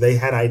characters. They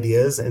had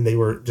ideas, and they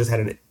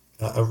had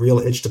a real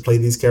itch to play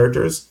these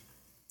characters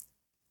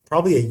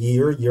probably a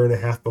year and a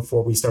half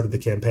before we started the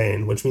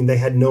campaign, which means they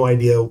had no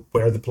idea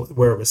where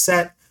it was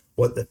set,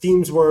 what the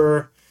themes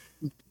were.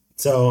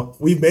 So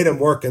we've made them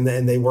work, and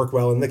they work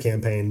well in the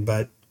campaign,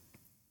 but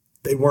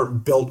they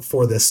weren't built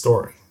for this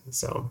story.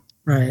 So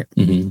right.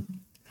 Mm-hmm.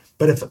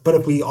 But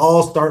if we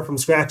all start from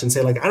scratch and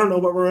say, I don't know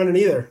what we're running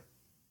either,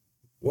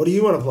 what do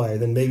you want to play?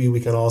 Then maybe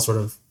we can all sort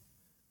of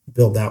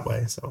build that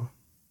way. So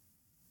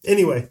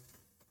anyway,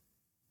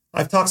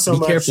 I've talked so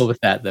much. Be careful with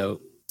that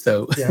though.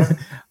 So yeah.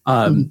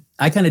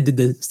 I kind of did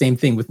the same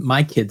thing with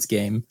my kids'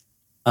 game.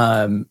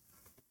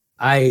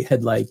 I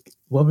had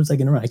what was I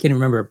going to run? I can't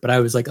remember, but I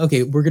was like,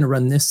 okay, we're going to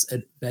run this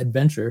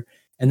adventure.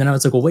 And then I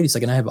was like, well, wait a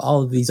second. I have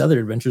all of these other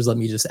adventures. Let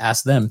me just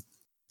ask them.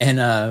 And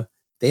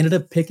they ended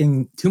up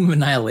picking Tomb of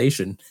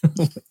Annihilation.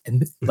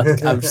 And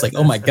I was just like,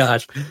 oh my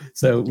gosh.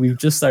 So we've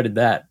just started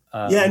that.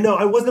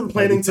 I wasn't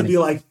planning to be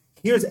like,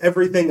 here's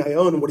everything I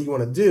own. What do you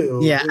want to do?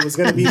 Yeah. It was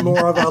going to be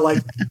more of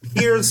a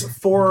here's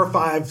 4 or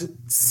 5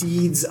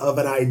 seeds of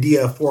an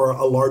idea for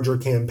a larger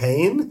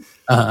campaign.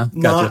 Gotcha.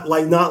 Not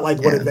like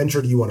what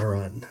adventure do you want to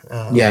run?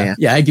 Yeah.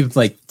 I give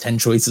 10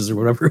 choices or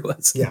whatever it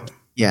was.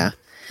 Yeah.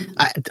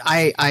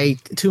 I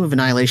Tomb of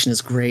Annihilation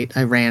is great.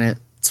 I ran it.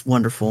 It's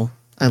wonderful.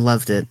 I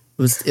loved it.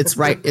 It's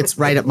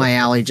right up my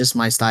alley, just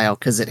my style,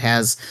 because it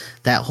has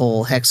that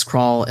whole hex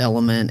crawl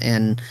element,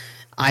 and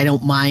I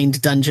don't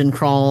mind dungeon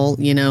crawl,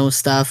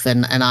 stuff,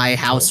 and I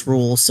house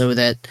rule so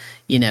that,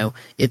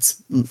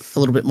 it's a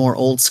little bit more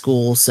old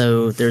school,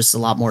 so there's a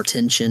lot more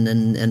tension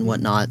and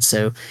whatnot.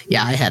 So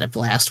yeah, I had a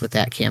blast with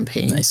that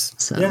campaign. Nice.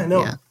 So,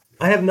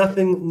 I have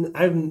nothing.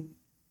 I have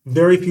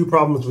very few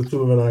problems with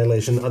Tomb of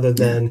Annihilation, other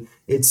than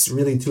it's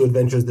really 2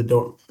 adventures that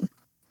don't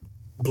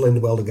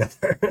blend well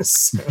together.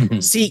 So.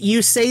 See,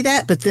 you say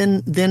that, but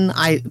then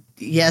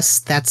yes,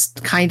 that's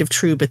kind of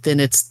true. But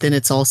then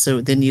it's also,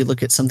 then you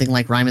look at something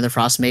like Rime of the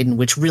Frost Maiden,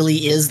 which really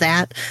is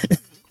that.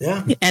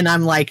 Yeah. And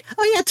I'm like,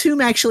 oh yeah,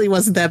 Tomb actually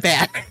wasn't that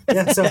bad.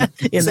 Yeah. So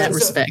in that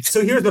respect.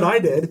 So here's what I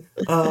did.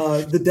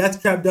 The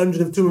Death Trap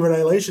Dungeon of Tomb of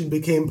Annihilation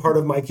became part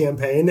of my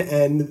campaign,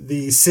 and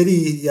the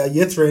city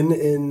Yithrin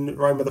in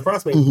Rime of the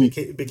Frost Maiden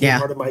became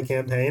part of my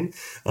campaign.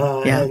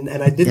 And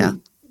I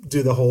didn't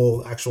do the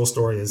whole actual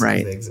story as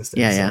they existed.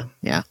 Yeah.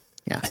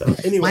 So,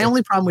 anyway. My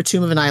only problem with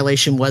Tomb of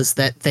Annihilation was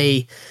that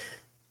the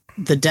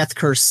Death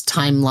Curse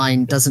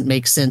timeline doesn't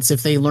make sense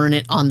if they learn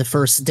it on the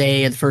first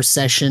day of the first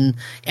session,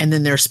 and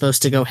then they're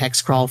supposed to go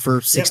hex crawl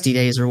for 60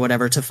 days or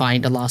whatever to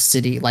find a lost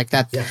city like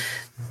that. Yeah.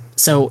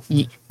 So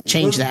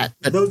change that.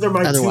 Those are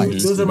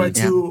my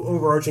two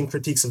overarching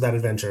critiques of that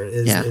adventure.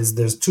 Is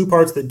there's 2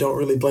 parts that don't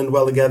really blend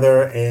well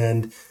together,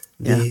 and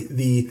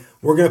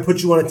we're going to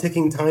put you on a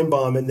ticking time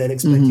bomb and then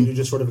expect you to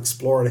just sort of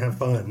explore and have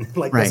fun.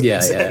 Doesn't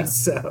make sense.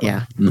 So.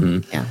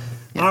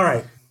 All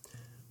right.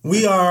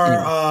 We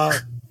are,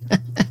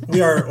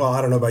 well,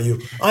 I don't know about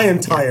you. I am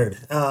tired.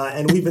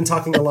 And we've been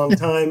talking a long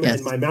time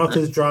and my mouth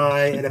is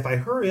dry. And if I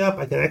hurry up,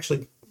 I can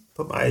actually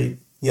put my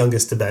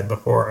youngest to bed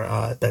before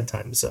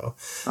bedtime. So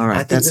all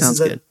right. That sounds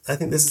good. I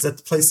think this is a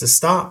place to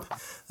stop.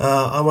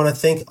 I want to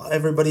thank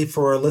everybody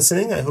for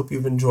listening. I hope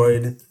you've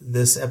enjoyed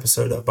this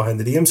episode of Behind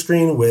the DM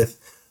Screen with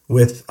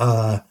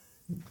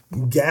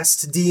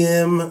guest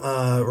DM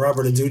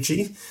Robert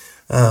Aducci.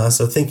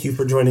 So thank you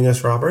for joining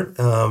us, Robert.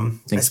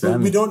 Thanks for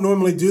having me. We don't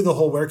normally do the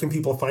whole where can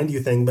people find you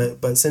thing,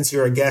 but since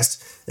you're a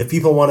guest, if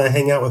people want to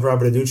hang out with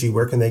Robert Aducci,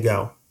 where can they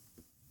go?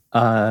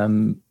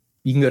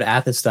 You can go to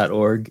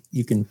athos.org.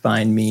 You can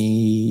find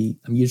me.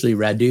 I'm usually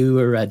Radu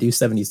or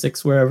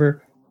Radu76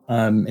 wherever.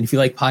 And if you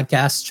like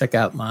podcasts, check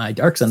out my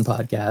Dark Sun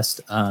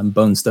podcast,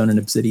 Bone, Stone, and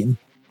Obsidian.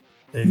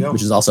 There you go.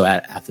 Which is also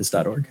at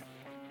athos.org.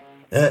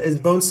 Is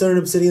Bone, Stone, and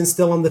Obsidian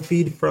still on the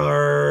feed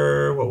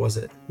for, what was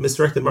it?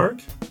 Misdirected Mark?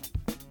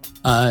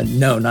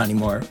 No, not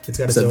anymore. It's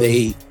got so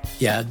they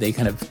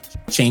kind of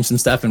changed some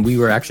stuff, and we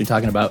were actually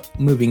talking about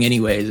moving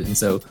anyways, and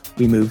so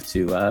we moved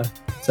to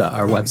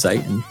our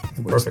website.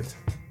 And perfect.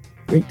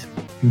 Great.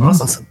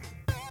 Awesome.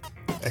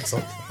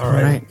 Excellent. All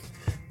right.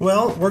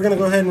 Well, we're going to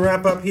go ahead and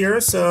wrap up here.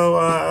 So,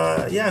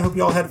 I hope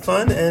you all had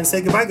fun, and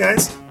say goodbye,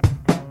 guys.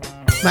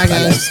 Bye,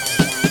 guys.